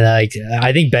Betty, and like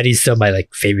I think Betty's still my like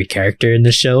favorite character in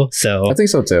the show. So I think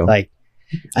so too. Like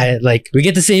we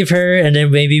get to save her, and then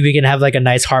maybe we can have like a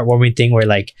nice heartwarming thing where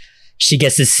like she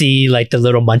gets to see like the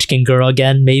little Munchkin girl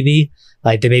again. Maybe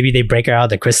like maybe they break her out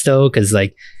of the crystal because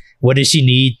like what does she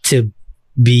need to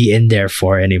be in there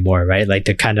for anymore? Right? Like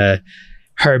the kind of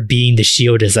her being the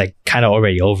shield is like kind of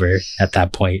already over at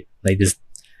that point. Like there's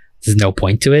no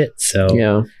point to it. So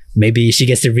yeah, maybe she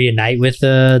gets to reunite with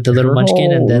the little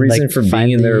Munchkin, and then reason like for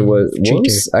being in there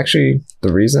was actually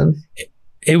the reason.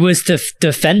 It was to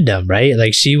defend them, right?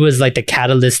 Like she was like the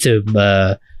catalyst to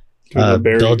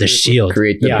build a shield,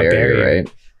 create the barrier,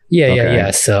 right? Yeah.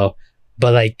 So,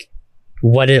 but like,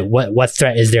 what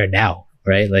threat is there now,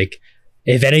 right? Like,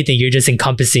 if anything, you're just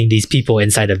encompassing these people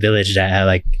inside a village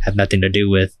that have nothing to do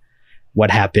with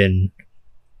what happened,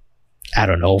 I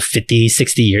don't know, 50,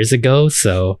 60 years ago.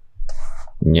 So,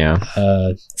 yeah.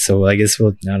 So I guess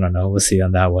we'll see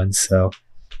on that one. So,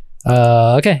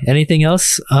 okay. Anything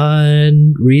else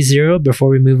on ReZero before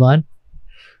we move on?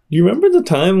 You remember the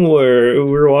time where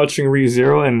we were watching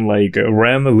ReZero and like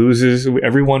Rem loses,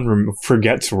 everyone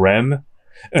forgets Rem?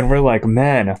 And we're like,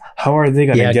 man, how are they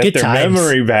going to get their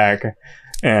memory back?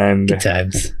 And good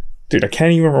times. Dude, I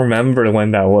can't even remember when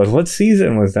that was. What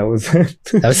season was that?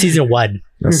 That was season 1.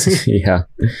 Yeah.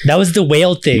 That was the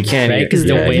whale thing, right? Because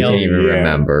the whale. You can't even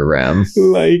remember Rem.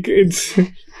 Like, it's...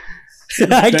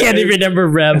 I can't even remember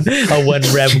Rem when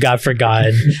Rem got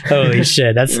forgotten. Holy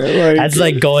shit. That's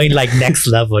like going like next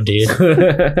level, dude.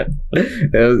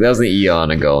 That was an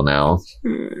eon ago now.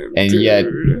 And yet...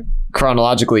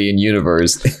 chronologically in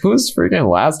universe, it was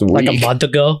freaking last week. Like a month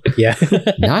ago? Yeah.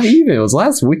 Not even. It was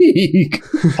last week.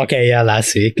 Okay, yeah,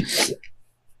 last week.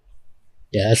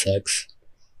 Yeah, that sucks.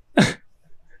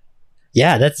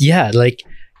 Like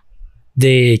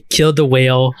they killed the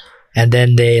whale, and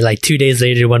then they like 2 days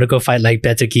later want to go fight like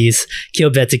Betelgeuse, kill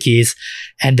Betelgeuse,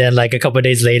 and then like a couple of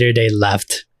days later they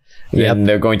left. And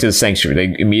they're going to the sanctuary.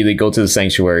 They immediately go to the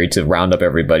sanctuary to round up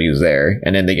everybody who's there,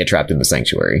 and then they get trapped in the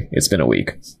sanctuary. It's been a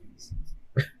week.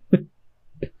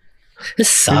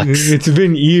 This sucks. It's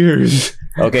been years.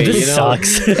 Okay, this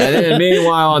sucks. And then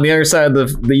meanwhile, on the other side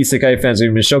of the Isekai fence, we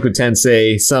have Mushoku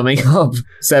Tensei summing up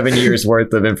 7 years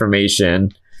worth of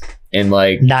information in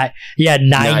like 9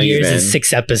 years and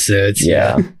 6 episodes.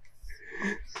 Yeah.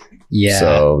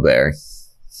 So there.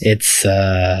 It's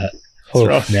man.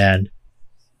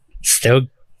 Still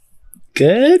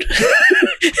good.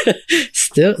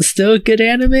 still good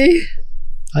anime.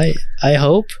 I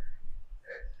hope.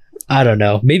 I don't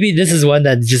know. Maybe this is one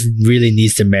that just really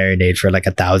needs to marinate for like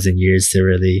 1,000 years to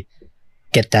really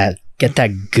get that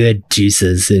good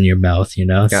juices in your mouth, you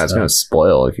know? Yeah, it's gonna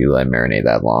spoil if you let marinate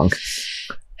that long.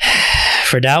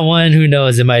 For that one, who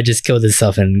knows? It might just killed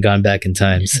itself and gone back in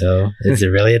time. So is it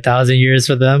really 1,000 years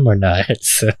for them or not?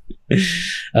 So,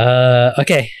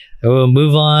 okay. We'll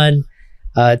move on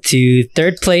to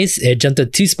 3rd place. It jumped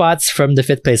up 2 spots from the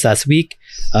 5th place last week.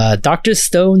 Dr.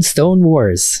 Stone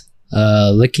Wars.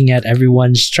 Looking at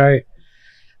everyone's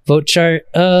vote chart.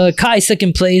 Kai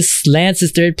 2nd place, Lance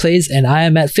is 3rd place, and I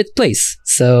am at 5th place.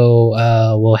 So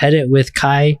we'll head it with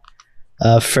Kai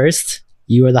first.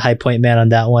 You were the high point man on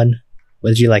that one.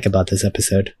 What did you like about this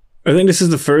episode? I think this is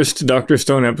the first Dr.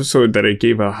 Stone episode that I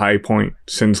gave a high point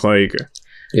since like...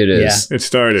 It is. Yeah. It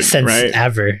started, since right?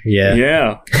 Ever, yeah.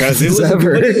 Yeah. It was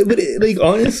ever. But like,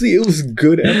 honestly, it was a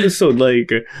good episode.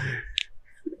 Like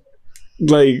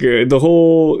the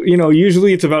whole,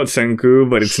 usually it's about Senku,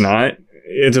 but it's not.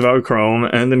 it's about Chrome,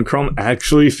 and then Chrome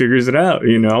actually figures it out.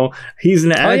 You know, he's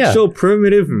an actual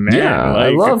primitive man. Yeah, I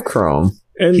love Chrome.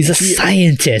 And he's a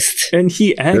scientist, and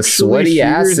he actually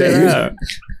figures it out.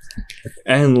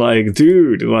 And like,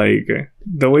 dude, like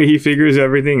the way he figures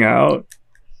everything out,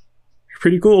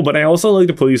 pretty cool. But I also like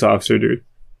the police officer, dude.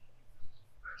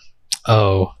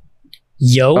 Oh,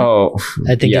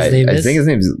 I think his name is. I think his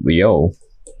name is Yo.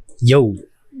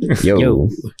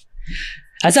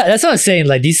 That's what I was saying.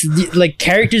 Like these like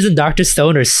characters in Dr.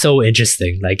 Stone are so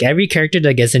interesting. Like every character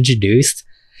that gets introduced,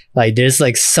 like there's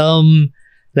like some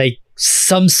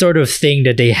sort of thing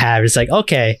that they have. It's like,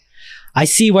 okay, I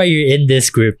see why you're in this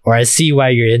group, or I see why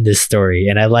you're in this story,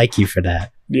 and I like you for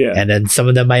that. Yeah. And then some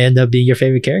of them might end up being your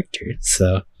favorite character.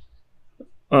 So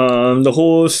the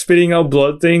whole spitting out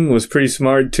blood thing was pretty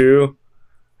smart too.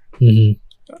 Mm-hmm.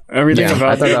 Everything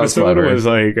about the episode was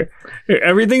like,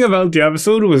 everything about the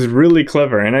episode was really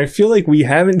clever, and I feel like we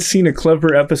haven't seen a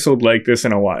clever episode like this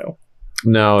in a while.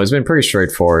 No, it's been pretty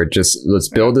straightforward. Just let's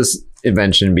build this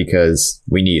invention because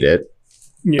we need it.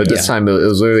 Yeah. But this time it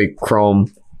was literally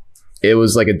Chrome. It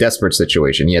was like a desperate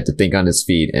situation. He had to think on his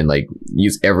feet and like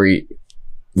use every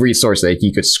resource that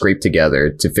he could scrape together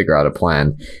to figure out a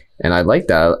plan. And I like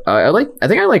that. I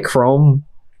think I like Chrome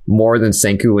more than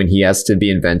Senku when he has to be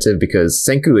inventive, because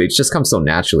Senku, it just comes so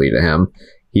naturally to him.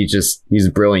 He's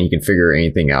brilliant. He can figure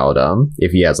anything out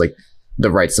if he has like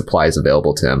the right supplies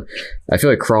available to him. I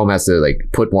feel like Chrome has to like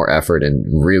put more effort and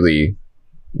really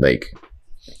like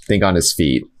think on his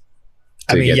feet.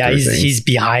 I mean, yeah, he's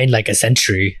behind like a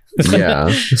century.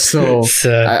 Yeah. So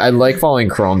I like following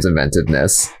Chrome's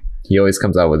inventiveness. He always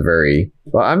comes out with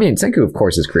well, I mean, Senku of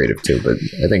course is creative too, but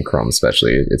I think Chrome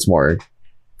especially, it's more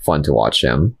fun to watch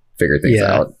him figure things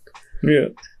out. Yeah,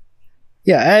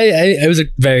 it was a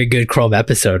very good Chrome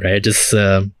episode, right? Just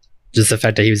the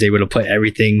fact that he was able to put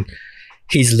everything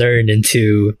he's learned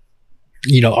into,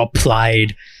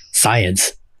 applied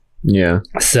science. Yeah.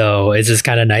 So it's just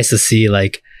kind of nice to see,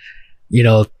 like,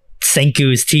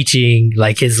 Senku is teaching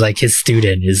like his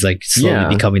student is like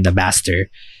slowly becoming the master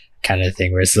kind of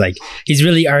thing, where it's like he's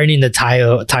really earning the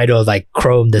title of like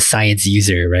Chrome the science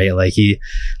user, right? Like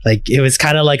it was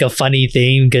kind of like a funny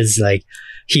thing because like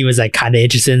he was like kind of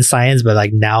interested in science, but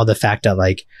like now the fact that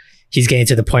like he's getting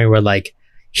to the point where like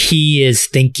he is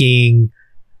thinking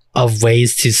of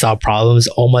ways to solve problems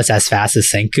almost as fast as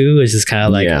Senku is just kind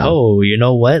of like, oh, you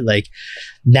know what? Like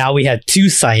now we have two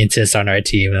scientists on our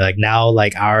team, and like now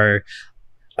like our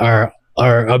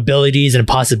abilities and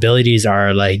possibilities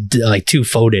are like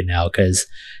two-folded now because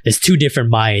there's two different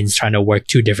minds trying to work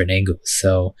two different angles.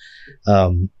 So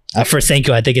for Senku,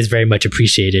 I think it's very much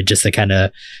appreciated just to kind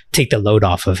of take the load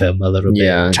off of him a little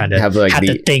bit, trying to have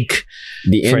to think.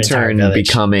 The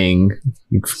intern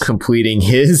completing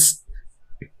his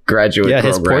graduate program.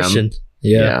 His portion.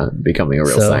 Becoming a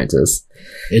real scientist.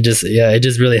 It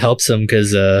just really helps him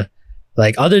because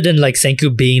like other than like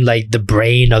Senku being like the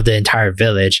brain of the entire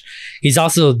village, he's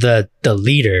also the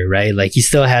leader, right? Like he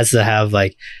still has to have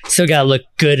still gotta look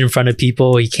good in front of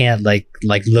people. He can't like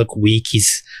look weak.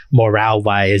 He's morale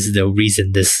wise the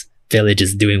reason this village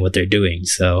is doing what they're doing.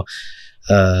 So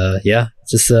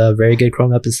just a very good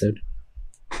Chrome episode.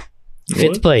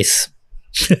 Fifth place.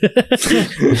 See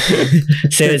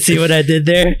what I did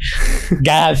there?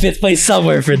 Gotta have fifth place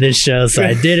somewhere for this show, so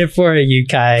I did it for you,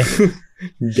 Kai.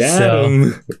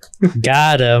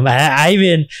 Got him.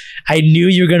 I knew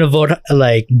you were gonna vote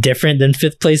like different than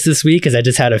fifth place this week because I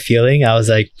just had a feeling. I was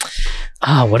like,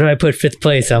 what do I put fifth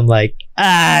place? I'm like,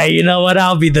 you know what?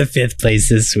 I'll be the fifth place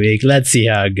this week. Let's see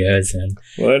how it goes. And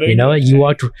you know what? You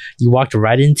walked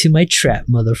right into my trap,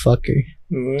 motherfucker.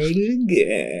 What a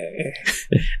guy.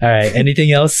 All right.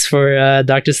 Anything else for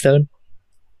Dr. Stone?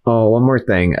 Oh, one more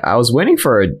thing. I was waiting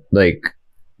for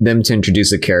them to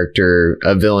introduce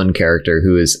a villain character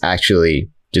who is actually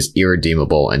just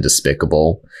irredeemable and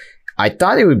despicable. I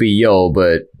thought it would be Yo,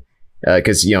 but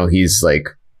because he's like,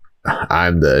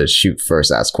 I'm the shoot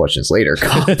first, ask questions later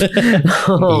cop.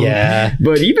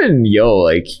 But even Yo,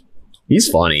 like, he's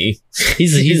funny.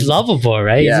 He's lovable,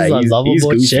 right? Yeah, he's a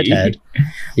lovable shithead.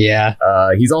 Yeah.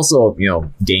 He's also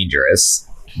dangerous,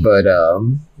 but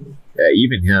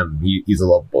even him, he's a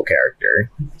lovable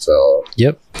character. So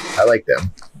yep, I like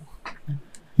them.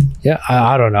 Yeah,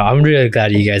 I don't know. I'm really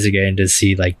glad you guys are getting to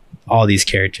see like all these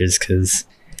characters because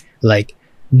like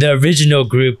the original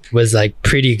group was like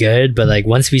pretty good, but like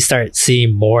once we start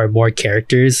seeing more and more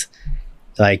characters,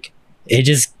 like it's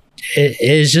just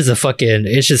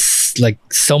like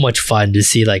so much fun to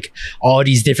see like all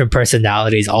these different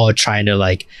personalities all trying to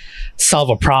like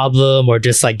solve a problem or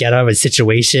just like get out of a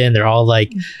situation. They're all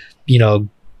like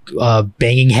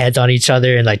banging heads on each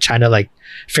other and like trying to like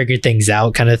figure things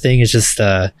out kind of thing. It's just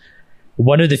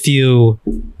one of the few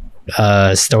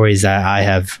stories that I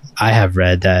have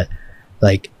read that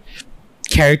like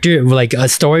a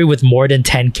story with more than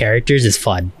 10 characters is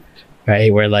fun,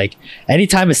 right? Where like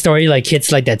anytime a story like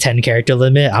hits like that 10 character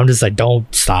limit, I'm just like,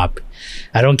 don't stop.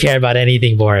 I don't care about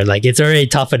anything more. Like it's already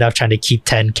tough enough trying to keep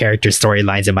 10 character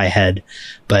storylines in my head,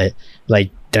 but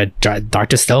like the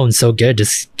Dr. Stone's so good,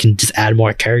 can add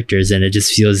more characters and it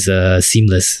just feels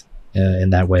seamless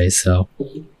in that way. So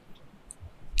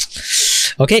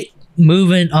okay,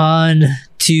 moving on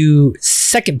to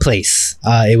second place.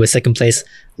 It was second place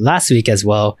last week as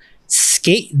well.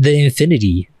 Skate the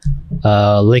Infinity.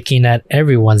 Looking at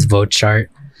everyone's vote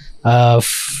chart.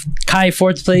 Kai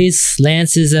 4th place,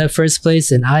 Lance is at 1st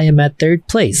place, and I am at 3rd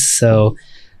place. So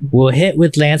we'll hit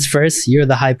with Lance first. You're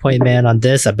the high point man on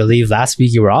this. I believe last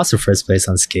week you were also 1st place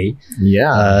on Skate.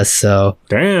 Yeah. So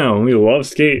damn, we love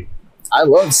Skate. I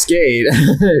love Skate.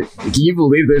 Can you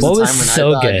believe there's a time when so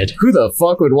I thought, good. who the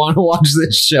fuck would want to watch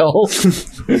this show?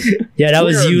 Yeah, that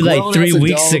was you like 3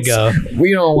 weeks ago.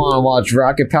 We don't want to watch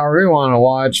Rocket Power. We want to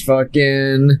watch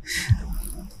fucking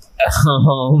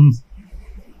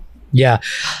yeah,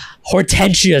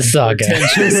 Hortensia Saga.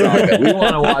 Hortensia Saga. We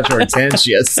want to watch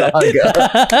Hortensia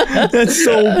Saga. That's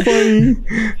so funny.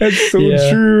 That's so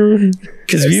true.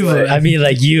 Because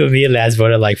like you and me and Laz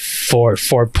voted like four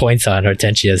points on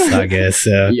Hortensia Saga.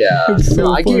 So yeah,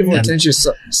 I gave Hortensia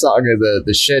Saga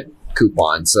the shit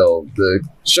coupon. So the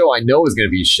show I know is going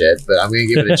to be shit, but I'm going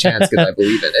to give it a chance because I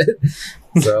believe in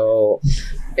it. So,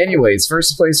 anyways,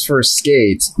 1st place for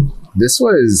Skate. This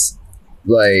was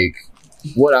like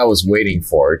what I was waiting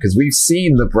for, because we've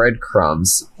seen the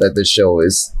breadcrumbs that the show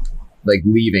is like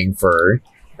leaving for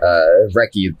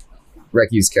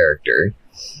Reki's character.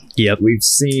 Yep, we've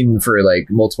seen for like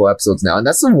multiple episodes now, and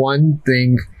that's the one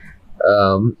thing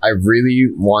I really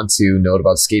want to note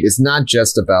about Skate. It's not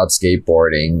just about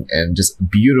skateboarding and just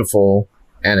beautiful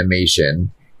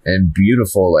animation and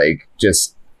beautiful like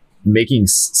just making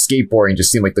skateboarding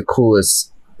just seem like the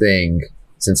coolest thing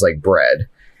since like bread.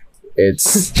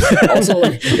 It's also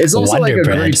like a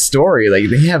great story. Like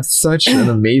they have such an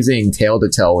amazing tale to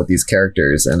tell with these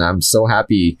characters, and I'm so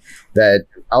happy that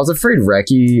I was afraid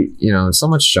Reki, so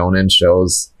much shonen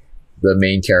shows the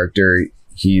main character,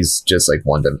 he's just like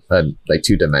like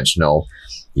 2-dimensional.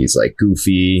 He's like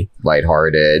goofy,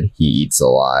 lighthearted, he eats a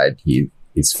lot,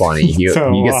 he's funny,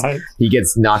 he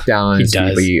gets knocked down on his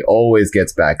feet, but he always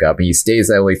gets back up and he stays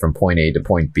that way from point A to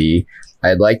point B.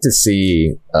 I'd like to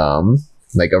see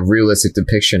like a realistic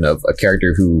depiction of a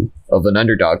character of an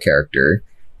underdog character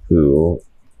who,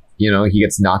 he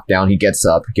gets knocked down, he gets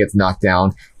up, he gets knocked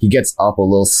down, he gets up a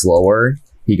little slower,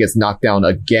 he gets knocked down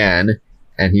again,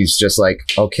 and he's just like,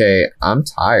 okay, I'm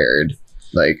tired.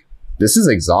 Like, this is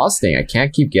exhausting. I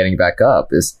can't keep getting back up.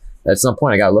 At some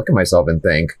point I gotta look at myself and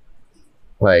think,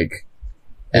 like,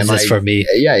 is this for me?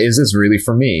 Yeah, is this really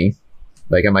for me?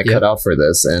 Like, am I cut out for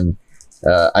this? And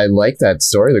I like that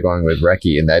story they're going with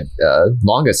Reki, and that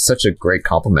manga is such a great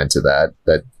compliment to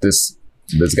that this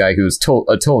guy who's a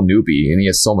total newbie and he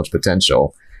has so much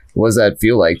potential. What does that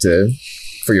feel like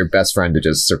for your best friend to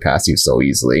just surpass you so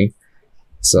easily?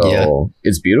 So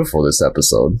it's beautiful, this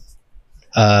episode.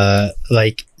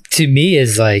 Like to me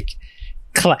is like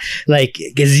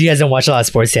because you guys don't watch a lot of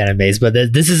sports animes, but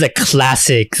this is a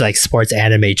classic like sports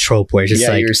anime trope where it's just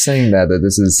like, you're saying that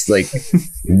this is like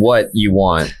what you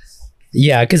want.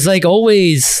 Yeah, because like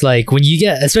always, like when you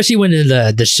get, especially when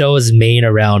the show is made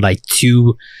around like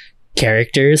 2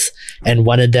 characters, and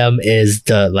one of them is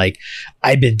the like,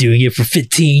 I've been doing it for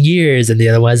 15 years, and the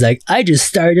other one's like, I just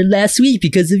started last week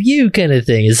because of you, kind of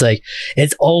thing. It's like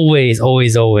it's always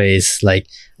like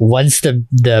once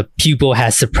the pupil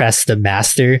has suppressed the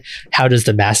master, how does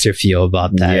the master feel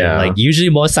about that? Yeah. Like usually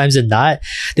most times than not,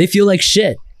 they feel like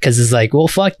shit. Because it's like, well,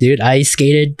 fuck, dude, I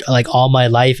skated like all my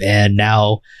life, and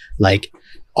now like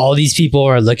all these people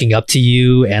are looking up to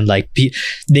you, and like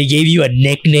they gave you a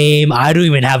nickname. I don't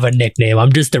even have a nickname.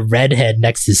 I'm just a redhead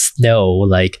next to snow.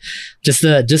 Like just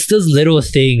those little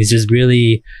things just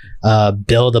really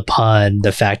build upon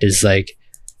the fact is like,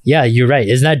 yeah, you're right.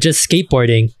 It's not just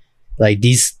skateboarding. Like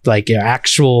these like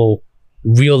actual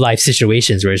real life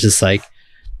situations where it's just like,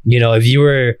 if you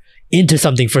were into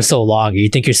something for so long, you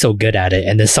think you're so good at it,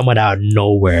 and then someone out of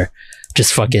nowhere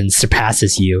just fucking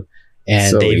surpasses you,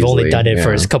 and so they've only done it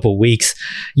for a couple weeks,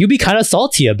 you'd be kind of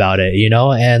salty about it,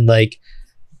 and like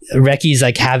Reki's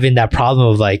like having that problem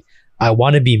of like, I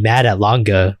want to be mad at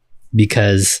Langa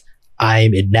because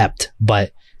I'm inept,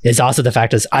 but it's also the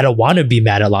fact that I don't want to be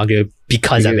mad at Langa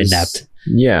because I'm inept.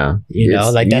 Yeah. You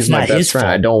know, like that's not his fault.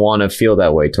 I don't want to feel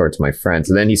that way towards my friends.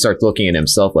 And then he starts looking at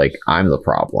himself like I'm the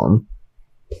problem.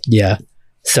 Yeah.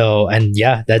 So, and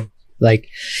yeah, that like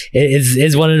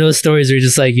it's one of those stories where you're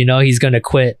just like, you know, he's going to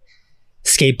quit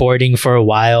skateboarding for a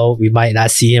while. We might not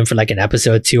see him for like an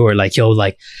episode 2, or like he'll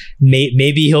like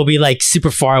maybe he'll be like super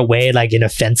far away, like in a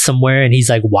fence somewhere, and he's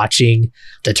like watching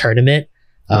the tournament.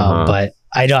 But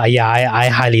I know, I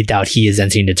highly doubt he is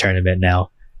entering the tournament now.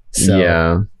 So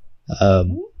yeah,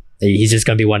 he's just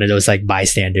gonna be one of those like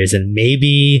bystanders, and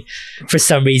maybe for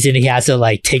some reason he has to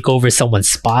like take over someone's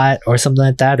spot or something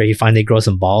like that, or he finally grows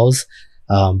some balls.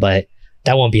 But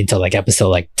that won't be until like episode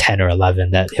like 10 or 11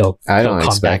 that he'll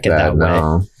come back in that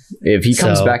way. If he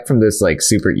comes back from this like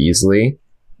super easily,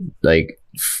 like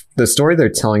the story they're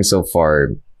telling so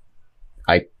far,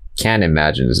 I can't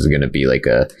imagine this is going to be like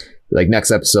next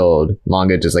episode,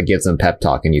 Manga just like gives him pep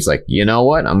talk and he's like, you know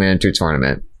what, I'm going to enter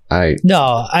tournament. I think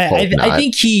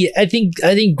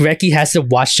Reki has to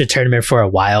watch the tournament for a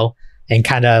while and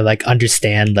kind of like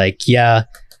understand like, yeah,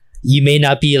 you may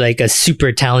not be like a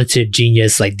super talented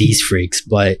genius like these freaks,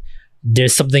 but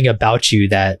there's something about you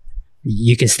that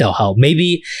you can still help.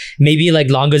 Maybe like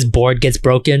Longa's board gets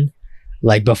broken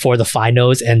like before the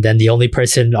finals, and then the only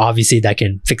person obviously that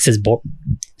can fix his board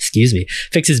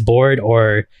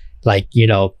or like, you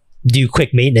know, do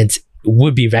quick maintenance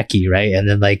would be Reki, right? And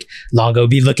then like Longa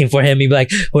would be looking for him. He'd be like,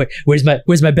 where's my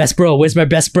best bro? Where's my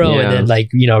best bro? Yeah. And then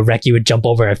like, you know, Reki would jump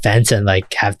over a fence and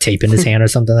like have tape in his hand or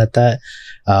something like that.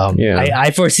 I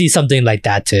foresee something like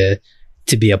that to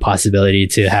be a possibility,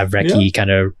 to have Reki kind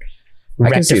of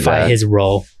rectify his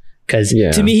role, because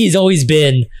to me he's always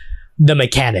been the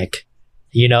mechanic.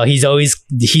 You know, he's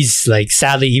like,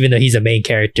 sadly, even though he's a main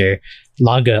character,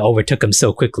 Longa overtook him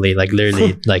so quickly, like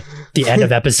literally like the end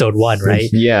of episode 1, right?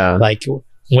 Yeah, like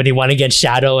when he won against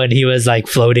Shadow and he was like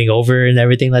floating over and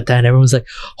everything like that, and everyone was like,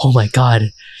 oh my god,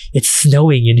 it's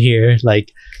snowing in here.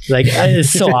 Like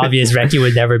it's so obvious Reki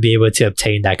would never be able to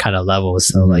obtain that kind of level.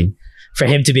 So like for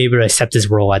him to be able to accept his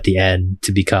role at the end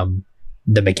to become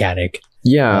the mechanic,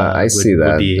 I see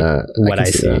that. Would be what I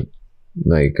see. That.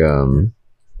 Like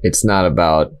it's not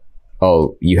about,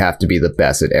 oh, you have to be the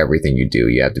best at everything you do,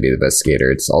 you have to be the best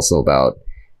skater. It's also about,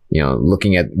 you know,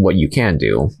 looking at what you can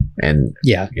do and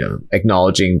you know,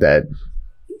 acknowledging that,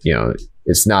 you know,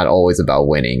 it's not always about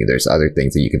winning. There's other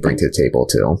things that you can bring to the table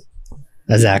too.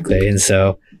 Exactly. And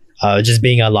so just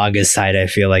being on Longa's side, I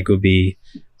feel like would be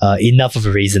enough of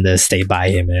a reason to stay by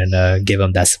him and give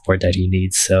him that support that he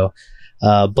needs. So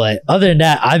but other than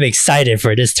that, I'm excited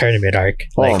for this tournament arc.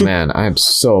 Oh man, I'm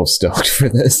so stoked for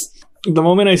this. The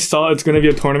moment I saw it's going to be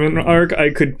a tournament arc,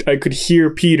 I could hear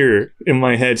Peter in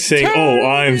my head saying, "Oh,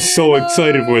 I'm so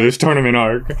excited for this tournament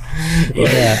arc."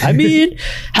 Yeah, I mean,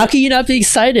 how can you not be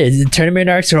excited? The tournament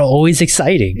arcs are always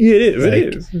exciting. Yeah, it is. Like,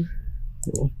 it is.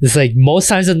 It's like most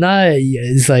times than not,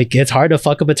 it's like it's hard to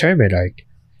fuck up a tournament arc,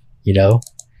 you know,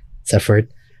 except for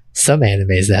some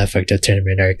animes that have fucked up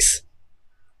tournament arcs.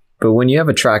 But when you have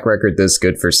a track record this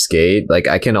good for Skate, like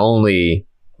I can only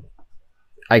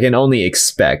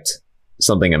expect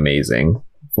something amazing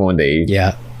when they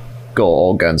go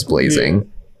all guns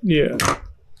blazing. Yeah,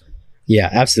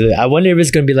 absolutely. I wonder if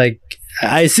it's gonna be like,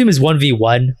 I assume it's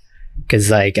 1v1, because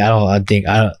like I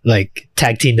don't like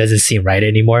tag team doesn't seem right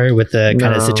anymore with the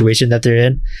kind of situation that they're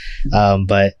in.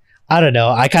 But I don't know.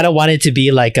 I kind of want it to be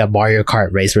like a Mario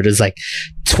Kart race where there's like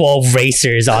 12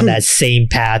 racers on that same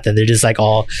path, and they're just like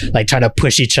all like trying to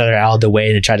push each other out of the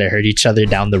way and try to hurt each other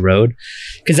down the road.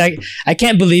 Because I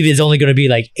can't believe it's only going to be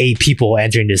like 8 people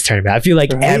entering this tournament. I feel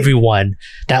like everyone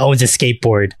that owns a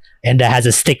skateboard and that has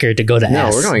a sticker to go to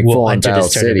S we're going will full enter Battle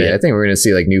this tournament. City. I think we're going to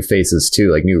see like new faces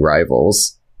too, like new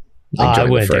rivals. I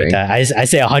wouldn't do that. I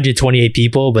say 128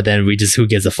 people, but then who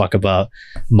gives a fuck about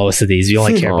most of these? We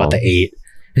only care about the 8.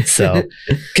 So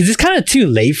because it's kind of too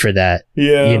late for that,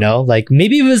 you know, like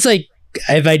maybe it was like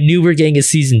if I knew we're getting a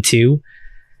season 2,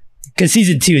 because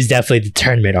season 2 is definitely the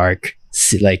tournament arc,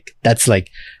 like that's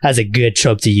a good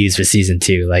trope to use for season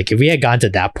 2. Like if we had gone to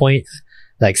that point,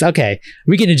 like, okay,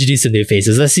 we can introduce some new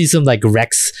faces. Let's see some like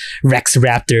Rex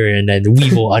Raptor and then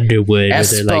Weevil Underwood.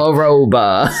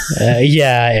 Esporoba.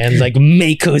 And like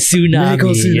Mako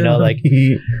Tsunami, you know, like,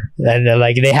 and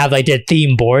like they have like their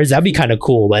theme boards. That'd be kind of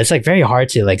cool, but it's like very hard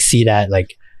to like see that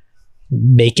like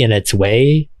making its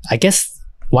way. I guess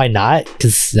why not?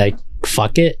 Because like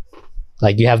fuck it,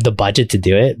 like you have the budget to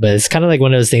do it, but it's kind of like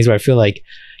one of those things where I feel like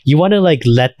you want to like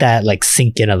let that like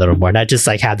sink in a little more, not just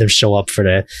like have them show up for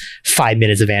the 5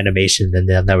 minutes of animation and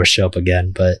they'll never show up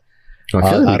again. But I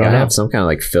feel like we gotta have some kind of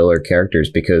like filler characters,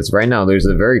 because right now there's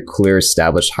a very clear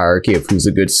established hierarchy of who's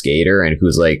a good skater and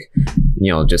who's like,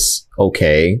 you know, just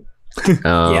okay.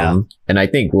 And I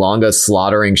think Longa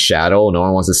slaughtering Shadow, no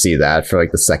one wants to see that for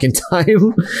like the second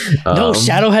time. No,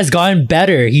 Shadow has gotten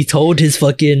better. He told his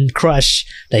fucking crush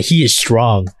that he is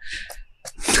strong.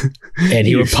 And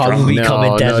he would probably come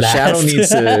in dead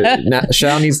last.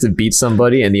 Shadow needs to beat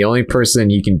somebody, and the only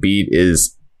person he can beat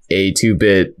is a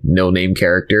 2-bit no-name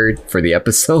character for the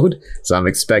episode. So I'm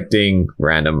expecting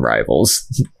random rivals.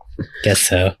 Guess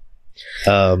so.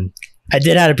 I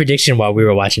did have a prediction while we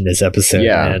were watching this episode.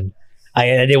 Yeah. And I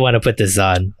didn't want to put this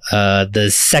on. The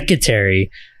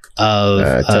secretary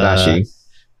of Tadashi.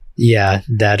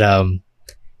 That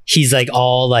he's like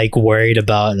all like worried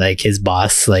about like his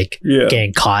boss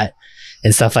getting caught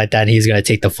and stuff like that, and he's gonna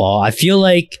take the fall. I feel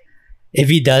like if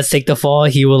he does take the fall,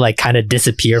 he will like kind of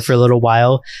disappear for a little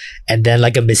while, and then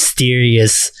like a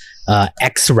mysterious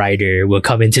X rider will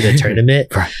come into the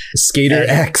tournament. Skater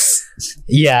X.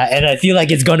 Yeah, and I feel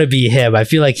like it's gonna be him. I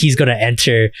feel like he's gonna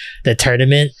enter the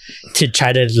tournament to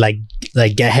try to like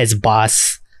get his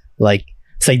boss like.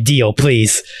 It's like, Dio,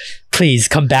 please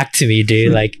come back to me,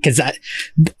 dude. Like, because I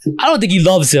don't think he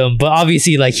loves him, but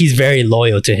obviously, like, he's very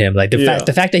loyal to him. Like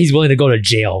the fact that he's willing to go to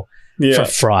jail for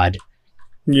fraud.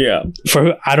 Yeah.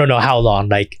 For I don't know how long.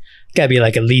 Like, gotta be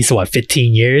like at least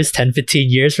 15 years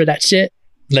for that shit.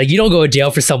 Like, you don't go to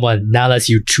jail for someone now unless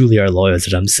you truly are loyal to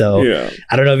them. So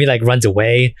I don't know if he like runs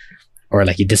away or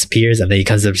like he disappears and then he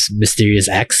becomes a mysterious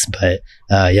X. But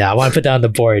I want to put that on the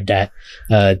board that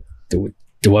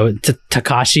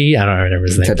Takashi, I don't remember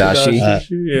his name.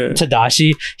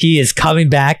 Tadashi. He is coming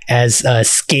back as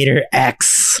Skater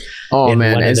X. Oh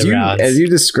man, as you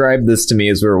described this to me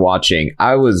as we were watching,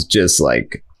 I was just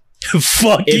like,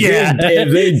 "Fuck yeah!"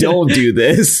 If they don't do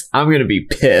this, I'm gonna be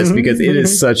pissed because it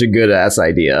is such a good ass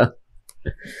idea.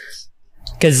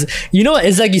 Because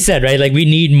it's like you said, right? Like we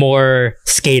need more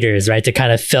skaters, right, to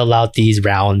kind of fill out these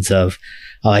rounds of.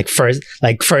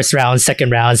 First round,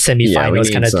 second round,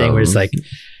 semifinals kind of thing where it's like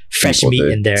fresh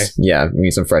meat in there. Yeah, we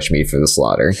need some fresh meat for the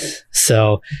slaughter.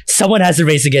 So someone has to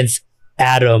race against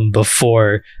Adam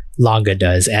before Longa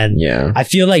does. And I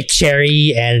feel like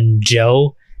Cherry and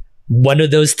Joe, one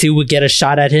of those two would get a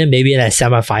shot at him, maybe in the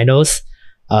semifinals.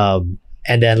 And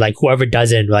then like whoever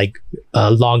doesn't, like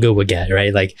Longa would get,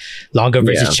 right? Like Longa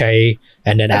versus Cherry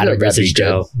and then Adam versus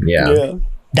Joe. Yeah.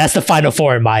 That's the final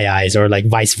four in my eyes, or like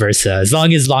vice versa. As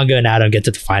long as Longa and Adam get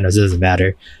to the finals, it doesn't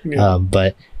matter.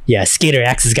 But Skater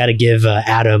X has got to give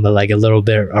Adam a little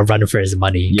bit a run for his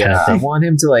money. Kind of thing. I want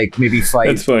him to like maybe fight.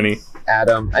 That's funny.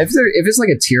 Adam, if it's like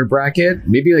a tier bracket,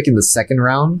 maybe like in the second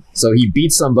round. So he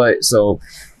beats somebody. So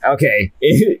okay,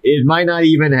 it might not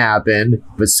even happen,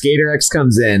 but Skater X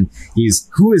comes in.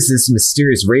 Who is this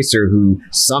mysterious racer who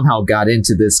somehow got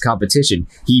into this competition?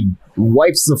 He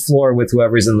wipes the floor with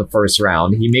whoever's in the first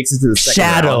round. He makes it to the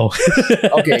second round.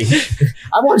 Okay,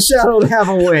 I want Shadow to have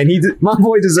a win. My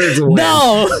boy deserves a win.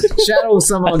 No! Shadow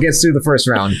somehow gets through the first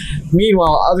round.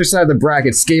 Meanwhile, other side of the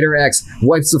bracket, Skater X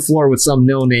wipes the floor with some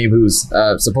no-name who's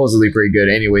supposedly pretty good.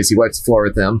 Anyways, he wipes the floor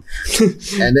with them.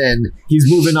 And then he's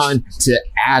moving on to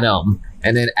Adam.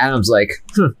 And then Adam's like,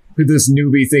 this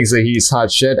newbie thinks that he's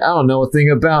hot shit. I don't know a thing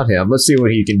about him. Let's see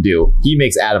what he can do. He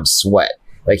makes Adam sweat.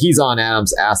 Like, he's on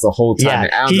Adam's ass the whole time. Yeah,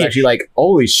 and Adam's actually like,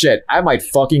 holy shit, I might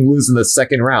fucking lose in the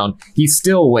second round. He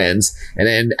still wins. And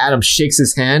then Adam shakes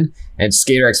his hand, and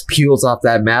Skater X peels off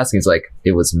that mask, and he's like,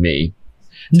 it was me.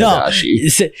 No,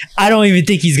 Tadashi. I don't even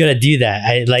think he's going to do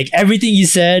that. Everything you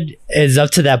said is up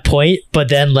to that point, but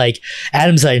then, like,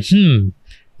 Adam's like,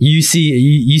 you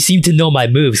seem to know my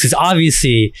moves. Because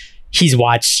obviously, he's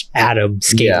watched Adam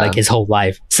skate, like, his whole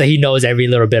life. So he knows every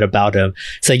little bit about him.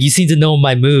 So you seem to know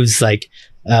my moves, like,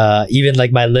 even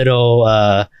like my little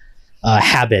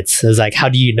habits. It was like, how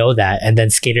do you know that? And then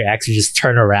Skater X would just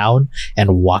turn around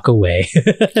and walk away.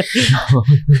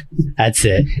 That's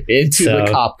it. Into the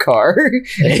cop car.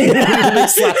 And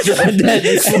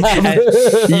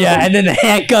then the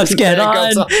handcuffs get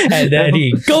on, and then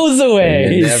he goes away.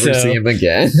 And never see him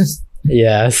again.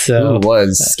 Yeah, so who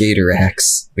was Skater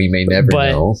X? We may never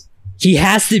know. He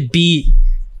has to beat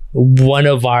one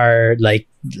of our like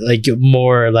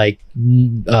more like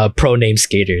pro name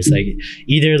skaters, like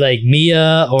either like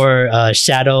Mia or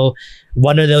Shadow.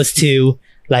 One of those two,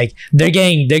 like they're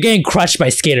getting crushed by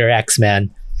Skater X,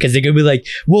 man. Because they're gonna be like,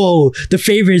 whoa, the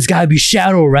favorite's gotta be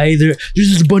Shadow, right? There's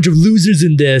just a bunch of losers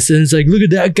in this, and it's like, look at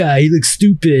that guy, he looks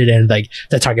stupid, and like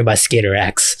they're talking about Skater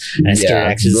X, and Skater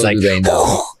X is like,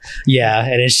 whoa. Yeah,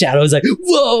 and then Shadow's like,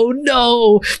 whoa,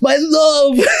 no, my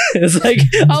love. It's like,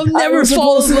 I'll never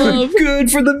fall in love. Good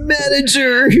for the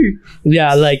manager.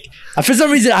 Yeah, like for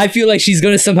some reason I feel like she's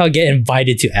gonna somehow get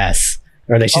invited to S.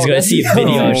 or like she's gonna see a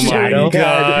video of Shadow.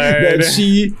 That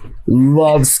she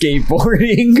loves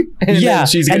skateboarding, and then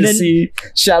she's gonna see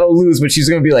Shadow lose, but she's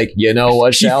gonna be like, you know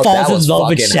what, she Shadow, falls in love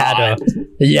with Shadow.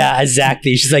 Yeah,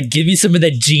 exactly. She's like, give me some of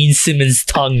that Gene Simmons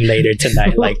tongue later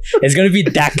tonight. Like, it's gonna be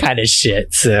that kind of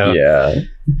shit. So yeah,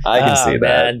 I can see that.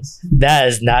 Man, that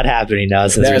is not happening now.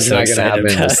 Since that's not gonna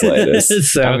happen in the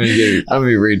slightest. So I'm gonna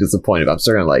be really disappointed, but I'm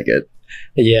still gonna like it.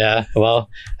 Yeah, well,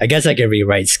 I guess I can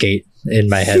rewrite Skate in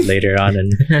my head later on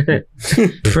and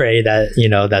pray that, you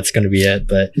know, that's going to be it.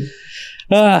 But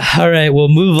all right, we'll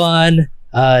move on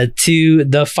to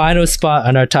the final spot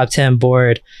on our top 10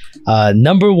 board.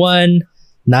 Number 1,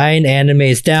 9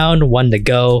 animes down, 1 to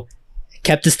go.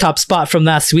 Kept this top spot from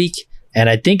last week, and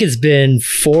I think it's been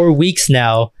 4 weeks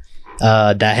now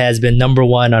that has been number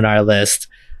 1 on our list.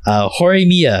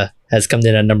 Horimiya has come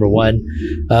in at number 1.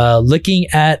 Looking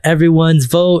at everyone's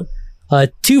vote,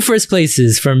 2 first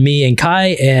places from me and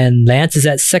Kai, and Lance is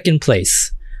at 2nd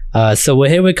place. So we'll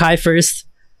hit with Kai first.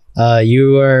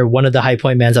 You are one of the high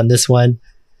point mans on this one.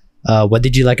 What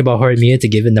did you like about Horimiya to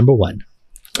give it number 1?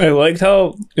 I liked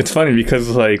how it's funny because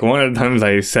like one of the times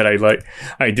I said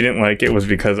I didn't like it was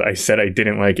because I said I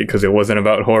didn't like it because it wasn't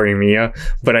about Horimiya,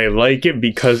 but I like it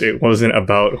because it wasn't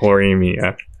about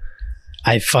Horimiya.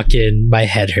 My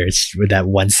head hurts with that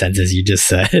one sentence you just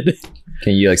said.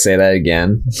 Can you like say that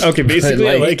again? Okay, basically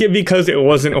I like it because it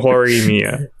wasn't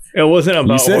Horimiya. It wasn't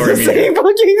about Horimiya.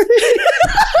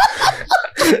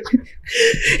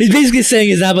 He's basically saying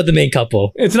it's not about the main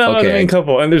couple. It's not about the main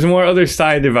couple, and there's more other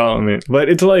side development. But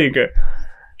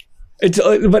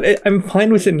I'm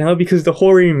fine with it now because the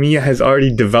Horimiya has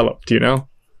already developed, you know?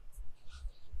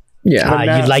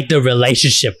 Yeah, you like the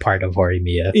relationship part of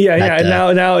Horimiya. Yeah.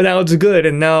 Now it's good,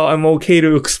 and now I'm okay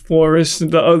to explore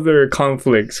the other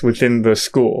conflicts within the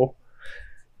school,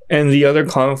 and the other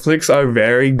conflicts are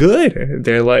very good.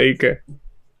 They're like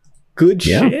good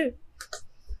shit.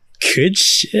 Good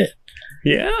shit.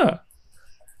 Yeah.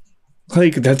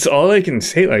 Like that's all I can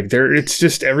say. Like it's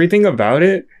just everything about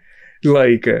it.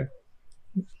 Like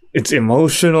it's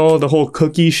emotional. The whole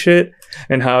cookie shit.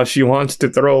 And how she wants to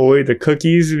throw away the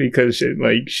cookies because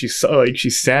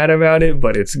she's sad about it,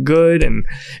 but it's good, and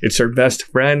it's her best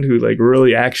friend who like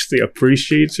really actually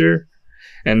appreciates her,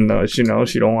 and she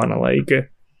don't want to like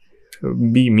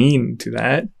be mean to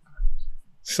that,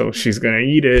 so she's gonna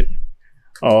eat it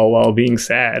all while being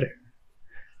sad,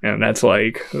 and that's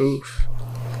like oof.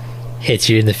 Hits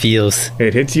you in the feels.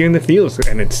 It hits you in the feels,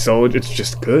 and it's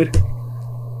just good.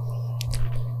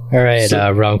 All right,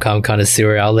 rom-com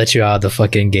connoisseur, I'll let you out of the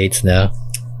fucking gates now.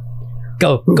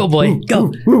 Go boy,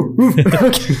 go.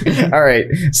 Okay. All right,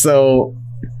 so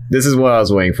this is what I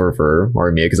was waiting for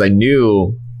Horimiya, because I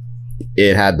knew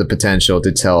it had the potential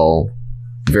to tell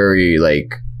very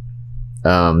like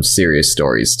serious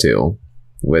stories too.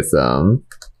 With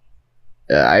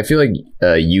I feel like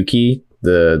Yuki,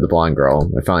 the blonde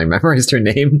girl, I finally memorized her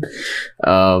name.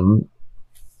 I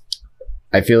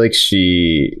feel like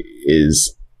she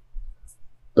is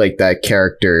like that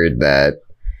character that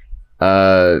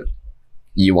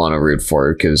you want to root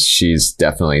for because she's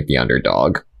definitely the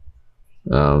underdog.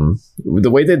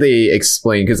 The way that they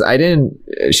explain, because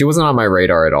she wasn't on my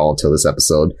radar at all until this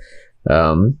episode.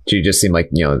 She just seemed like,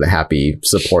 you know, the happy,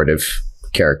 supportive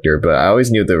character, but I always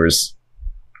knew there was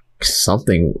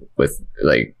something with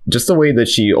like just the way that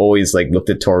she always like looked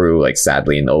at Toru like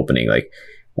sadly in the opening. Like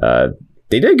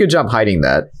they did a good job hiding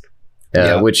that.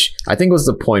 Which I think was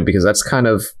the point, because that's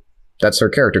her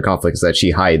character conflict, is that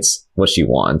she hides what she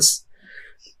wants.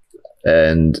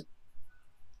 And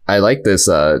I like this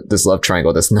love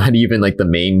triangle that's not even like the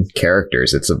main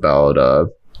characters. It's about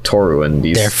Toru and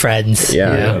these... They're friends.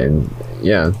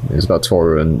 It's about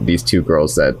Toru and these 2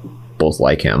 girls that both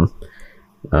like him.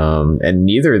 And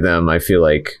neither of them, I feel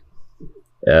like,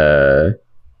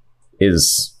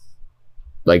 is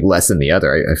like less than the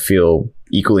other. I feel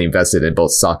equally invested in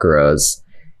both Sakura's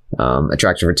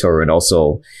attraction for Toru and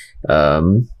also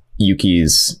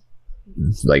Yuki's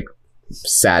like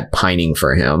sad pining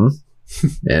for him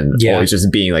and always just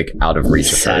being like out of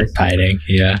reach of her. Sad pining,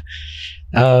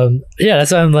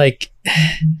 that's why I'm like,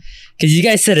 because you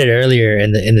guys said it earlier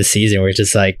in the season where it's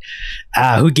just like,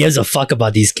 who gives a fuck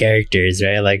about these characters,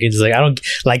 right? Like it's like I don't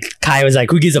like Kai was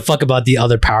like, who gives a fuck about the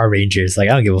other Power Rangers? Like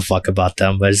I don't give a fuck about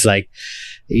them, but it's like,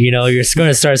 you know, you're going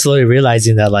to start slowly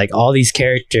realizing that like all these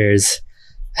characters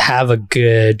have a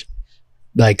good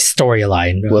like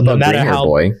storyline, no matter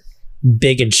how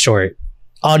big and short.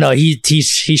 Oh no, he's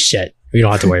shit. We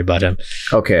don't have to worry about him.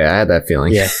 Okay, I had that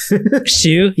feeling. Yeah,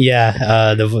 Shu.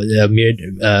 Yeah,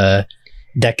 the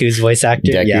Deku's voice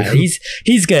actor. Deku. Yeah,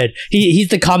 he's good. He's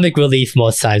the comic relief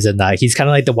most times than not. He's kind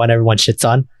of like the one everyone shits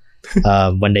on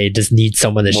when they just need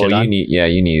someone to shit on.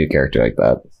 You need a character like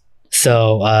that.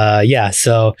 So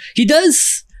so he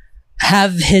does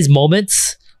have his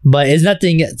moments, but it's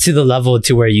nothing to the level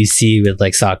to where you see with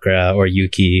like Sakura or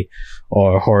Yuki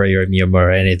or Hori or Miyamura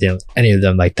or any of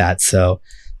them like that. So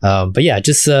but yeah,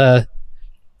 just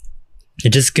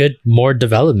good more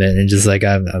development, and just like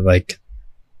I'm like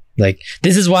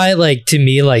this is why, like, to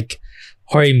me, like,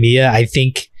 Horimiya I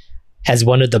think has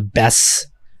one of the best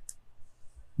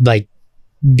like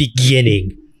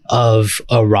beginning of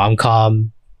a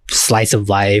rom-com slice of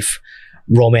life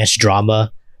romance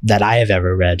drama that I have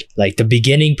ever read. Like, the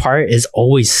beginning part is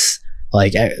always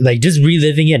like just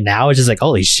reliving it now, it's just like,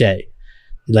 holy shit,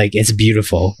 like, it's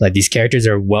beautiful. Like, these characters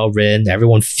are well written,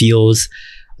 everyone feels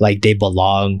like they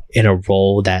belong in a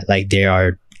role, that like they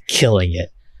are killing it.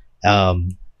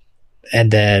 And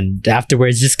then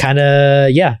afterwards, just kind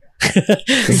of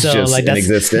so just like, that's in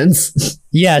existence.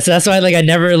 Yeah, so that's why, like, I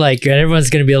never, like, everyone's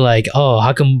gonna be like, oh,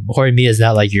 how come Horimiya is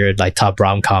not like your like top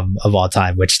rom-com of all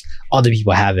time, which other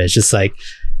people have it. It's just like,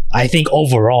 I think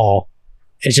overall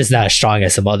it's just not as strong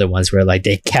as some other ones where like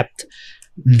they kept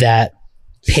that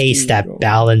pace, that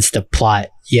balance, the plot,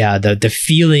 the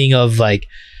feeling of like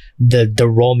the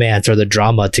romance or the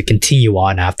drama to continue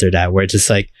on after that, where it's just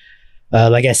like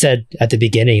I said at the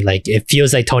beginning, like, it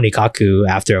feels like Tonikaku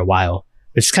after a while.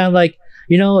 It's kind of like,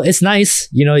 you know, it's nice,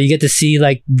 you know, you get to see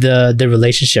like the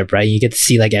relationship, right? You get to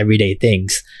see like everyday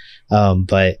things,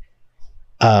 but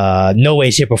no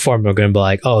way, shape, or form we're gonna be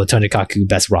like, oh, Tonikaku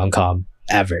best rom-com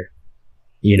ever.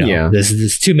 You know,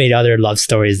 there's too many other love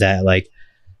stories that like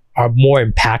are more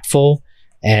impactful,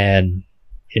 and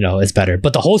you know, it's better.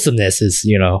 But the wholesomeness is,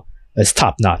 you know, is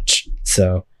top notch.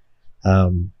 So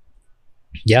I'm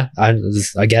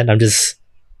just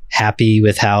happy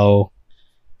with how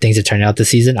things are turning out this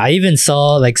season. I even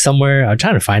saw like somewhere, I'm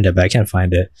trying to find it, but I can't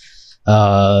find it.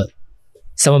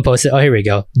 Someone posted, oh, here we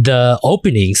go. The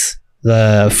openings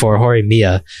for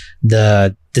Horimiya,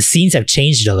 the scenes have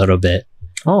changed a little bit.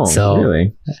 Oh, so,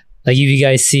 really? Like,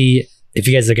 if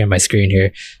you guys look at my screen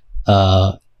here,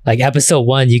 like episode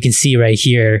 1, you can see right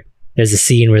here, there's a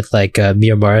scene with like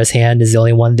Miyamura's hand is the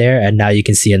only one there, and now you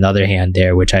can see another hand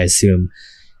there, which I assume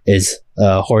is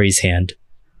Hori's hand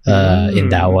in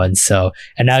that one. So,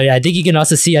 and now I think you can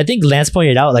also see, I think Lance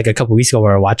pointed out like a couple weeks ago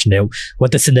when we were watching it,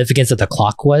 what the significance of the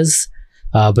clock was.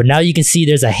 But now you can see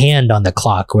there's a hand on the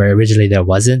clock where originally there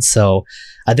wasn't. So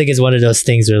I think it's one of those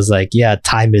things where it's like, yeah,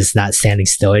 time is not standing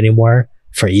still anymore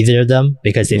for either of them,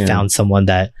 because they found someone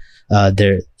that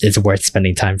it's worth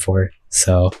spending time for.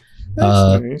 So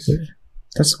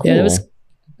that's cool. Yeah, it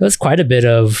was quite a bit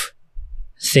of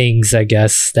things, I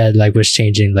guess, that like was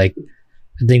changing. Like,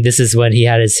 I think this is when he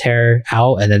had his hair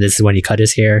out, and then this is when he cut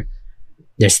his hair.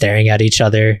 They're staring at each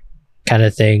other, kind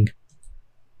of thing.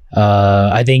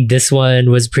 I think this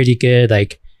one was pretty good.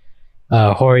 Like,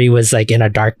 Hori was like in a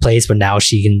dark place, but now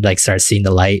she can like start seeing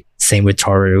the light. Same with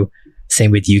Toru,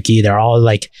 same with Yuki. They're all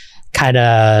like kind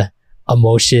of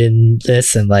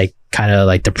emotionless and like kind of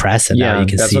like depressed, and now you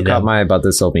can that's see what caught my eye about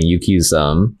this opening. Yuki's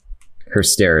her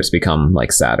stares become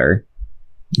like sadder.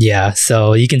 Yeah,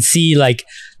 so you can see like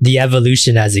the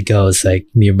evolution as it goes. Like,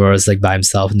 Miyamura's like by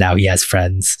himself, now he has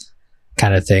friends,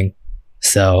 kind of thing.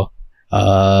 So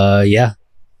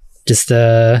just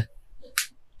those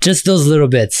little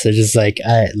bits are just like,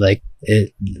 I like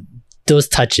it, those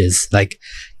touches. Like,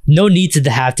 no need to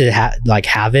have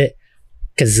it,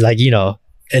 because like, you know,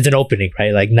 it's an opening,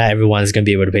 right? Like, not everyone is gonna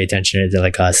be able to pay attention to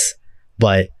like us,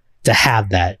 but to have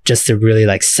that, just to really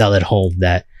like sell it home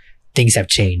that things have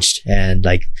changed, and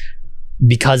like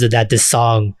because of that, this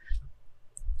song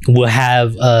will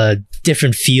have a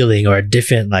different feeling or a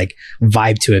different like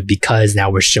vibe to it, because now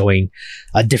we're showing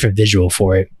a different visual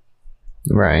for it.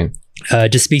 Right.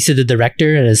 Just speaks to the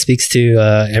director, and it speaks to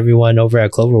everyone over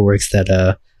at Cloverworks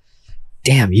that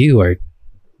damn, you are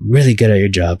really good at your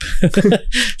job.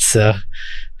 So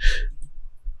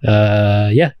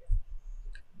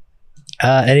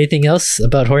anything else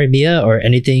about Horimiya or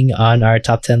anything on our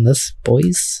top 10 list,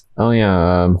 boys? Oh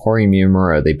yeah, Hori and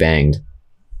Miyamura, they banged.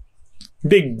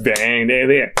 Big bang,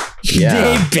 They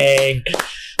banged.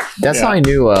 That's how I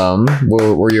knew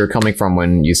where you were coming from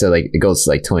when you said like it goes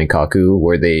like Tonikaku,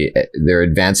 where they're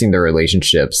advancing their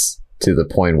relationships to the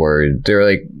point where they're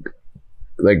like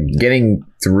getting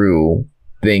through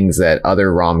things that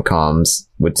other rom-coms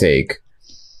would take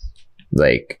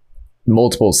like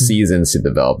multiple seasons to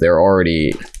develop. They're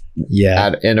already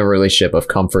in a relationship of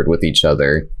comfort with each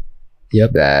other.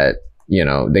 Yep. That, you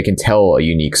know, they can tell a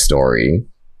unique story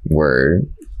where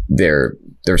they're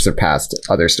surpassed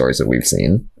other stories that we've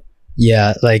seen.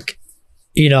 Yeah, like,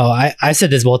 you know, I said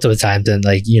this multiple times, and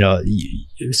like, you know,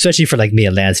 especially for like me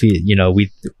and Lance,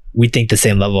 we think the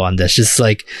same level on this. Just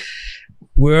like,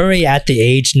 we're already at the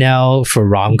age now for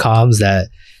rom-coms that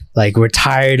like we're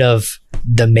tired of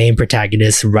the main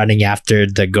protagonist running after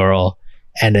the girl,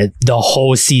 and the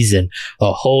whole season,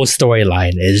 a whole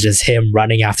storyline is just him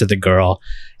running after the girl,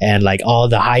 and like all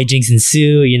the hijinks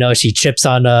ensue. You know, she trips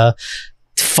on a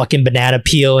fucking banana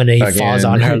peel and he falls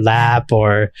on her lap,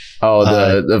 or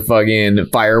the fucking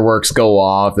fireworks go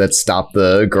off that stop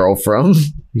the girl from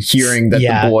hearing that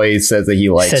the boy says that he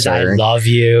likes her. I love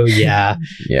you. Yeah.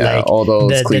 Yeah. Like, all those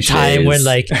the cliches. time when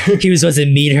like he was supposed to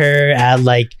meet her at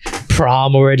like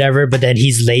prom or whatever, but then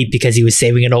he's late because he was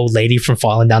saving an old lady from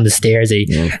falling down the stairs. He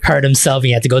hurt himself and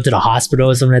he had to go to the hospital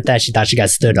or something like that. She thought she got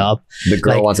stood up. The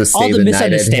girl like, wants to stay the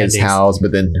night at his house,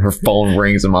 but then her phone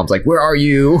rings and mom's like, "Where are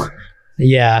you?"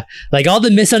 Yeah, like all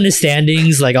the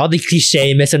misunderstandings, like all the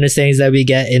cliche misunderstandings that we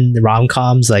get in the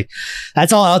rom-coms, like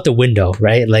that's all out the window,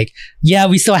 right? Like, yeah,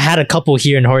 we still had a couple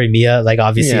here in Horimiya, like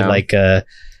obviously like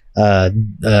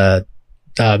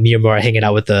Miyamura hanging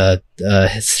out with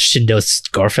Shindo's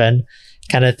girlfriend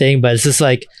kind of thing, but it's just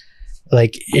like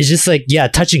it's just like, yeah,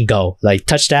 touch and go, like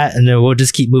touch that and then we'll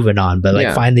just keep moving on, but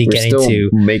like finally getting still to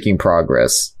making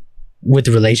progress with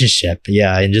the relationship.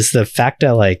 Yeah, and just the fact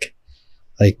that like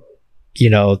you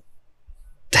know,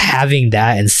 having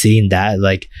that and seeing that,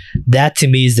 like that to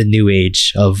me is the new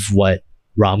age of what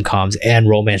rom-coms and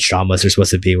romance dramas are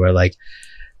supposed to be, where like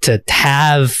to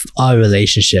have a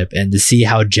relationship and to see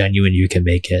how genuine you can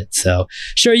make it. So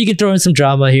sure, you can throw in some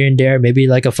drama here and there, maybe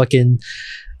like a fucking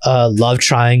love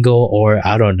triangle, or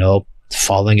I don't know,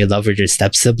 falling in love with your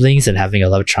step siblings and having a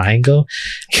love triangle.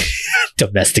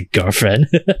 Domestic girlfriend.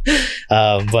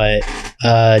 But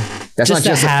that's not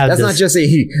just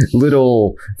a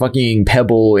little fucking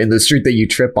pebble in the street that you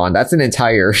trip on. That's an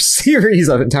entire series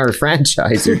of entire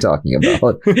franchise you're talking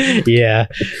about.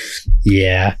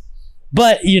 yeah,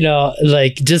 but you know,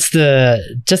 like just to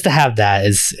have that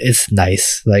is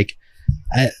nice. Like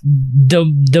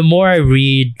the more I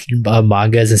read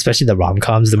mangas, especially the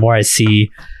rom-coms, the more I see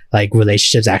like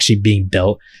relationships actually being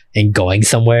built and going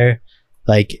somewhere.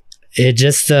 Like it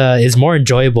just is more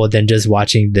enjoyable than just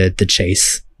watching the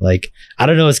chase. Like, I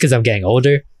don't know, it's because I'm getting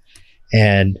older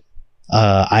and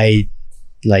I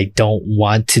like don't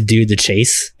want to do the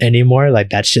chase anymore. Like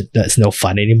that shit, that's no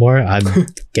fun anymore. I'm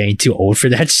getting too old for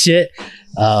that shit.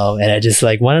 And I just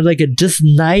like wanted like a just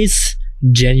nice,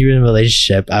 genuine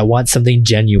relationship. I want something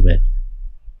genuine.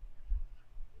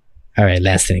 All right,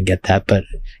 Lance didn't get that, but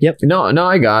yep. No,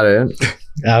 I got it.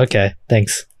 Okay,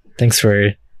 thanks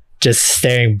for just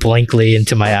staring blankly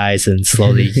into my eyes and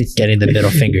slowly getting the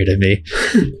middle finger to me.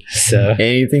 So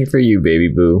anything for you, baby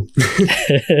boo.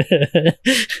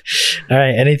 All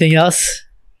right, anything else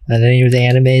on any of the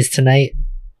animes tonight?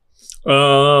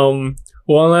 One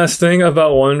last thing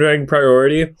about One Drag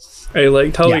Priority. I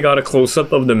liked how they got a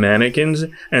close-up of the mannequins,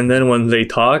 and then when they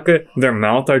talk, their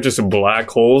mouth are just black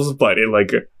holes, but it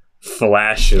like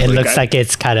flashes. It looks like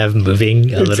it's kind of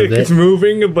moving a little bit. It's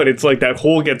moving, but it's like that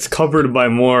hole gets covered by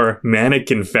more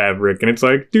mannequin fabric, and it's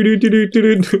like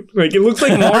do-do-do-do-do-do. Like it looks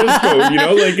like Morse code, you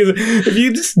know? Like if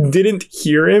you just didn't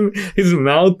hear him, his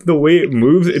mouth, the way it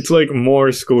moves, it's like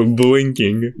Morse code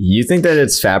blinking. You think that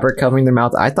it's fabric covering their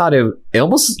mouth? I thought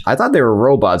I thought they were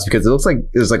robots because it looks like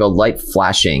there's like a light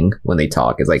flashing when they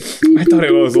talk. It's like I thought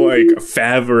it was like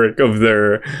fabric of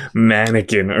their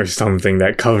mannequin or something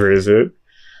that covers it.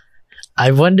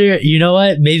 I wonder, you know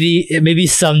what? Maybe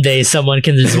someday someone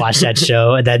can just watch that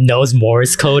show and that knows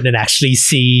Morse code and actually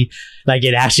see like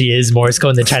it actually is Morse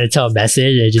code and they're trying to tell a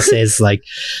message. It just says like,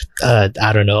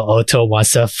 I don't know, Otto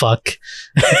wants to fuck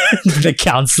the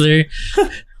counselor.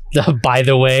 By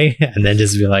the way, and then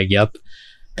just be like, "Yep,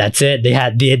 that's it." They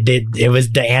had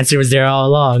the answer was there all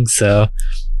along. So,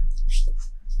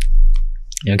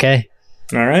 okay,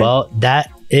 all right. Well, that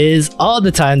is all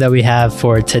the time that we have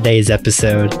for today's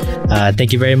episode.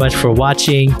 Thank you very much for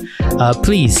watching.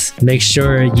 Please make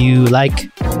sure you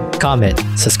like, comment,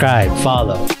 subscribe,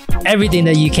 follow, everything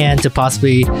that you can to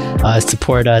possibly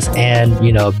support us and,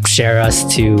 you know, share us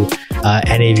to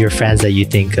any of your friends that you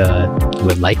think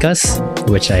would like us,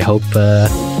 which I hope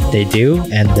they do.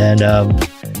 And then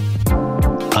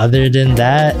other than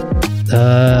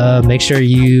that, make sure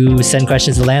you send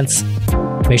questions to Lance.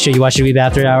 Make sure you watch the Weeb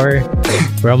After Hour.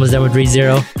 We're almost done with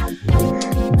ReZero.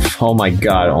 Oh my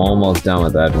god, almost done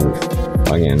with that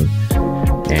fucking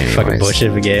bullshit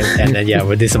of a game. And then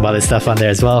we'll do some other stuff on there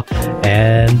as well.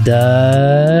 And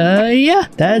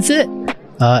that's it.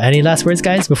 Any last words,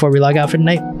 guys, before we log out for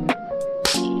tonight?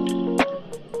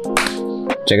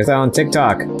 Check us out on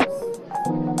TikTok.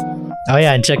 Oh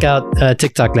yeah, and check out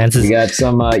TikTok, Lances. We got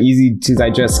some easy to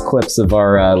digest clips of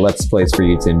our Let's Plays for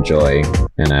you to enjoy,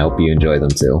 and I hope you enjoy them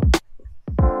too.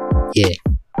 Yeah.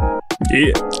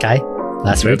 Kai,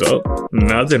 last words?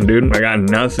 Nothing, dude. I got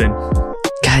nothing.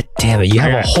 God damn it, you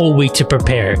have a whole week to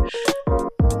prepare.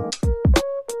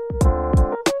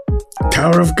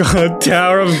 Tower of God,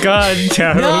 Tower of God,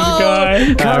 Tower of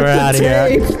God. All right, we're out of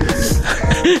here.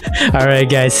 All right,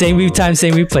 guys. Same week time,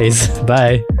 same week place.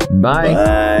 Bye.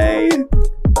 Bye.